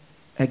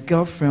a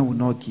girlfriend will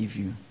not give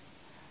you,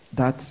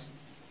 that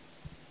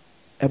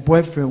a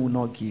boyfriend will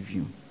not give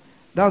you.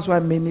 That's why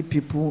many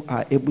people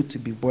are able to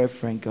be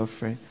boyfriend,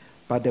 girlfriend,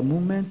 but the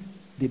moment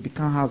they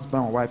become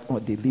husband and wife or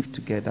they live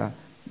together,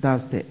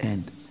 that's the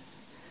end.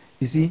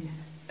 You see,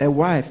 a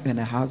wife and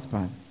a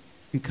husband,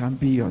 you can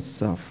be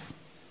yourself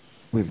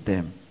with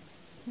them.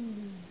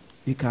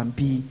 You can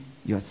be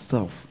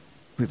yourself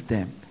with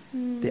them.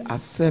 They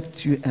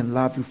accept you and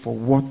love you for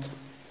what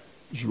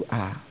you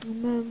are.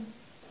 Amen.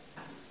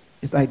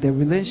 It's like the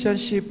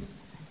relationship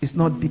is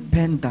not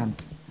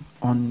dependent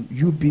on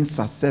you being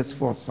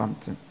successful or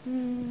something.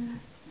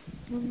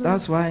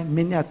 That's why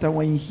many a time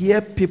when you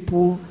hear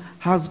people,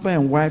 husband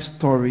and wife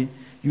story,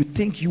 you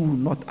think you will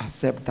not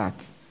accept that.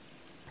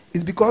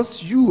 It's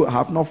because you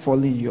have not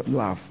fallen in your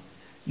love.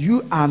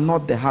 You are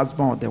not the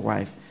husband or the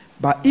wife.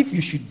 But if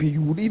you should be,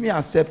 you would even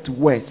accept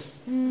worse.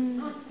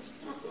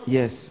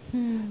 Yes.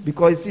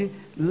 Because you see,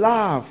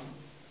 love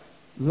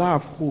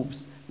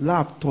hopes,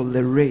 love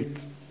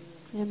tolerates,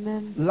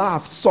 Amen.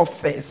 love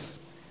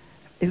suffers.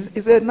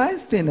 It's a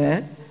nice thing,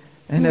 eh?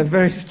 And a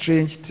very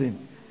strange thing.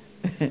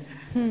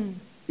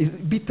 It's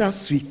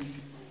bittersweet.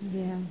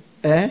 Yeah.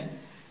 Eh?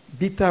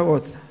 Bitter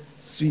what?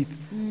 Sweet.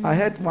 I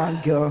heard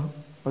one girl,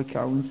 okay,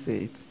 I won't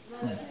say it.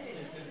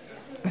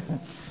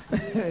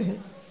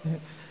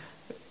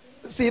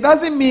 See, it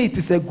doesn't mean it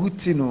is a good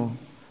thing, no.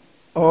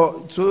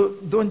 Or so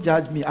don't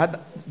judge me.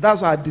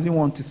 That's why I didn't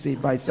want to say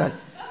it, but I said,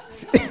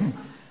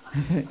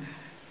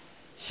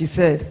 she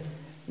said,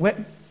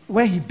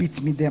 when he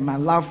beat me, then my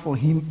love for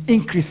him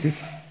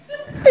increases.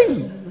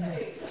 Hey,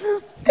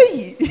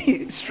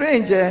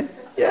 strange, eh?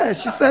 Yeah,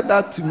 she said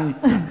that to me.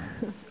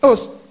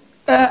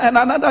 And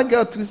another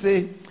girl to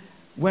say,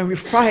 when we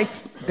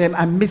fight, then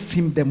I miss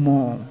him the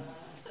more.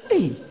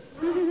 Hey,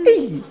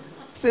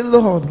 say,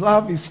 Lord,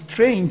 love is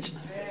strange.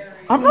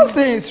 I'm not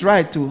saying it's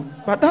right too,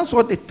 but that's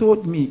what they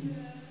told me.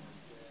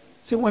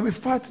 So when we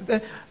fight,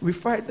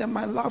 then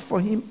my love for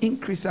him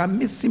increases. I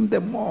miss him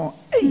the more.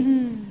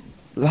 Hey,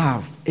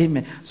 love,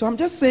 amen. So I'm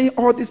just saying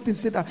all these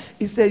things, say that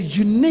it's a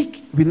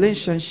unique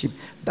relationship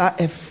that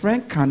a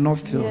friend cannot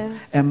feel, Yeah.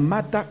 a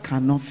mother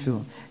cannot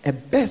feel, a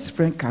best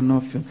friend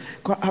cannot feel.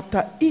 Because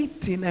after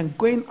eating and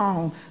going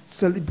out,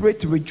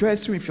 celebrating,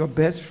 rejoicing with your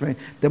best friend,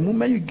 the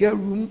moment you get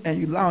room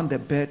and you lie on the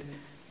bed,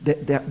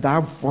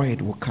 that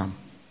void will come.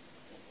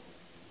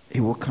 It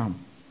will come.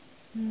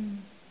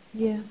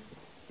 Yeah.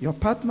 Your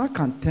partner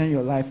can turn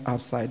your life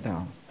upside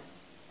down.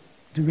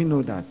 Do we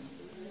know that?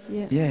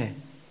 Yeah. Yeah.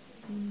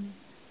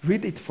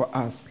 Read it for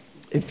us.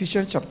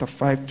 Ephesians chapter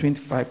 5,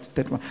 25 to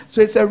 31.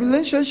 So it's a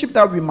relationship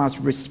that we must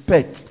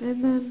respect,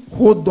 Amen.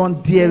 hold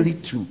on dearly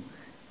to.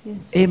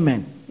 Yes.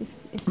 Amen.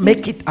 If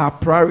Make it our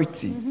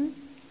priority.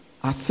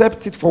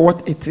 Accept it for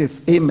what it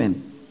is.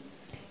 Amen.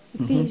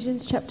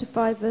 Ephesians chapter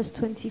 5 verse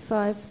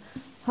 25.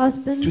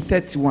 Husbands, To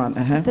 31.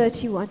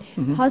 31.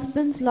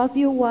 Husbands, love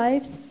your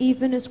wives,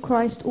 even as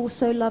Christ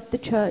also loved the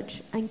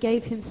church and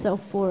gave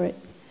himself for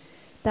it,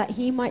 that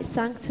he might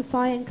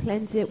sanctify and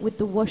cleanse it with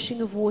the washing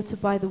of water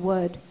by the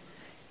word,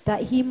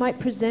 that he might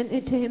present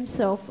it to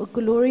himself a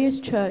glorious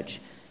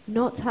church,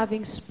 not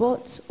having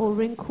spot or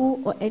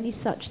wrinkle or any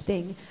such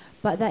thing,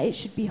 but that it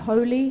should be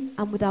holy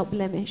and without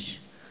blemish.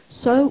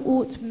 So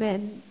ought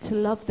men to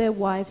love their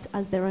wives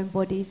as their own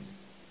bodies.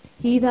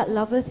 He that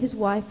loveth his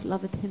wife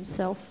loveth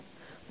himself.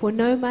 For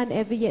no man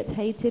ever yet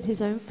hated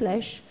his own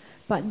flesh,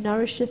 but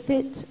nourisheth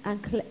it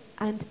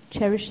and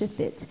cherisheth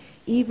it,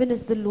 even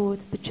as the Lord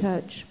the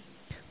church.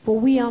 For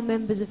we are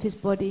members of his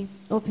body,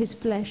 of his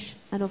flesh,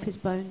 and of his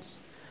bones.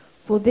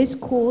 For this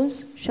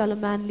cause shall a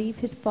man leave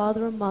his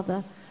father and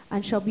mother,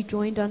 and shall be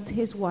joined unto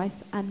his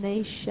wife, and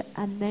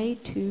they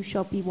two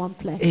shall be one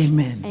flesh.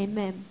 Amen.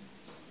 Amen.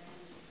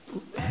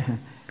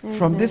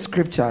 From this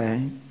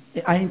scripture,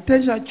 I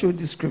intentionally chose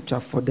this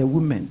scripture for the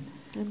women.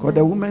 Because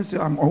the women say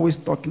I'm always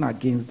talking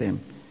against them.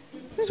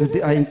 So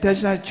I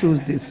intentionally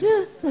chose this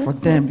for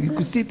them. You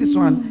could see this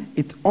one,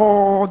 it's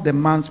all the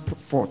man's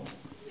fault.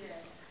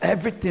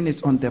 Everything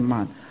is on the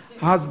man.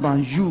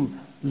 Husband, you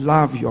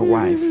love your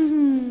wife.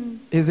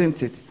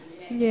 Isn't it?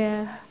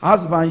 Yeah.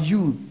 Husband,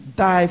 you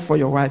die for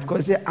your wife.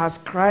 Because as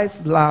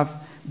Christ loved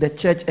the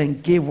church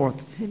and gave what?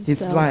 His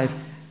Himself. life.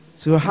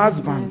 So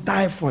husband,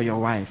 die for your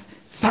wife.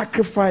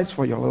 Sacrifice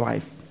for your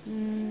wife.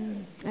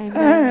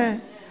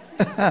 Amen.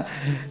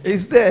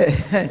 It's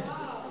there.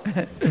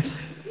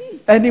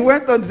 And he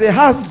went on to say,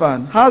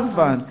 husband,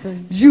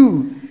 Husband.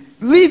 you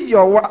leave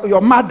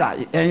your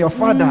mother and your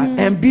father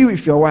and be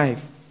with your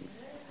wife.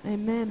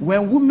 Amen.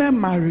 When women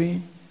marry,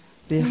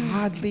 they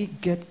hardly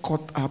get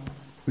caught up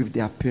with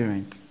their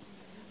parents.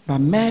 But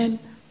men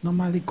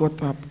normally caught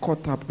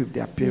up with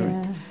their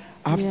parents. Yeah.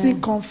 I've Yeah.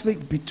 seen conflict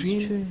True.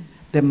 between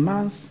the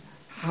man's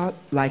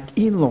like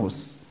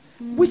in-laws,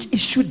 which it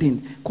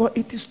shouldn't, because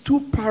it is two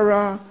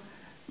para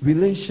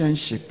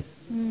relationship.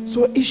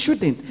 So it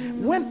shouldn't.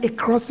 When it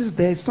crosses,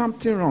 there is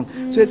something wrong.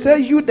 So it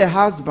says, you, the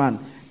husband,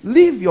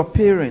 leave your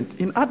parent.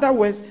 In other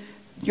words,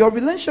 your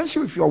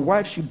relationship with your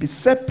wife should be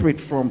separate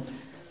from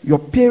your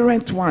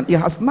parent one. It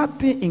has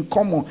nothing in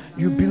common.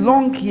 You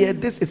belong here.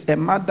 This is a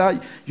mother.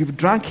 You've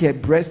drank her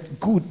breast.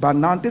 Good. But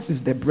now this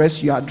is the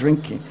breast you are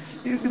drinking.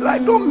 It's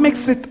like, don't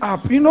mix it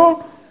up, you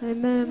know?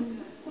 Amen.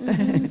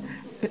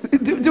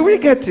 Do we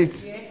get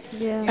it?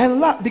 Yeah.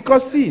 And love,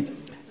 because see,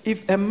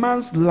 if a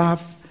man's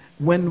love,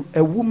 when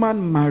a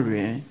woman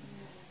marries,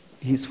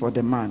 he's for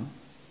the man.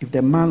 If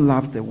the man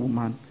loves the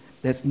woman,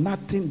 there's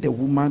nothing the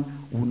woman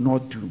will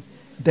not do.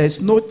 There's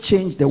no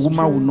change the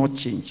woman will not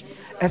change.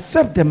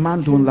 Except the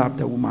man don't love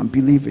the woman,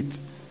 believe it.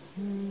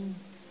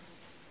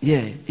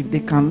 Yeah, if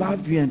they can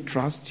love you and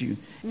trust you,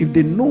 if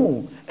they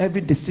know every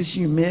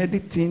decision you make,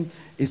 everything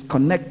is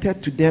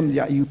connected to them,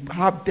 you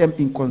have them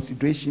in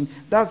consideration.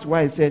 That's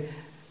why I said,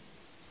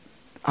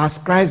 as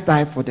Christ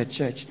died for the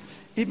church,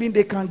 even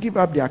they can give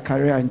up their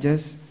career and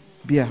just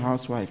be a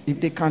housewife. If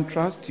they can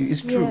trust you,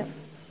 it's true. Yeah.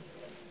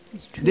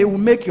 It's true. They will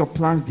make your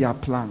plans their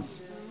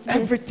plans. Yes.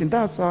 Everything.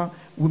 That's how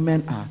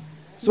women are.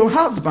 So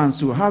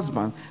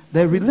husband,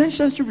 the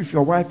relationship with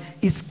your wife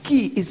is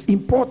key, is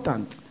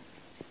important.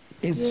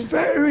 It's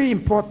very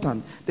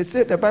important. They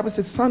say, the Bible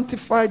says,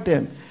 sanctify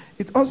them.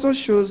 It also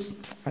shows,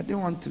 I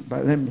didn't want to,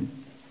 but let me.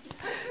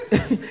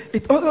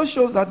 It also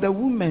shows that the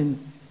women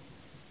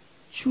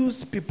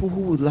choose people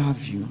who will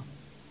love you,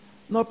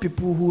 not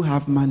people who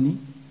have money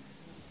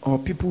or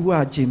people who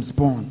are James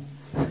Bond.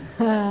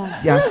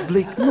 They are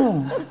slick.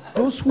 No,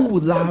 those who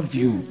will love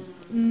you.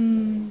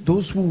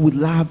 Those who will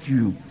love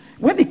you.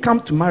 When it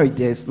comes to marriage,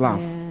 there is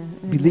love.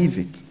 Yeah. Believe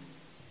it.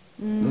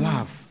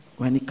 Love.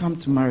 When it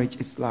comes to marriage,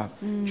 it's love.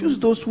 Choose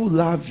those who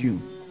love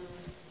you.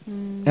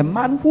 A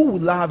man who will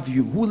love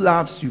you, who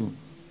loves you.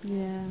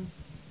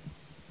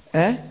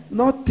 Yeah.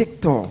 Not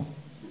TikTok.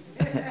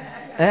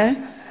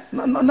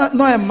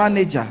 Not a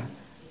manager.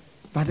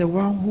 But the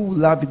one who will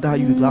love you, that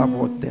you love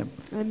all them.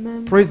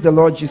 Amen. Praise the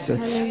Lord Jesus.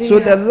 Hallelujah. So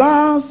the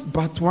last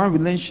but one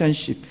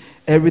relationship,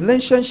 a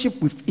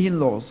relationship with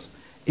in-laws,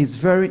 is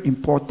very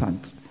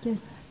important.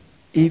 Yes.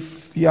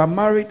 If you are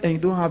married and you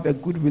don't have a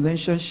good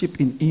relationship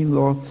in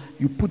in-law,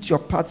 you put your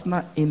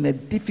partner in a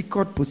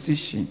difficult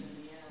position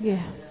Yeah.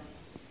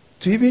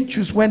 to even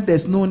choose when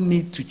there's no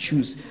need to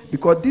choose,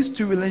 because these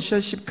two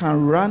relationships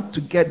can run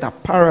together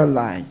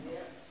parallel.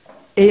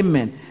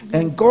 Amen.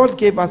 And God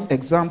gave us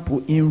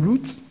example in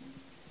Ruth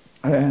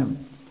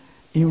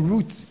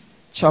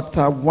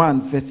chapter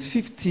 1 verse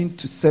 15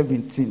 to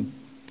 17.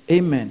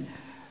 Amen.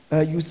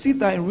 You see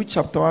that in Ruth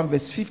chapter 1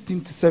 verse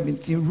 15 to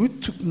 17,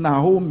 Ruth took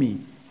Naomi,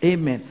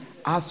 amen,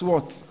 as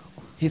what?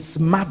 His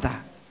mother.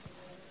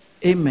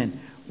 Amen.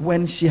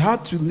 When she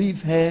had to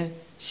leave her,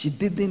 she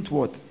didn't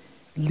what?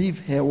 Leave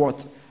her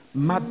what?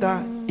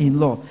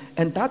 Mother-in-law.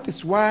 And that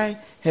is why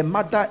her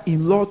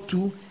mother-in-law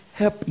too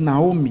helped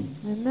Naomi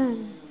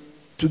Amen.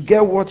 to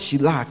get what she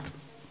lacked,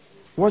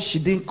 what she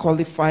didn't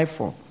qualify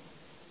for.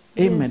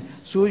 Amen.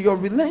 Yes. So your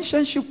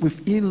relationship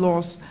with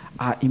in-laws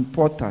are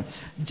important.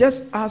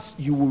 Just as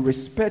you will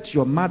respect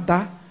your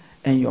mother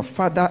and your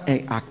father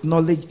and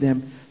acknowledge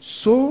them,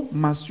 so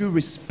must you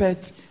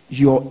respect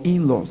your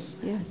in-laws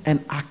Yes.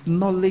 and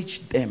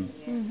acknowledge them.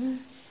 Mm-hmm.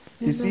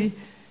 You see,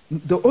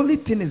 the only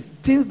thing is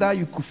things that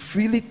you could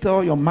freely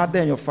tell your mother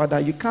and your father,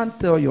 you can't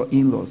tell your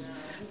in-laws.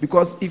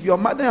 Because if your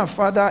mother and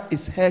father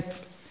is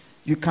hurt,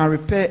 you can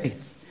repair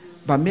it.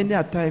 But many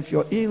a time, if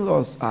your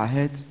in-laws are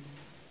hurt,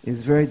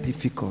 it's very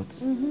difficult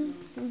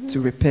to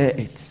repair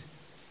it.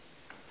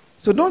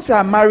 So don't say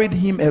I married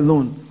him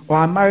alone or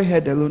I married her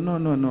alone. No,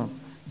 no, no.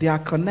 They are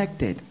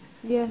connected.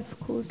 Yeah, of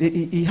course.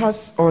 He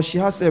has or she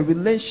has a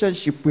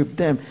relationship with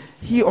them.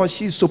 He or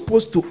she is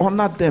supposed to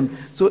honor them.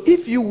 So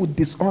if you would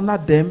dishonor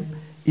them,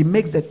 it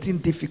makes the thing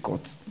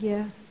difficult.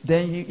 Yeah.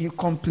 Then you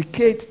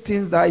complicate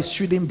things that it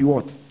shouldn't be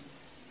what?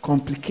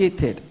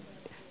 Complicated.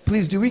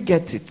 Please, do we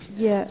get it?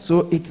 Yeah.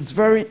 So it's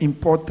very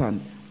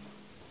important.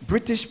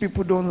 British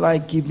people don't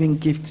like giving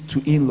gifts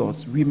to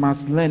in-laws. We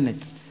must learn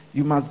it.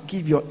 You must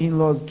give your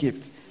in-laws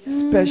gifts.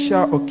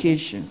 Special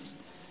occasions.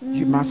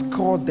 You must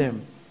call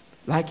them.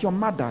 Like your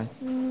mother.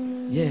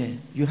 Yeah,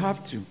 you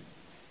have to.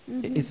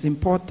 It's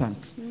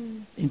important.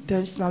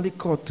 Intentionally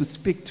call to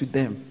speak to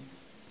them.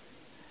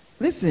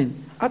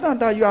 Listen, other than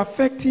that, you are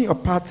affecting your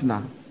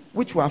partner,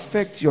 which will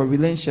affect your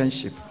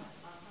relationship.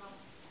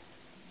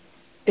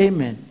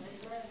 Amen.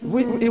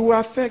 It will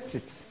affect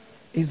it.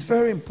 It's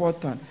very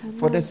important.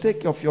 For the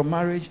sake of your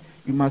marriage,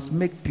 you must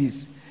make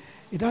peace.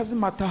 It doesn't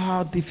matter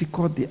how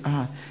difficult they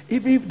are.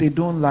 Even if they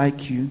don't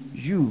like you,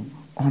 you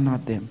honor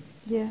them.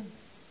 Yeah.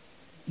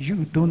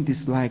 you don't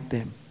dislike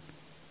them.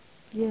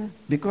 Yeah.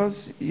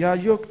 Because you are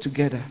yoked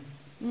together.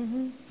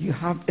 Mm-hmm. You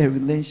have a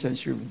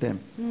relationship with them.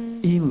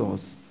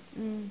 In-laws.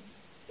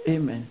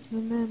 Amen.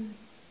 Amen.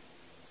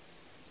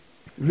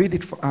 Read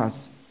it for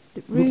us.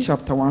 Luke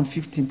chapter 1,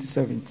 15 to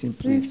 17, Luke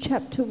please.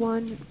 chapter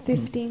 1,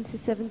 15 to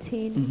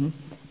 17. Mhm.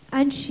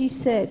 And she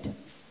said,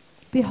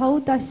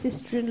 Behold, thy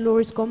sister-in-law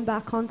is gone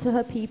back unto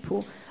her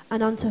people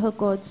and unto her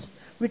gods.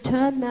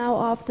 Return now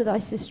after thy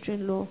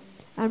sister-in-law.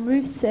 And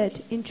Ruth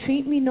said,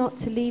 Entreat me not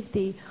to leave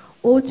thee,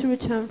 or to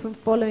return from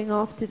following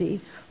after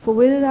thee. For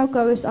whither thou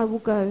goest I will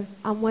go,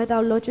 and where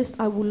thou lodgest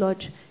I will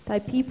lodge. Thy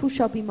people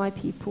shall be my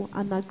people,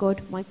 and thy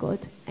God my God.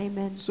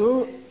 Amen.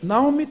 So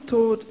Naomi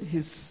told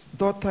his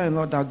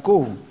daughter-in-law that,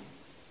 go.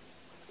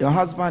 Your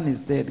husband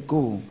is dead,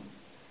 go.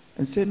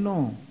 And said,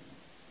 no.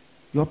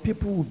 Your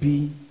people will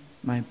be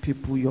my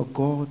people. Your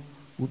God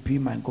will be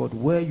my God.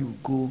 Where you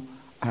go,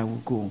 I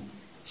will go.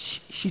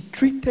 She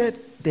treated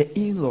the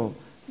in-law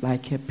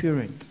like her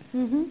parent.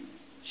 Mm-hmm.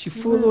 She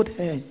followed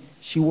her.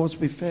 She was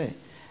with her.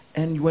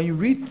 And when you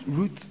read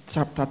Ruth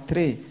chapter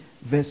 3,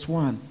 verse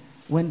 1,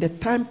 when the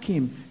time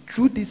came,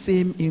 through the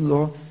same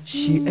in-law,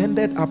 she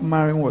ended up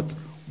marrying what?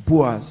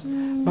 Boaz.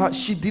 But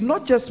she did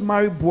not just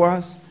marry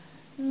Boaz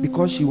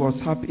because she was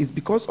happy. It's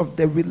because of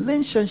the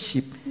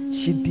relationship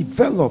she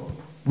developed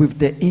with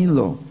the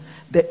in-law.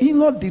 The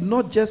in-law did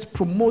not just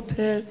promote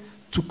her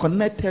to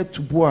connect her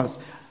to Boaz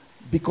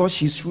because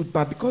she's rude,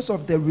 but because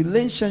of the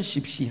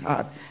relationship she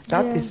had.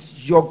 That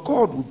is, your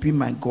God will be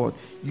my God.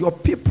 Your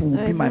people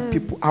will be my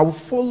people. I will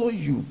follow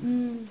you.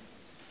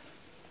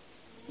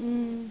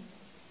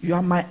 You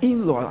are my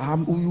in-law.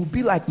 You will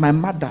be like my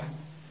mother.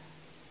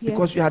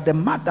 Because you are the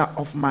mother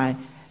of my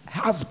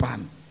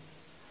husband.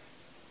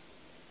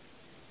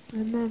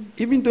 Amen.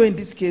 Even though in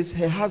this case,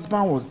 her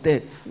husband was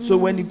dead. So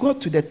when you go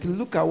to that,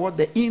 look at what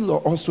the in-law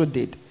also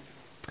did.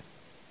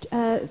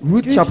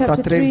 Ruth chapter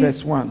 3,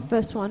 verse 1.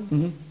 Verse 1.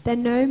 Mm-hmm.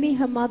 Then Naomi,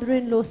 her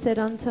mother-in-law, said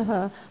unto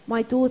her,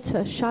 My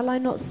daughter, shall I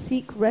not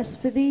seek rest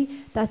for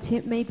thee, that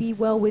it may be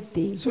well with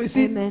thee? So you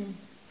see, Amen.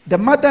 the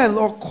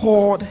mother-in-law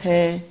called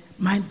her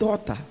my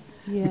daughter.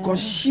 Yeah.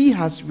 Because she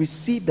has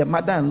received the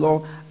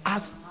mother-in-law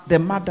as the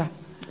mother.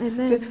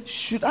 Amen. Say,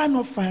 should I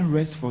not find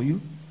rest for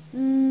you?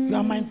 You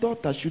are my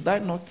daughter, should I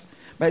not?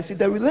 But you see,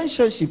 the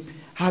relationship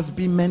has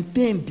been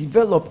maintained,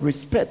 developed,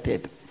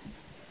 respected.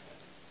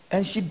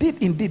 And she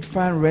did indeed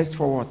find rest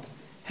for what?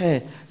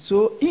 Her.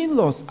 So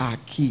in-laws are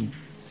key.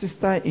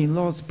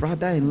 Sister-in-laws,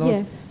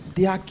 brother-in-laws,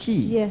 they are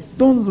key. Yes.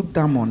 Don't look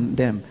down on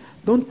them.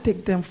 Don't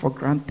take them for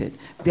granted.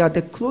 They are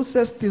the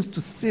closest things to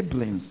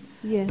siblings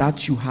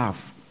that you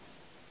have.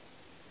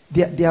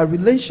 Their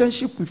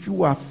relationship with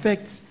you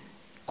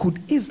could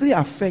easily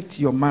affect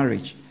your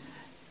marriage.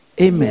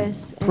 Amen.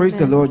 Yes, Praise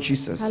amen. the Lord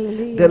Jesus.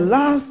 Hallelujah. The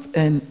last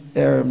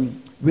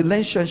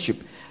relationship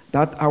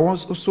that I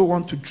also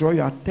want to draw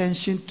your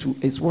attention to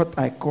is what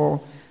I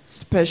call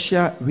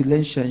special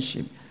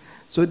relationship.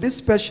 So this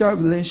special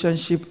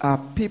relationship are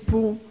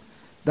people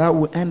that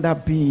will end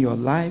up being in your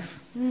life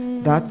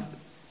that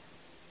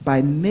by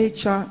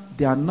nature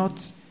they are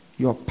not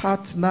your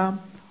partner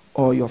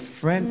or your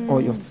friend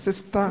or your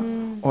sister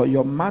or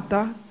your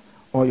mother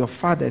or your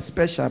father,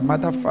 especially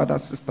mother, father,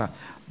 sister.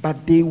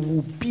 But they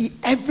will be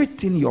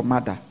everything your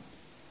mother.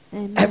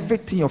 Amen.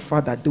 Everything your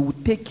father. They will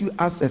take you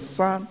as a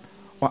son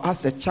or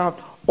as a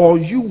child, or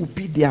you will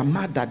be their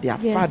mother, their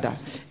father,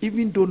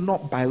 even though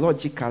not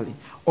biologically.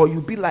 Or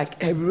you'll be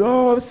like a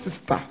real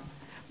sister.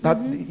 That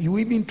you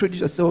even introduce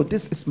yourself, oh,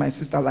 this is my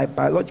sister, like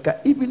biological,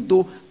 even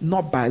though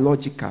not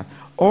biological.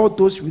 All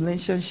those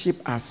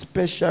relationships are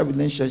special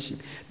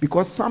relationships.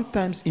 Because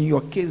sometimes in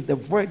your case, the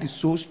void is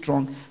so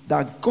strong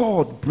that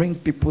God bring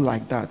people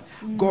like that.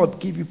 God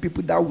give you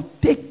people that will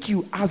take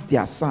you as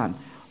their son,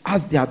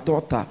 as their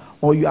daughter,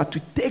 or you are to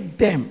take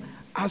them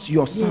as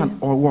your son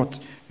or what?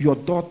 Your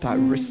daughter.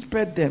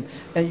 Respect them.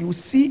 And you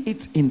see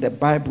it in the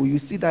Bible. You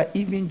see that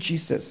even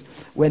Jesus,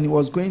 when he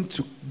was going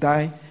to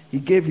die, he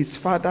gave his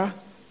father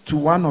to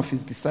one of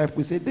his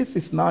disciples. He said, this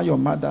is now your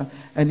mother.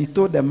 And he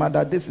told the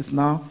mother, this is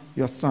now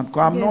your son.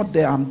 Because I'm not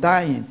there, I'm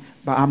dying,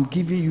 but I'm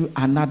giving you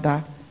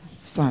another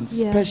son.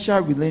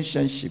 Special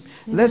relationship.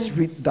 Let's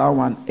read that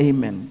one.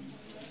 Amen.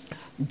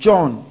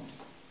 John,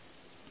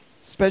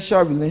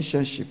 special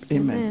relationship.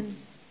 Amen.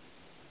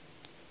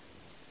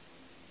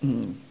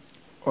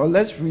 Or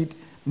let's read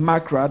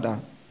Mark rather.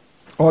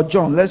 Or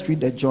John, let's read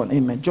the John.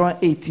 Amen. John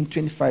 18,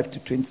 25 to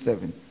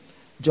 27.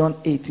 John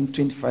 18,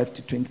 25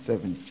 to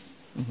 27.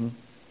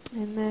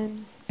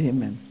 Amen.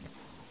 Amen.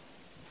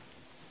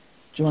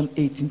 John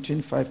 18,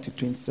 25 to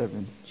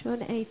 27.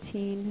 John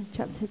 18,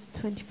 chapter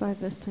 25,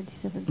 verse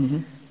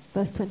 27.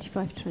 Verse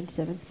 25 to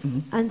 27.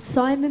 And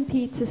Simon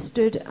Peter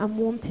stood and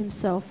warmed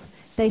himself.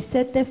 They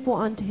said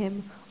therefore unto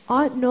him,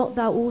 Art not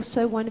thou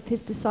also one of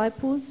his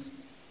disciples?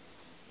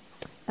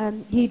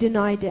 He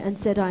denied it and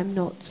said, I am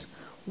not.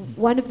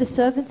 One of the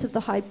servants of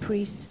the high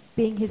priest,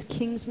 being his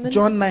kinsman.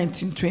 John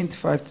 19,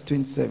 25 to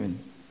 27.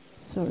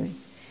 Sorry.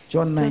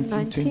 John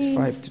 19,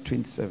 25 to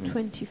 27.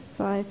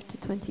 25 to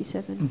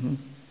 27.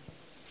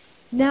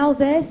 Now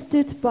there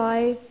stood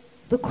by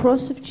the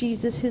cross of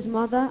Jesus, his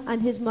mother,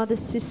 and his mother's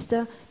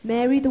sister,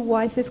 Mary the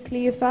wife of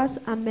Cleophas,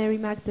 and Mary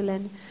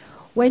Magdalene.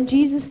 When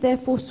Jesus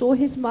therefore saw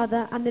his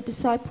mother and the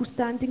disciple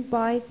standing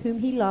by, whom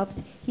he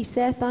loved, he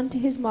saith unto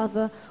his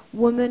mother,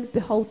 Woman,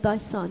 behold thy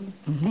son.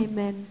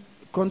 Amen.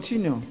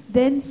 Continue.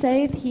 Then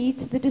saith he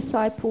to the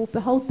disciple,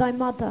 Behold thy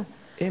mother.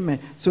 Amen.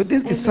 So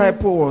this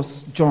disciple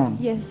was John.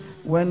 Yes.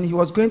 When he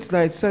was going to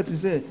die, he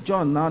said,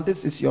 John, now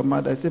this is your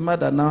mother. I said,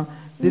 Mother, now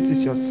this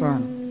is your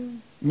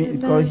son.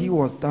 Because he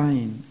was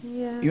dying.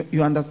 Yeah.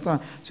 You understand?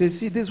 So you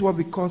see, this is what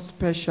we call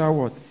special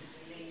what?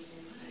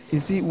 You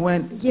see,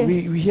 when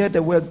we hear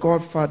the word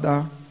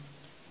Godfather,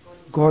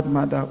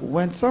 Godmother,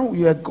 when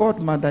you are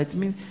Godmother, it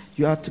means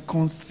you have to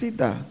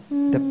consider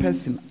the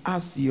person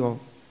as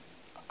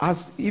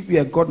if you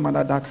are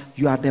Godmother, that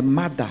you are the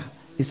mother.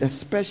 It's a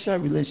special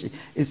relationship.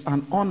 It's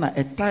an honor,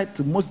 a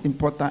title, most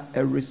important,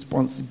 a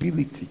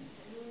responsibility.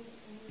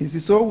 You see,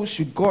 so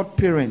should God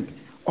parent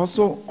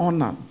also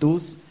honor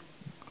those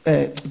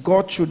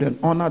God children,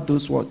 honor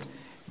those what?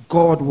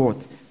 God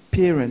what?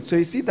 Parents. So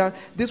you see that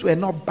these were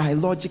not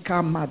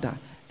biological mother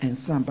and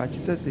son, but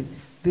Jesus said,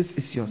 this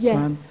is your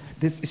son,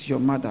 this is your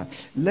mother.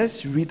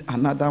 Let's read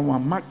another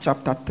one. Mark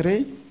chapter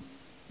 3,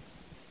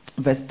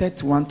 verse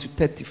 31 to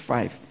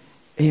 35.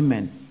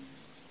 Amen.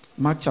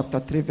 Mark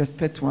chapter 3, verse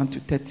 31 to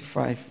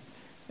 35.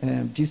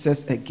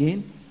 Jesus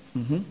again.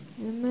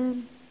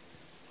 Amen.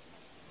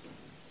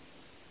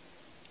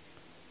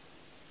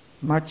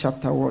 Mark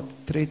chapter what?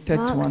 3,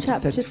 31 Mark to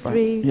chapter 35.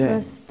 3,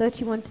 verse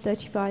 31 to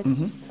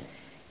 35.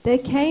 There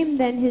came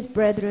then his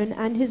brethren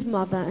and his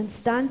mother, and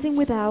standing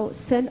without,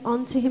 sent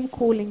unto him,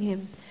 calling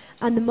him.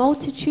 And the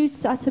multitude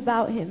sat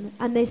about him,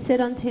 and they said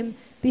unto him,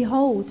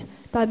 Behold,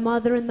 thy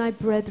mother and thy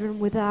brethren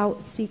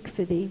without seek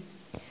for thee.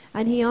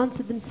 And he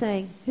answered them,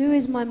 saying, Who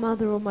is my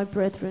mother or my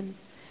brethren?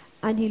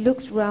 And he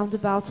looked round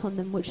about on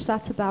them which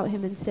sat about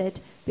him, and said,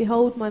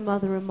 Behold my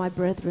mother and my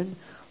brethren.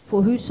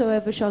 For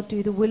whosoever shall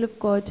do the will of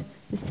God,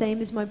 the same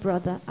is my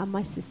brother and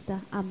my sister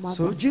and mother.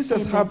 So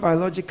Jesus had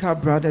biological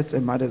brothers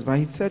and mothers, but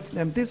he said to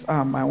them, these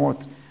are my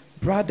what?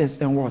 Brothers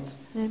and what?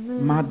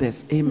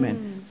 Mothers.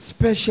 Amen.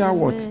 Special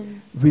what?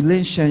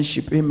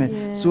 Relationship. Amen.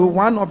 Yeah. So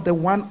one of the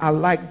one I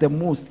like the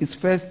most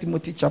is 1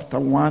 Timothy chapter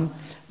 1,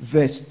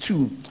 verse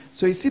 2.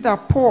 So you see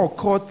that Paul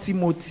called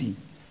Timothy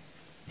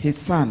his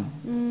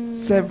son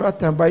several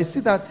times, but you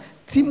see that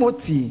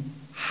Timothy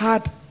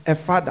had a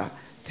father.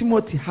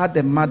 Timothy had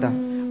a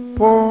mother.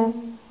 Paul,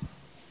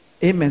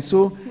 amen.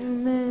 So,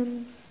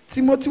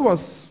 Timothy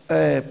was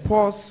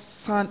Paul's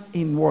son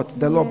in what?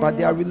 The Lord. But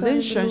their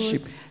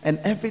relationship and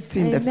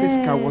everything, the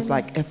physical, was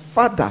like a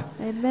father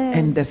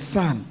and the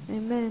son.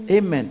 Amen.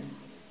 Amen.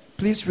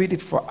 Please read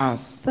it for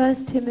us.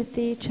 1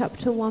 Timothy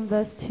chapter 1,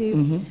 verse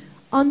 2.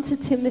 Unto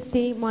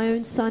Timothy, my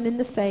own son in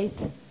the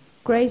faith,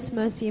 grace,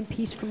 mercy, and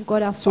peace from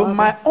God our Father. So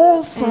my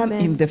own son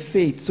in the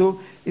faith. So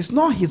it's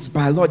not his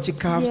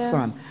biological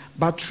son.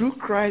 But through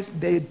Christ,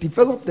 they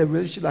developed the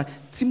relationship that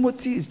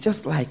Timothy is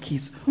just like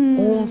his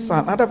own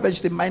son. Other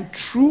versions, they mean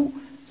true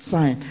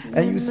son.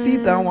 And you see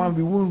that one,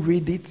 we will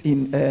read it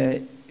in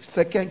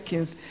 2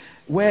 Kings,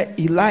 where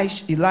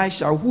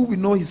Elisha, who we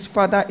know his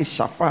father is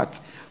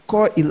Shaphat,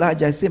 called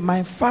Elijah and said,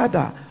 my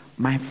father,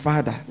 my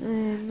father.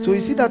 So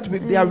you see that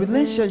with their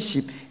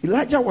relationship,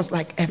 Elijah was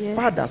like a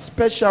father,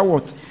 special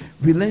what?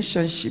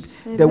 Relationship.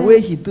 The way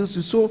he does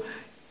it. So,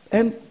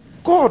 and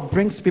God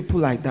brings people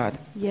like that.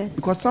 Yes.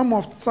 Because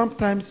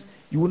sometimes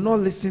you will not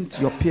listen to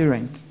your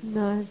parents.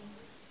 No.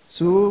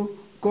 So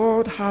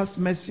God has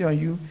mercy on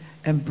you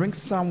and brings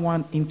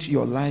someone into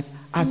your life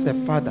as a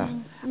father,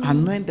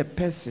 anoint the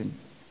person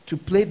to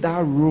play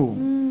that role,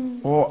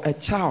 or a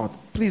child.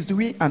 Please, do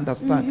we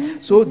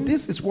understand? So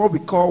this is what we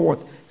call what?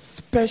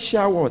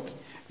 Special what?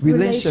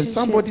 Relationship.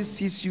 Somebody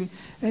sees you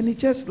and he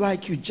just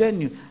like you,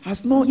 genuine,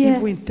 has no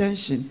evil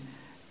intention.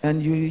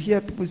 And you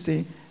hear people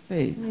say,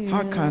 hey,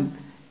 how can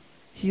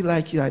he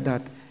like you like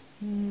that?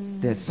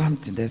 There's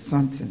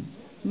something.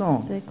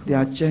 No, they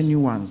are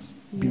genuine ones.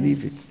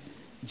 Believe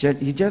it.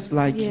 He just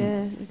like you.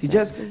 Exactly. He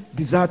just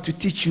desires to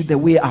teach you the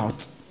way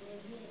out.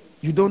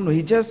 You don't know.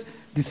 He just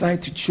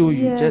decides to show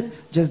you.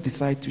 Just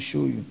decide to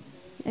show you.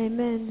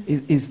 Amen.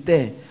 It's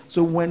there.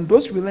 So when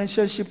those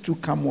relationships to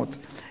come out,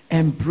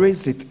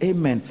 embrace it.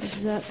 Amen.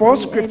 Exactly. 4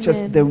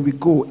 scriptures, then we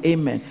go.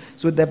 Amen.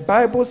 So the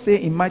Bible says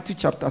in Matthew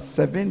chapter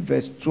 7,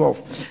 verse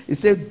 12, it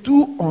says,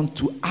 do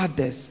unto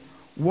others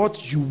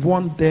what you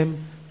want them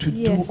to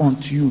do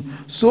unto you.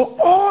 So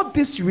all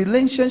this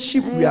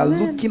relationship we are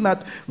looking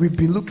at, we've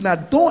been looking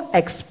at, don't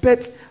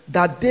expect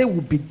that they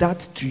will be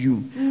that to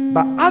you.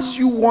 But as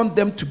you want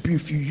them to be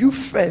with you, you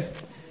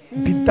first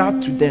be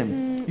that to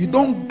them. You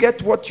don't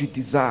get what you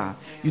desire.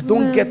 You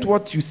don't get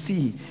what you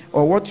see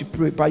or what you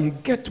pray, but you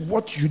get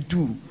what you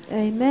do.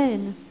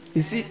 Amen.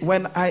 You see,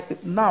 when I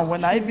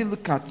even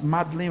look at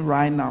Madeline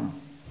right now,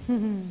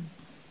 you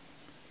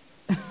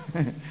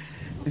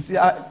see,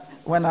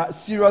 when I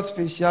serious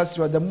face,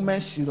 the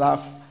moment she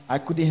laughed, I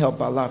couldn't help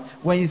but laugh.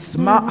 When you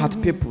smile at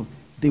people,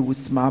 they will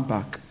smile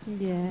back.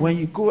 Yeah. When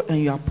you go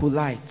and you are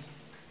polite,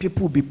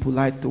 people will be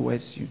polite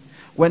towards you.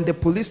 When the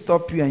police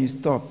stop you and you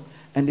stop,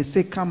 and they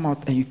say come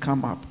out and you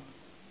come up.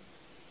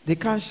 They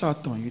can't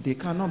shout on you. They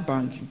cannot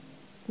bang you.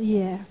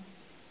 Yeah.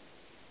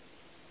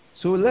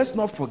 So let's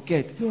not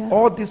forget, Yeah.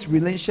 all this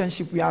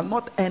relationship, we are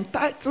not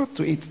entitled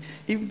to it,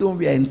 even though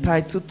we are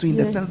entitled to, in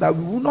the Yes. sense that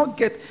we will not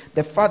get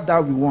the fact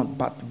that we want,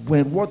 but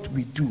when what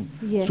we do.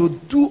 Yes. So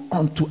do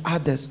unto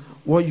others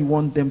what you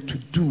want them to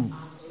do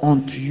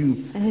unto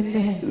you.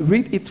 Amen.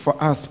 Read it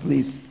for us,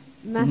 please.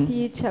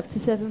 Matthew chapter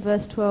 7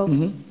 verse 12.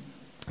 Mhm.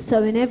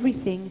 So in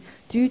everything,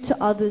 do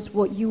to others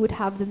what you would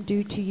have them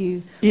do to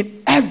you.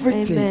 In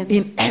everything, Amen.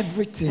 in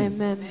everything,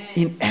 Amen.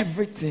 in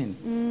everything,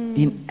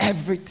 in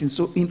everything.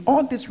 So in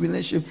all this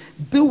relationship,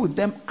 deal with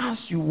them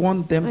as you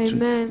want them to,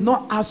 Amen.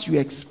 not as you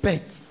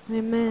expect.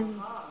 Amen.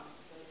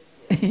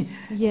 You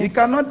Yes.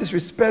 cannot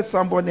disrespect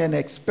somebody and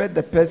expect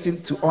the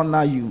person to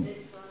honor you.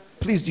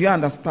 Please, do you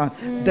understand?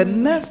 The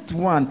next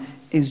one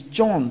is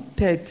John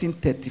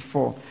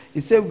 13:34.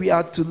 It said we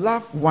are to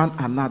love one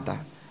another.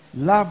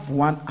 Love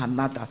one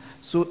another.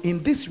 So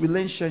in this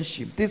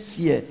relationship, this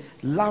year,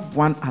 love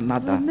one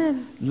another.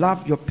 Amen.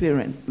 Love your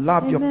parents,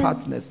 love your Amen.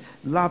 partners,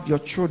 love your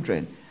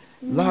children,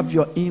 love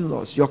your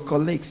in-laws, your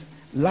colleagues.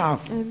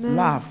 Love, Amen.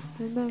 love.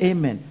 Amen.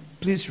 Amen.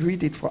 Please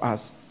read it for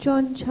us.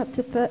 John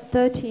chapter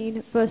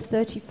 13 verse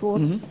 34.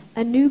 Mhm.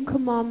 A new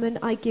commandment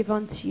I give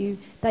unto you,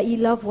 that ye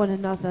love one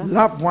another.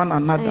 Love one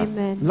another.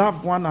 Amen.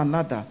 Love one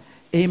another.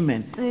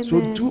 Amen. So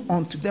Amen. do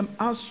unto them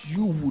as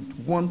you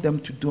would want them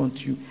to do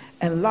unto you.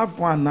 And love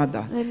one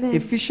another. Amen.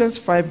 Ephesians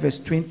 5 verse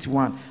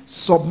 21.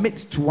 Submit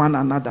to one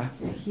another.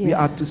 We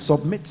Yeah. are to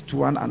submit to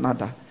one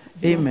another.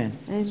 Amen.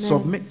 Amen.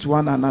 Submit to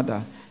one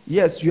another.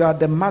 Yes, you are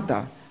the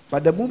mother.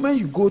 But the moment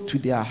you go to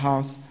their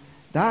house,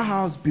 that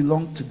house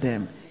belongs to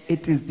them.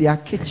 It is their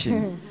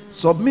kitchen.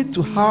 Submit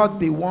to how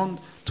they want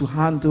to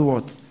handle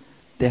what?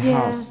 The Yeah.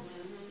 house.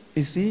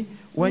 You see,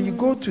 when you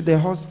go to the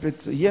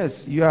hospital,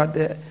 yes, you are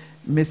the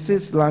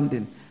Mrs.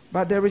 Landon,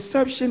 but the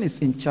reception is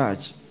in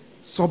charge.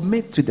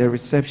 Submit to the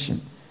reception.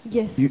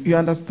 Yes. You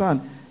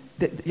understand?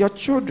 Your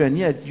children,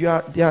 yeah,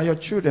 they are your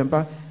children,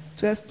 but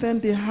to an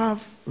extent they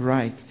have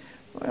rights.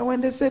 When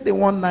they say they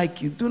want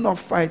Nike, do not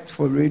fight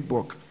for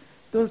Reebok.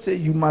 Don't say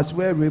you must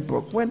wear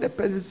Reebok. When the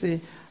person say,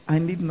 I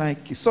need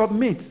Nike,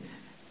 submit.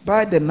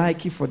 Buy the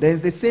Nike for them.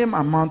 It's the same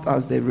amount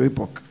as the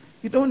Reebok.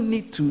 You don't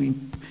need to.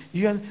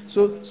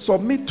 So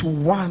submit to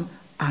one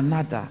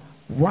another.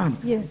 One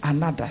Yes.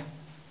 another.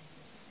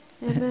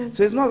 Amen.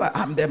 So it's not like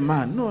I'm the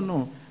man.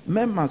 No.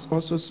 Men must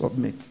also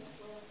submit.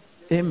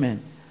 Amen.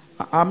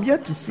 I'm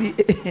yet to see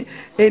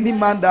any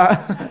man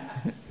that,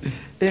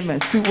 amen,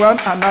 to one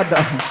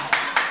another.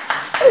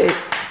 Hey,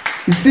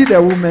 you see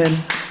the woman?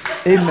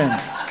 Amen.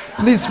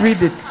 Please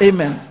read it.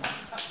 Amen.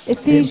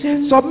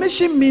 Ephesians.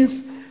 Submission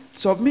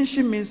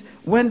means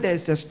when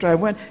there's a strife,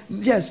 when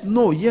yes,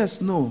 no, Yeah.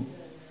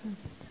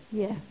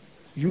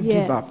 you Yeah.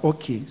 give up.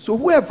 Okay. So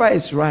whoever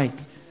is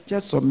right,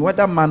 just submit,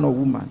 whether man or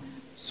woman,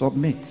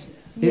 submit.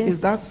 It Yes. is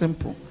that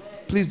simple.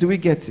 Please, do we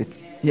get it?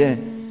 Yeah.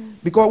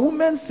 Because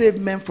women save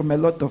men from a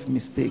lot of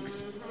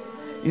mistakes.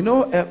 You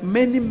know,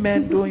 many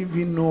men don't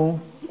even know.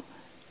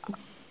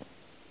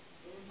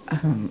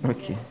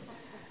 Okay.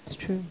 It's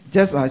true.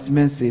 Just as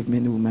men save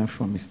many women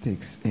from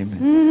mistakes.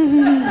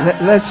 Amen.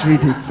 Let's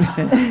read it.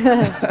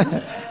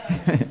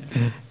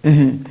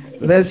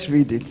 Let's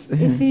read it.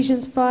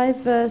 Ephesians 5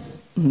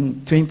 verse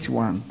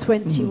 21.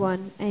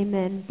 21.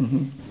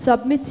 Amen.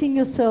 Submitting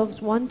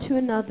yourselves one to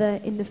another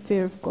in the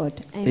fear of God.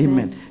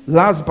 Amen.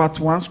 Last but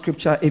one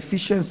scripture,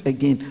 Ephesians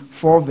again,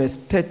 4 verse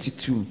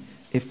 32.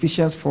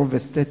 Ephesians 4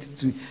 verse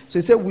 32. So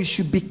he said we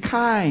should be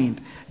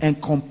kind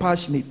and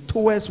compassionate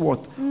towards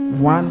what?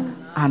 One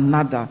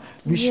another.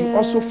 We should Yeah.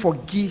 also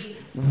forgive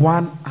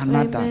one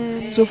another.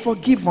 Amen. So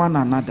forgive one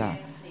another.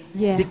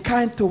 Yeah. Be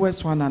kind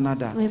towards one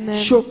another. Amen.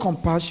 Show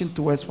compassion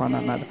towards one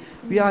another.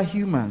 We are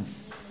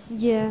humans.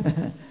 Yeah.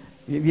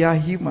 We are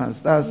humans.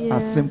 That's Yeah.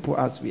 as simple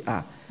as we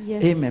are.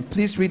 Yes. Amen.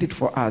 Please read it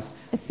for us.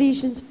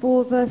 Ephesians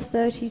 4 verse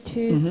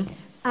 32. Mhm.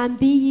 And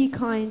be ye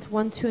kind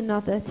one to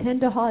another,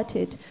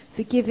 tender-hearted,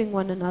 forgiving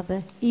one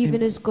another,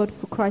 even as God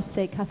for Christ's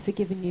sake hath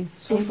forgiven you.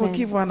 So Amen.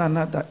 forgive one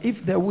another.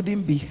 If there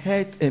wouldn't be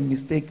hurt and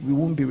mistake, we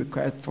wouldn't be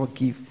required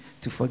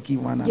to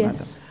forgive one another.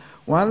 Yes.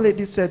 One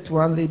lady said to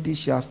one lady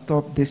she has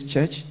stopped this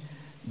church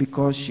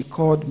because she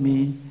called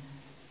me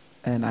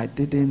and I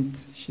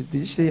didn't. She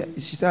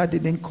said I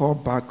didn't call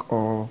back,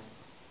 or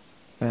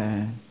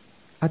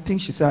I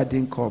think she said I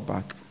didn't call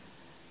back,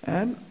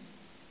 and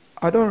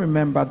I don't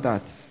remember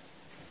that.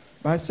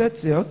 But I said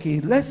to her, okay,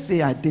 let's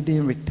say I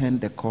didn't return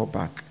the call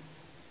back.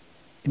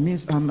 It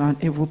means I'm an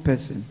evil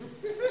person.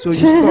 So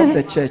you stop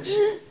the church.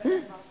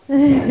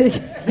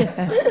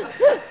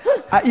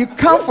 You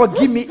can't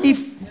forgive me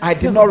if I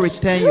did not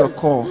return your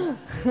call.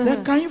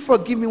 Then can you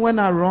forgive me when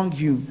I wrong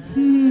you?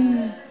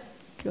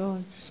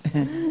 Gosh.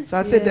 So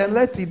I said, then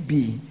let it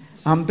be.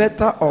 I'm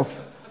better off.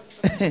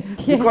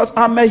 Because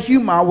I'm a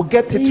human, I will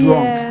get it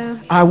Yeah. wrong.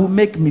 I will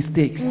make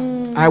mistakes.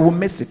 I will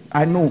miss it.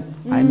 I know.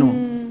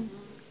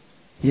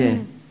 Yeah.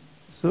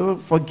 So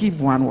forgive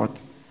one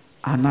what?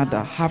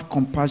 another. Have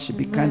compassion,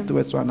 be kind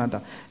towards one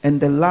another. And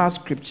the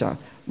last scripture,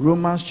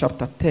 Romans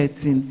chapter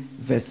 13,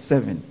 verse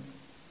 7.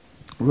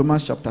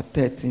 Romans chapter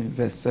 13,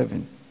 verse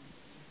 7.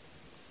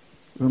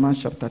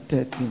 Romans chapter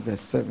 13,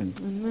 verse 7.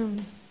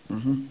 Amen.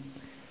 Mm-hmm.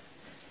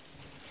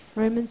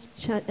 Romans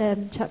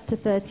chapter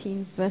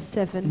 13, verse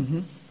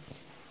 7.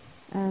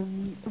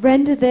 Mm-hmm.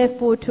 Render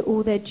therefore to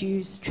all their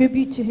dues,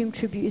 tribute to whom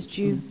tribute is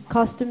due,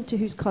 custom to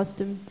whose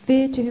custom,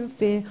 fear to whom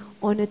fear,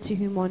 honor to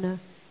whom honor.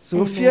 So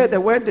Amen. fear, the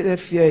word that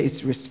fear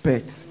is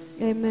respect.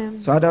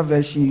 Amen. So other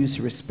version use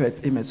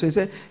respect. Amen. So he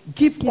said,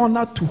 give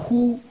honor to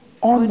who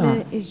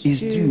honor is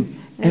due,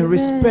 and Amen.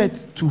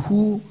 respect to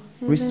who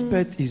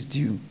respect is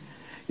due.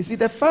 You see,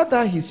 the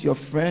father, he's your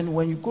friend.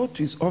 When you go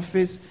to his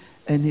office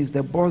and he's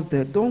the boss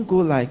there, don't go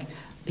like,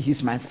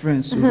 he's my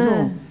friend. So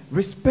no,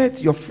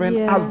 respect your friend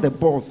as the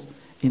boss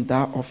in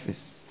that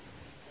office.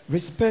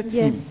 Respect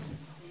him.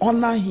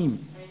 Honor him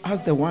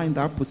as the one in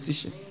that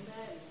position.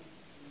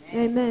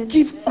 Amen.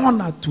 Give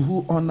honor to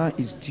who honor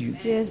is due.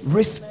 Yes.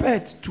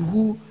 Respect to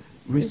who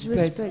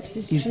respect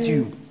is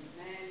due.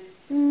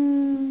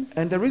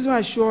 And the reason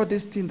I show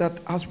this thing, that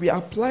as we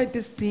apply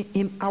this thing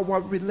in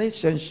our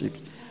relationship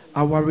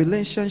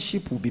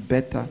will be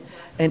better.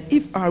 And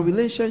if our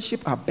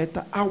relationship are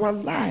better, our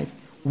life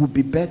will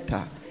be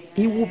better.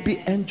 It will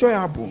be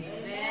enjoyable.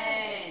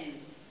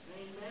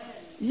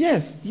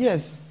 Yes.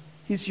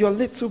 He's your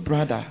little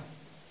brother.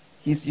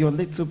 He's your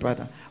little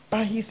brother.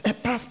 But he's a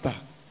pastor.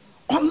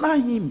 Honor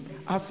him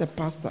as a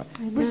pastor.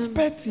 Amen.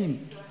 Respect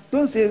him.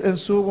 Don't say, and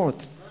so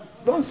what?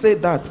 Don't say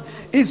that.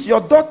 Is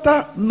your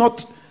daughter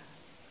not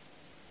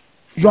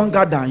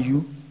younger than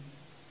you?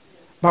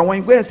 But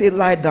when you go and say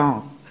lie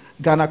down,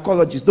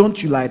 gynecologist,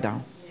 don't you lie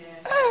down?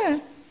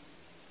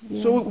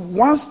 So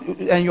once,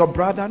 and your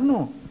brother,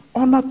 no.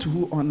 Honor to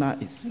who honor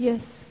is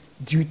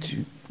due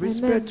to.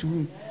 Respect to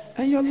who.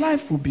 And your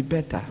life will be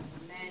better.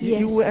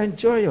 You will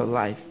enjoy your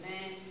life.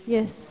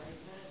 Yes.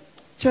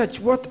 Church,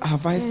 what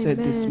have I said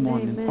this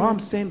morning? I'm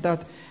saying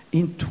that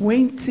in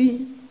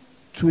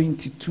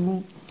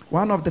 2022,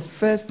 one of the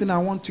first things I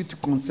want you to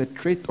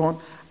concentrate on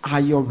are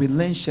your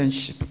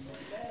relationship.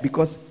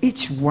 Because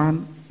each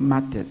one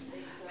matters.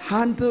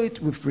 Handle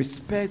it with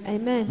respect,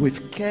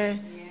 with care,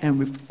 and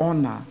with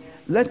honor.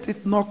 Let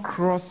it not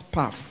cross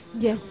path.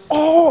 Yes.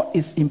 All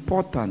is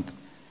important.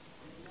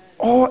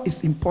 All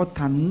is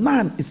important.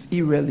 None is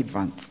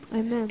irrelevant.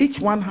 Amen.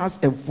 Each one has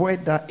a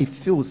void that it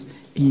fills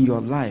in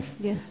your life.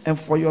 Yes. And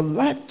for your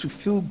life to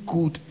feel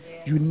good,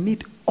 you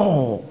need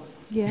all.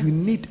 Yes. You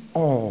need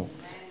all.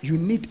 You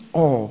need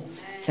all.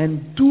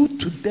 And do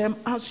to them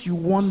as you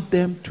want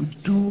them to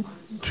do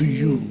to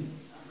you.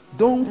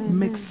 Don't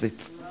mix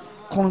it.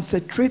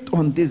 Concentrate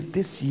on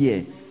this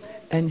year,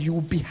 and you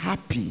will be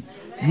happy.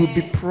 You will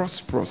be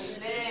prosperous.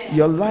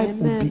 Your life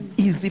will be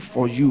easy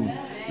for you.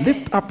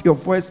 Lift up your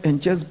voice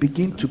and just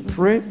begin to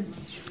pray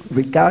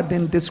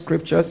regarding the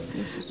scriptures.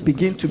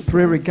 Begin to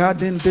pray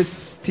regarding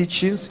these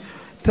teachings.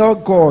 Tell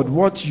God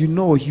what you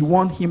know you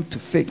want him to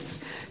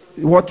fix.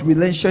 What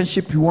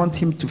relationship you want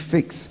him to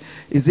fix.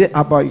 Is it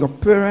about your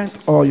parent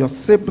or your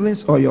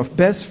siblings or your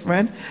best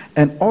friend?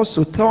 And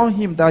also tell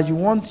him that you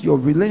want your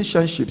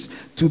relationships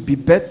to be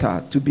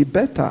better, to be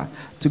better,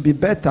 to be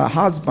better.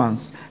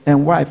 Husbands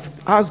and wife,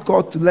 ask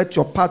God to let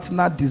your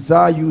partner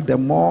desire you the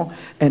more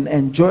and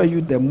enjoy you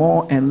the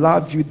more and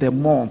love you the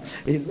more.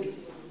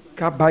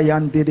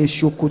 Kabayandere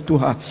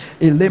shokutuha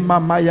elema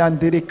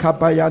mayandere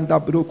kabayanda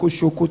broko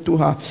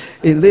shokutuha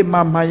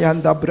elema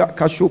mayanda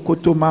braka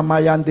shokutu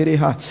mamayandere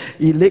ha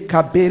ile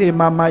kabere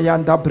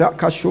mamayanda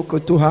braka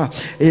shokutuha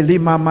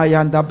elema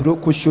mayanda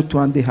broko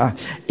shotuandeha.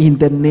 In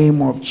the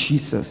name of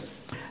Jesus.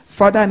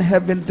 Father in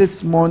heaven,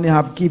 this morning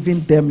I've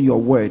given them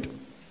your word.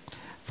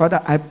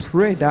 Father, I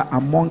pray that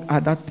among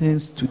other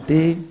things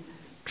today,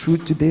 through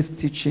today's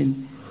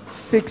teaching,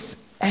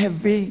 fix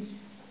every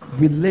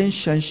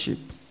relationship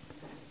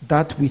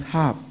that we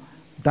have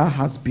that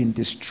has been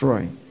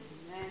destroyed.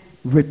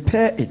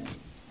 Repair it.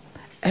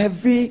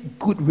 Every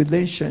good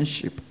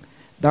relationship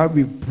that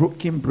we've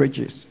broken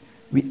bridges,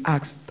 we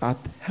ask that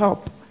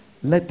help,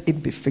 let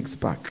it be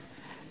fixed back.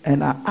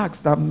 And I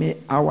ask that may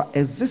our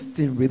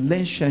existing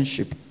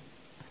relationship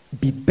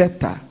be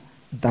better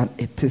than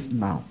it is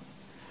now.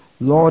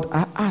 Lord,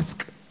 I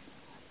ask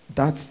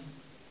that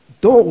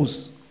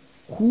those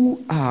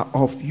who are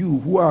of you,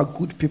 who are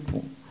good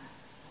people,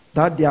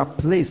 that their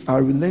place,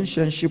 our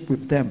relationship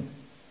with them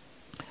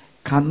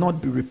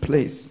cannot be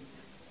replaced.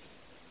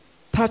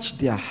 Touch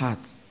their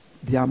heart,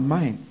 their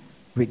mind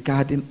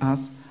regarding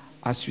us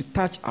as you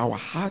touch our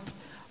heart,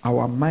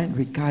 our mind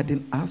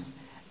regarding us,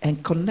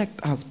 and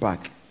connect us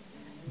back.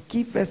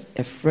 Give us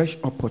a fresh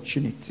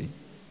opportunity.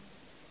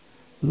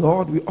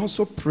 Lord, we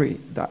also pray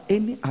that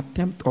any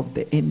attempt of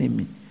the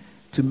enemy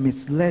to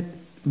mislead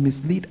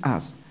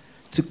us,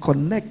 to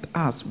connect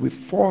us with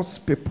false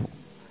people,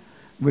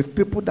 with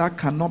people that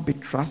cannot be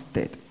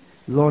trusted,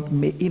 Lord,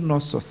 may it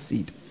not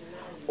succeed.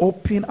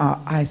 Open our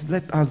eyes,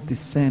 let us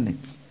discern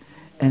it,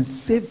 and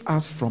save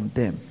us from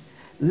them.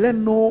 Let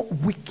no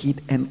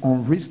wicked and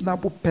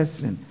unreasonable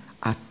person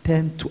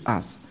attend to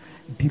us.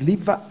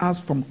 Deliver us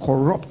from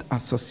corrupt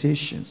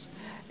associations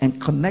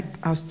and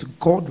connect us to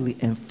godly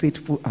and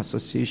faithful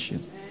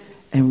associations.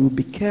 And we'll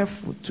be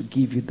careful to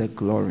give you the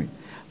glory.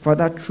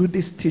 Father, through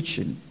this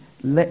teaching,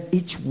 let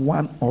each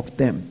one of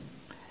them,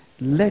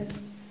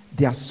 let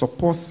their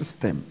support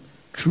system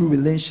through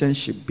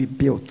relationship be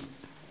built.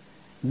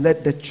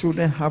 Let the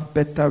children have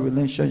better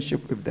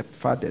relationship with the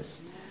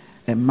fathers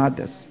and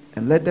mothers.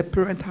 And let the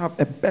parent have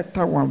a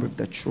better one with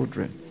the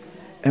children.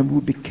 And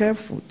we'll be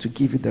careful to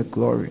give you the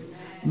glory.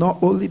 Not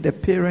only the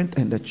parent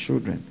and the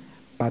children,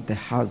 but the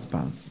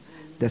husbands,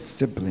 the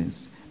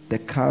siblings, the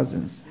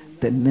cousins,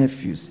 the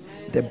nephews,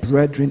 the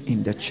brethren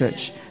in the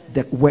church,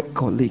 the work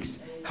colleagues.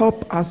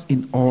 Help us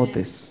in all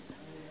this.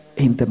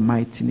 In the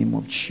mighty name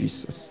of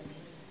Jesus.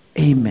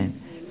 Amen.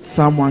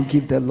 Someone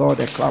give the Lord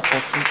a clap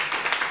of praise.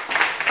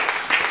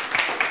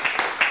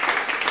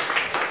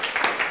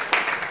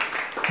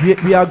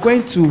 We are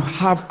going to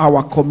have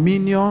our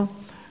communion.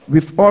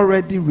 We've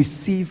already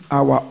received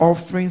our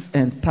offerings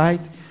and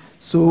tithe.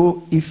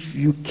 So if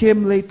you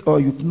came late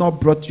or you've not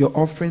brought your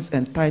offerings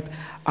and tithe,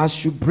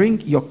 as you bring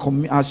your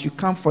as you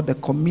come for the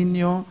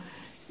communion,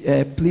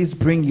 please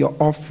bring your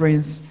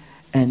offerings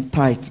and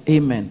tithe.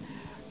 Amen.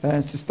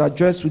 Sister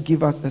Joyce will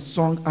give us a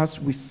song as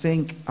we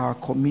sing our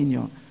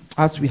communion,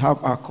 as we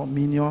have our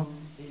communion.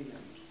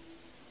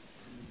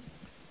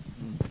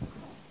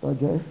 Sister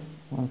Joyce,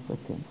 1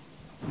 second.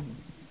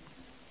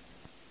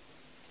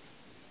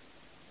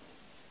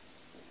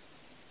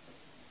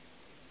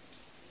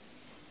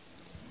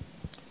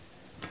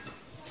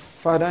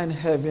 Father in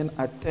heaven,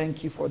 I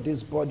thank you for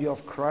this body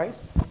of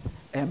Christ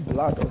and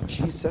blood of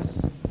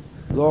Jesus.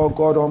 Lord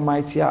God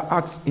Almighty, I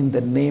ask in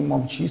the name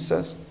of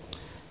Jesus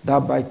that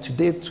by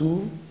today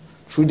too,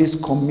 through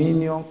this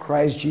communion,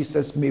 Christ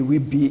Jesus, may we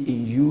be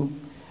in you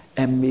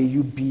and may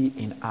you be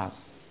in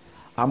us.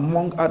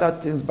 Among other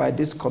things, by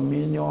this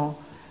communion,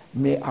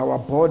 may our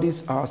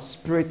bodies, our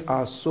spirit,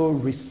 our soul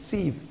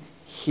receive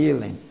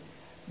healing.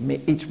 May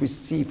it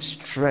receive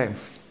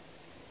strength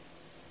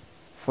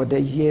for the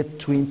year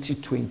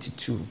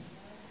 2022.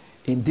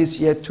 In this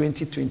year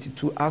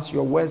 2022, as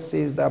your word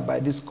says that by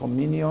this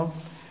communion,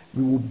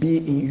 we will be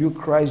in you,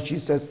 Christ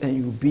Jesus, and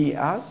you will be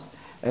us,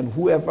 and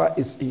whoever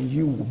is in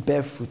you will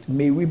bear fruit.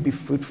 May we be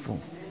fruitful,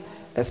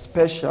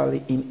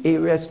 especially in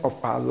areas of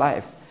our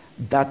life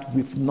that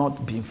we've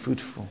not been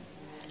fruitful.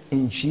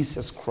 In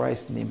Jesus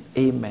Christ's name,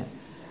 amen.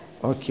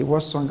 Okay,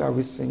 what song are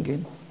we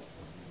singing?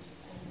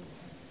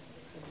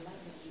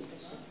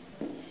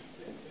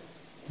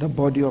 The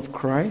body of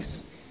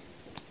Christ.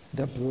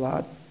 The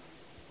blood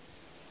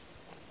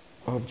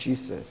of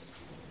Jesus.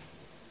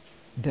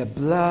 The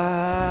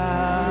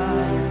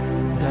blood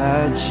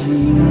that Jesus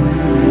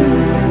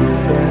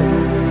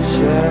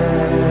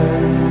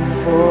shed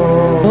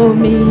for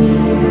me.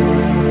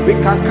 We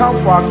can come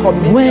for our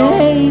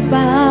communion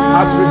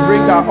as we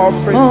bring our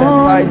offerings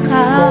and tithes.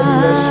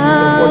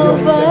 God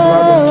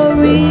bless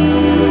you.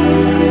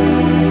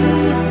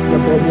 The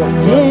body of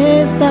Christ.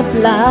 Is the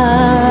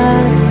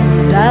blood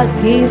that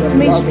gives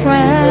me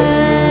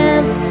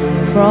strength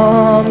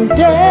from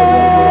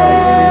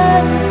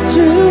day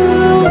to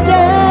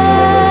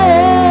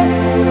day.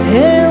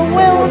 It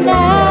will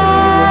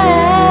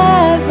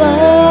never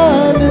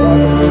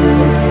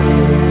lose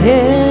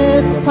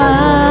its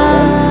power.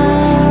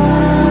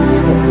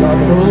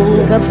 Oh,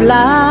 the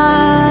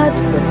blood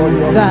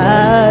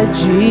that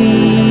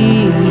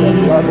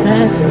Jesus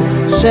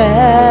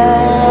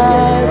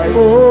shed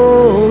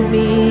for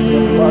me.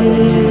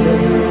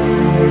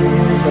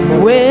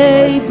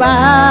 Way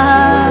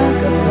back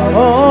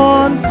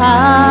on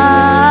Calvary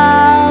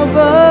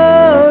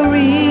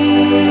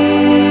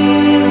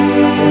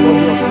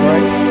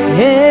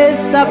is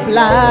the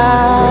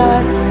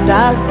blood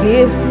that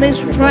gives me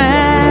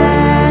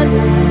strength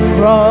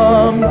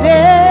from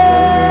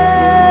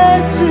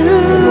day to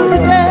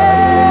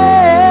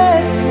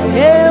day.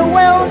 It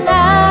will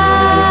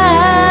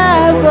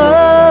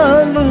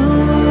never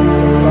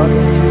lose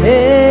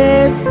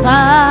its power.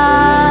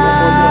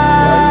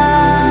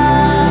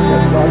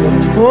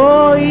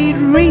 For it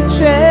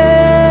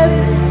reaches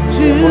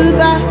to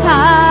the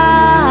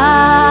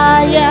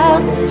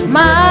highest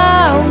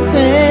mountains,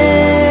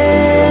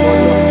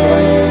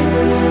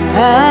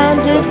 and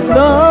it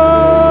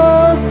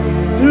flows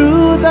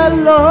through the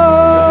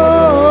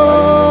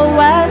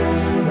lowest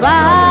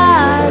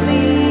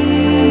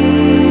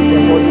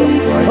valley.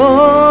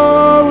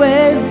 Oh,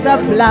 it's the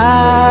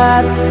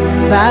blood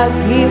that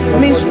gives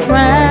me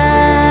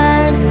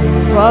strength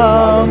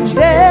from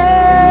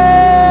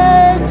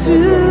day to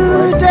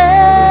day.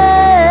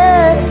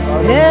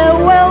 It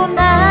will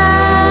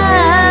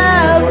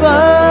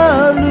never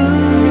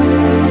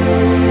lose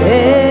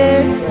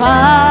its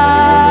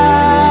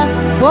power.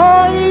 For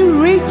it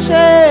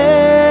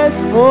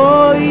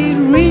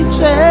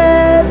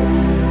reaches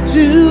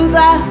to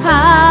the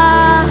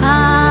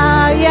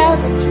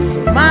highest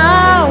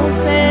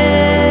mountain,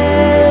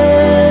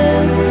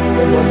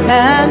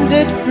 and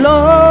it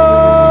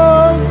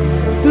flows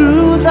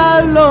through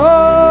the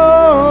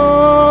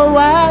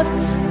lowest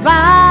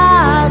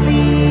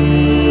valley.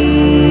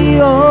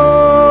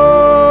 Oh,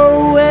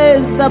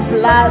 the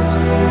blood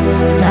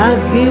that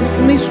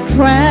gives me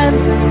strength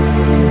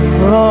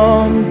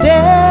from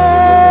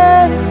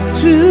day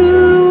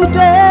to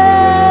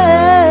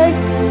day.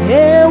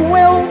 It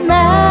will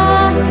never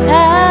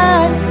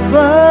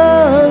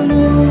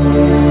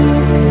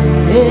lose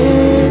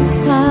its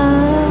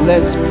power.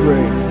 Let's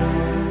pray.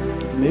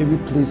 May we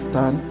please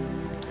stand.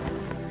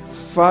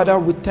 Father,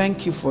 we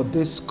thank you for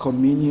this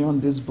communion,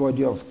 this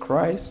body of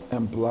Christ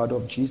and blood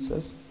of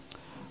Jesus.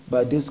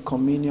 By this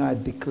communion, I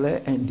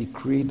declare and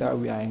decree that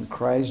we are in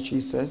Christ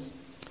Jesus,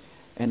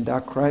 and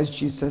that Christ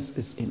Jesus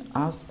is in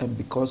us, and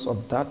because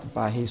of that,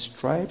 by his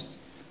stripes,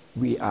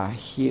 we are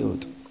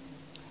healed.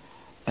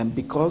 And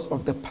because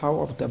of the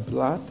power of the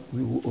blood,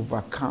 we will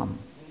overcome.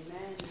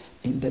 Amen.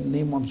 In the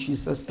name of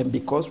Jesus, and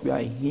because we are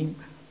in him,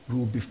 we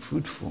will be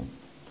fruitful.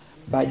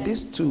 By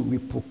these two, we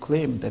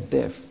proclaim the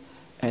death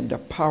and the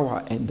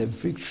power and the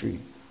victory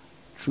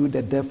through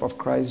the death of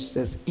Christ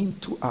Jesus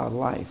into our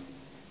life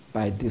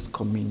by this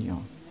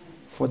communion.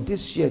 For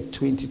this year,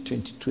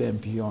 2022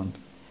 and beyond,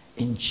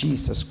 in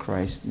Jesus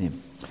Christ's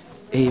name.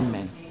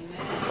 Amen.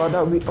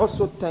 Father, we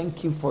also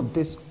thank you for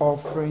these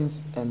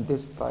offerings and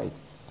this tithe.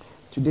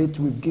 Today,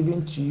 we've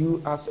given to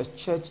you as a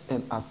church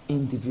and as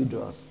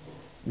individuals.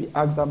 We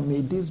ask that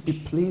may this be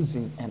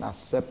pleasing and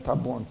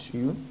acceptable unto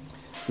you.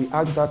 We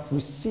ask that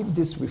receive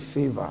this with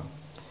favor.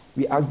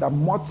 We ask that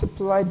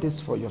multiply this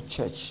for your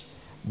church.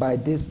 By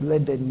this,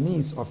 let the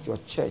needs of your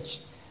church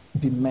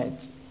be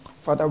met.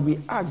 Father, we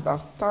ask that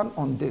stand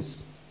on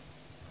this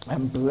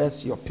and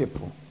bless your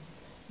people.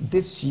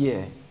 This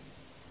year,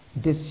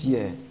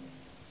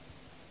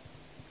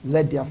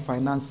 let their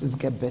finances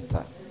get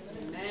better.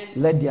 Amen.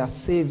 Let their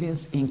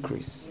savings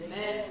increase.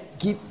 Amen.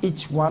 Give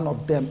each one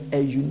of them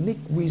a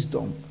unique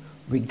wisdom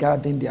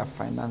regarding their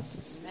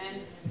finances.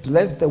 Amen.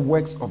 Bless the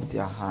works of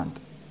their hand.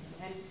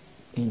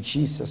 In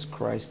Jesus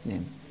Christ's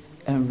name.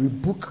 And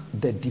rebuke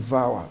the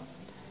devourer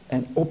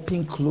and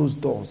open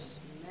closed doors.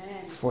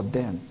 Amen. For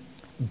them.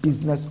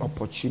 Business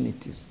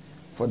opportunities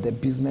for the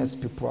business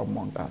people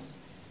among us.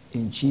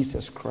 In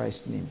Jesus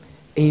Christ's name.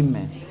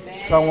 Amen. Amen.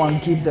 Someone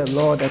give the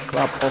Lord a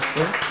clap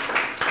offering.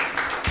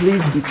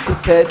 Please be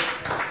seated.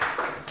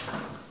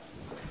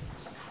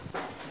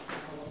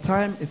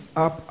 Time is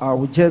up. I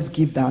will just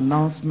give the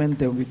announcement,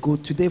 then we go.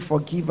 Today,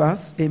 forgive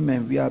us.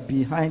 Amen. We are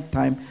behind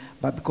time.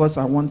 But because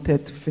I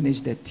wanted to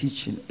finish the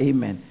teaching,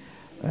 amen.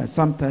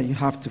 Sometimes you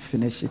have to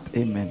finish it,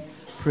 amen.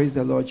 Praise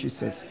the Lord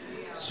Jesus.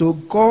 So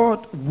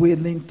God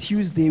willing,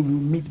 Tuesday we'll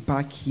meet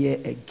back here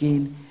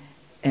again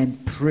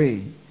and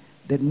pray.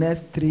 The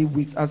next 3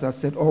 weeks, as I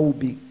said,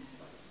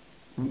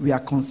 we are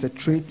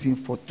concentrating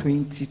for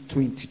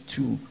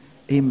 2022,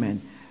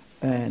 amen.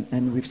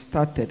 And we've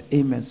started,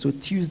 amen. So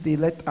Tuesday,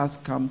 let us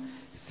come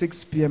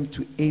 6 p.m.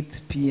 to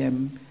 8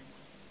 p.m.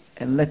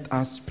 and let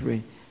us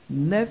pray.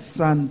 Next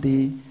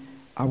Sunday,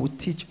 I will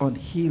teach on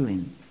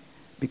healing,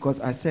 because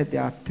I said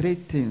there are 3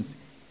 things: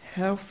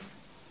 health,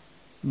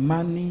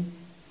 money,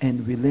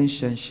 and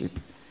relationship.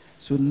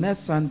 So next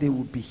Sunday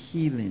will be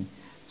healing.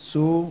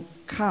 So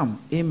come,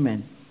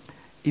 amen.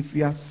 If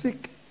you are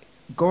sick,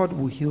 God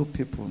will heal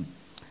people.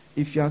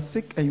 If you are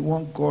sick and you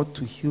want God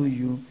to heal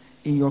you,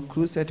 in your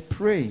closet,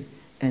 pray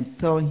and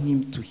tell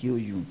him to heal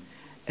you.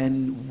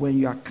 And when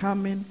you are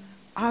coming,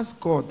 ask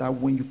God that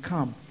when you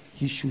come,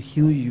 he should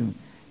heal you.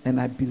 And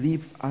I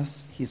believe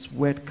as his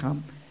word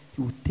comes,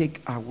 he will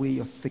take away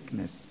your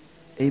sickness.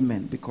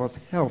 Amen. Because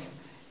health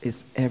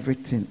is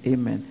everything.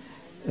 Amen.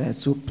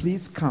 So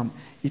please come.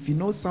 If you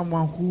know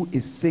someone who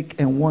is sick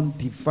and want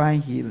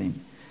divine healing.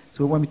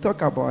 So when we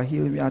talk about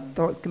healing, we are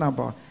talking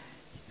about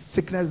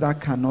sickness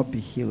that cannot be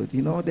healed.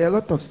 You know, there are a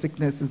lot of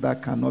sicknesses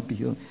that cannot be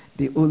healed.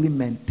 They only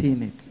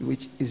maintain it,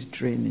 which is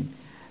draining.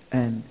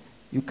 And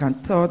you can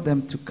tell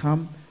them to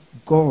come.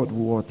 God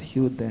will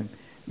heal them.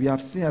 We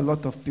have seen a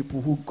lot of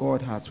people who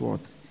God has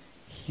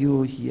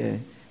healed here.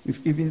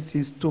 We've even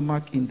seen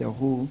stomach in the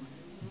hole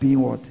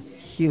being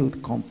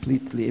healed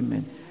completely.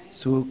 Amen.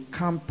 So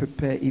come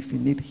prepare if you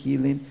need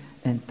healing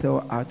and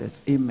tell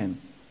others. Amen.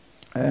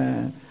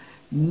 On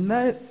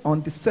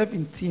the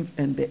 17th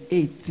and the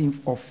 18th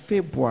of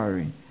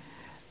February,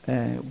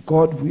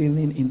 God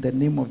willing, in the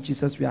name of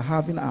Jesus, we are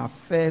having our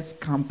first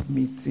camp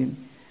meeting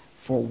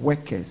for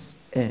workers.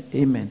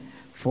 Amen.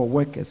 For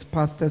workers,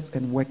 pastors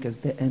and workers.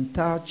 The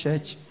entire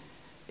church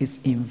is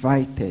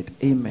invited.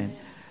 Amen.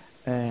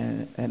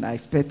 And I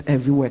expect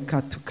every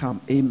worker to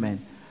come. Amen.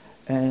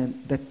 And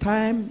the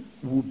time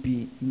will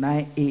be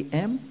 9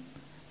 a.m.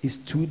 It's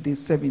 2 days,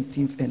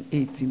 17th and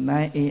 18th,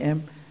 9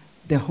 a.m.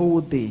 the whole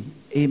day.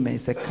 Amen.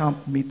 It's a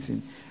camp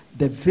meeting.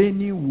 The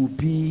venue will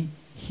be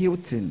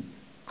Hilton,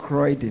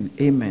 Croydon.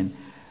 Amen.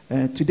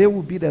 Today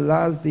will be the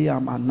last day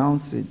I'm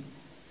announcing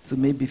to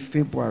maybe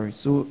February.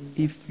 So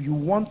if you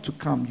want to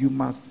come, you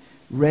must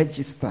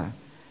register,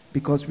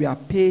 because we are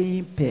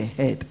paying per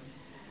head.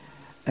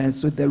 And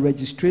so the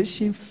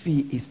registration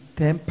fee is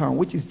 £10,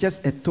 which is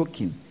just a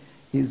token.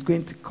 It's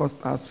going to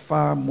cost us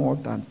far more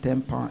than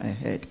 £10 a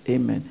head.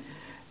 Amen.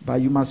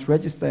 But you must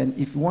register. And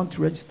if you want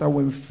to register,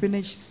 when we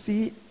finish,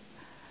 see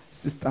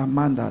Sister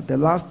Amanda, the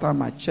last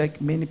time I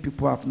checked, many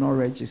people have not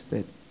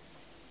registered.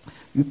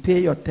 You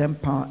pay your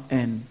 £10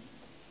 and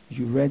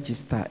you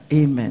register.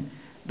 Amen.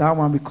 That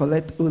one we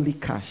collect only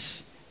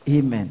cash.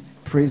 Amen.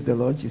 Praise the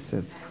Lord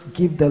Jesus.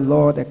 Give the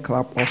Lord a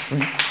clap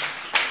offering.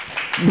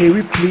 May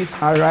we please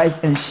arise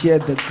and share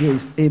the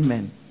grace.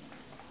 Amen.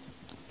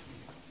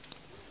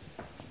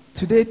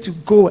 Today, to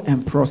go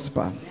and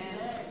prosper.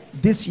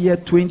 This year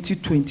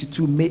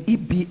 2022, may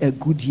it be a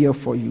good year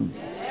for you.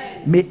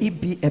 May it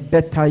be a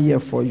better year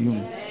for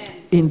you.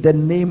 In the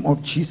name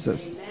of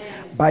Jesus.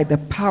 By the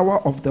power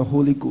of the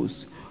Holy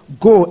Ghost,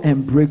 go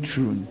and break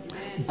through.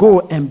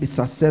 Go and be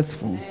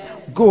successful.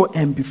 Go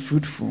and be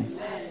fruitful.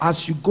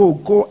 As you go,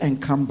 go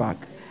and come back.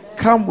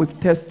 Come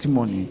with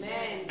testimony.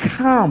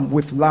 Come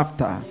with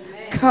laughter.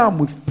 Come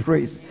with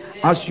praise.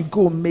 As you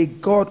go, may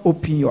God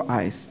open your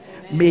eyes.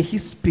 May He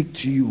speak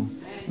to you.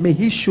 May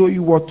He show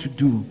you what to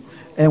do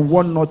and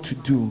what not to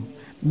do.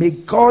 May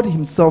God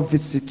Himself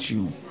visit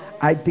you.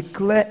 I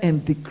declare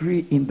and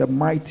decree in the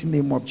mighty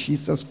name of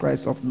Jesus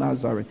Christ of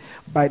Nazareth,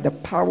 by the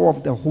power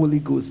of the Holy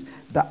Ghost,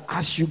 that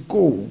as you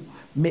go,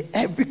 may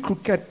every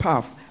crooked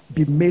path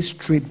be made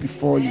straight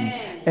before you,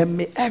 and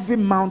may every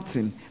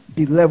mountain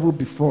be level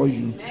before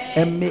you,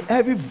 and may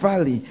every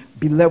valley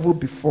be level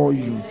before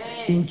you.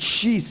 In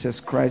Jesus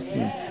Christ's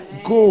name,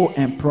 go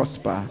and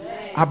prosper.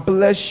 I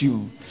bless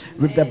you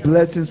with the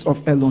blessings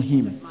of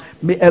Elohim.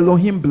 May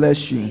Elohim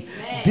bless you.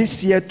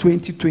 This year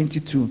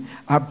 2022,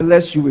 I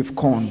bless you with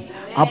corn.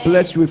 I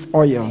bless you with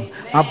oil.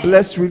 I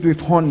bless you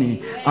with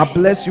honey. I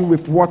bless you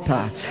with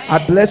water. I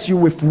bless you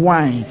with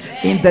wine.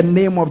 In the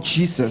name of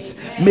Jesus.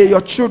 May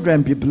your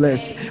children be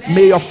blessed.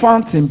 May your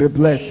fountain be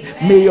blessed.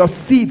 May your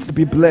seeds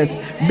be blessed.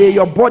 May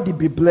your body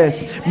be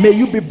blessed. May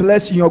you be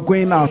blessed in your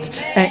going out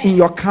and in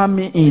your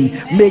coming in.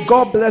 May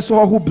God bless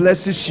all who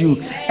blesses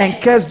you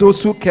and curse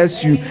those who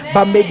curse you.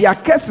 But may their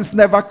curses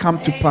never come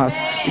to pass.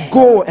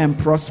 Go and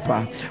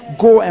prosper.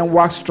 Go and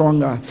work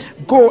stronger.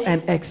 Go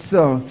and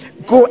excel.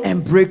 Go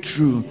and break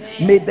through.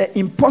 May the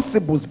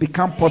impossibles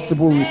become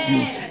possible with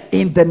you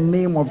in the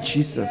name of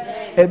Jesus.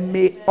 And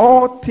may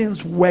all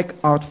things work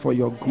out for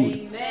your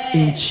good.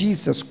 In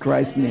Jesus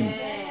Christ's name.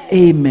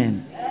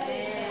 Amen.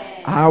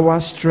 Our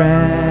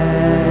strength,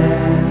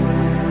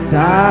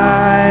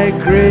 thy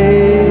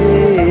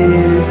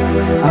grace,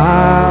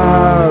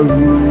 our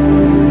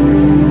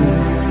rule,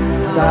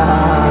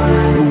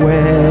 thy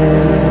way,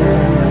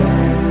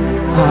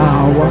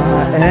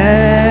 our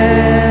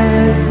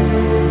end,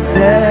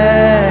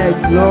 the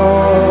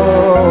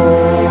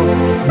glory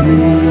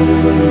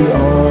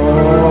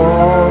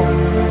of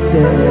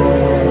the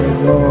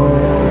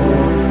Lord.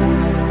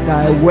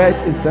 Thy word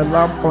is a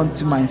lamp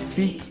unto my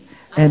feet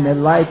and a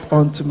light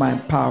unto my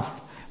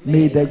path.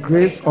 May the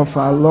grace of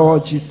our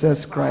Lord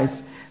Jesus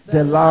Christ,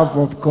 the love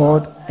of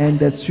God, and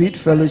the sweet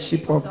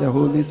fellowship of the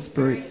Holy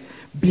Spirit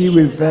be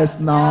with us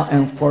now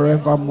and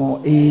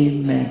forevermore.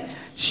 Amen.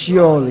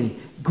 Surely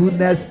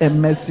goodness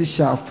and mercy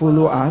shall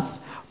follow us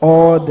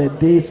all the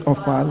days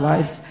of our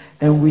lives,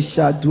 and we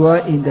shall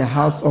dwell in the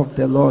house of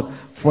the Lord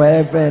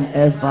forever and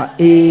ever.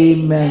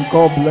 Amen.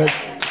 God bless.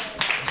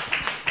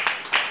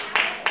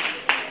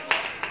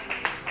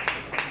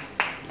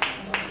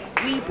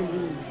 We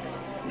believe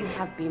you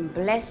have been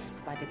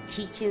blessed by the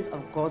teachings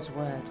of God's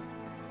word.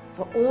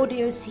 For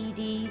audio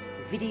CDs,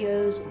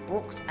 videos,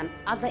 books, and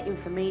other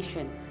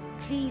information,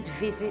 please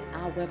visit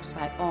our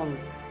website on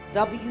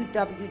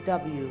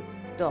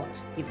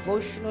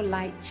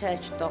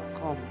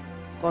www.devotionallightchurch.com.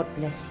 God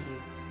bless you.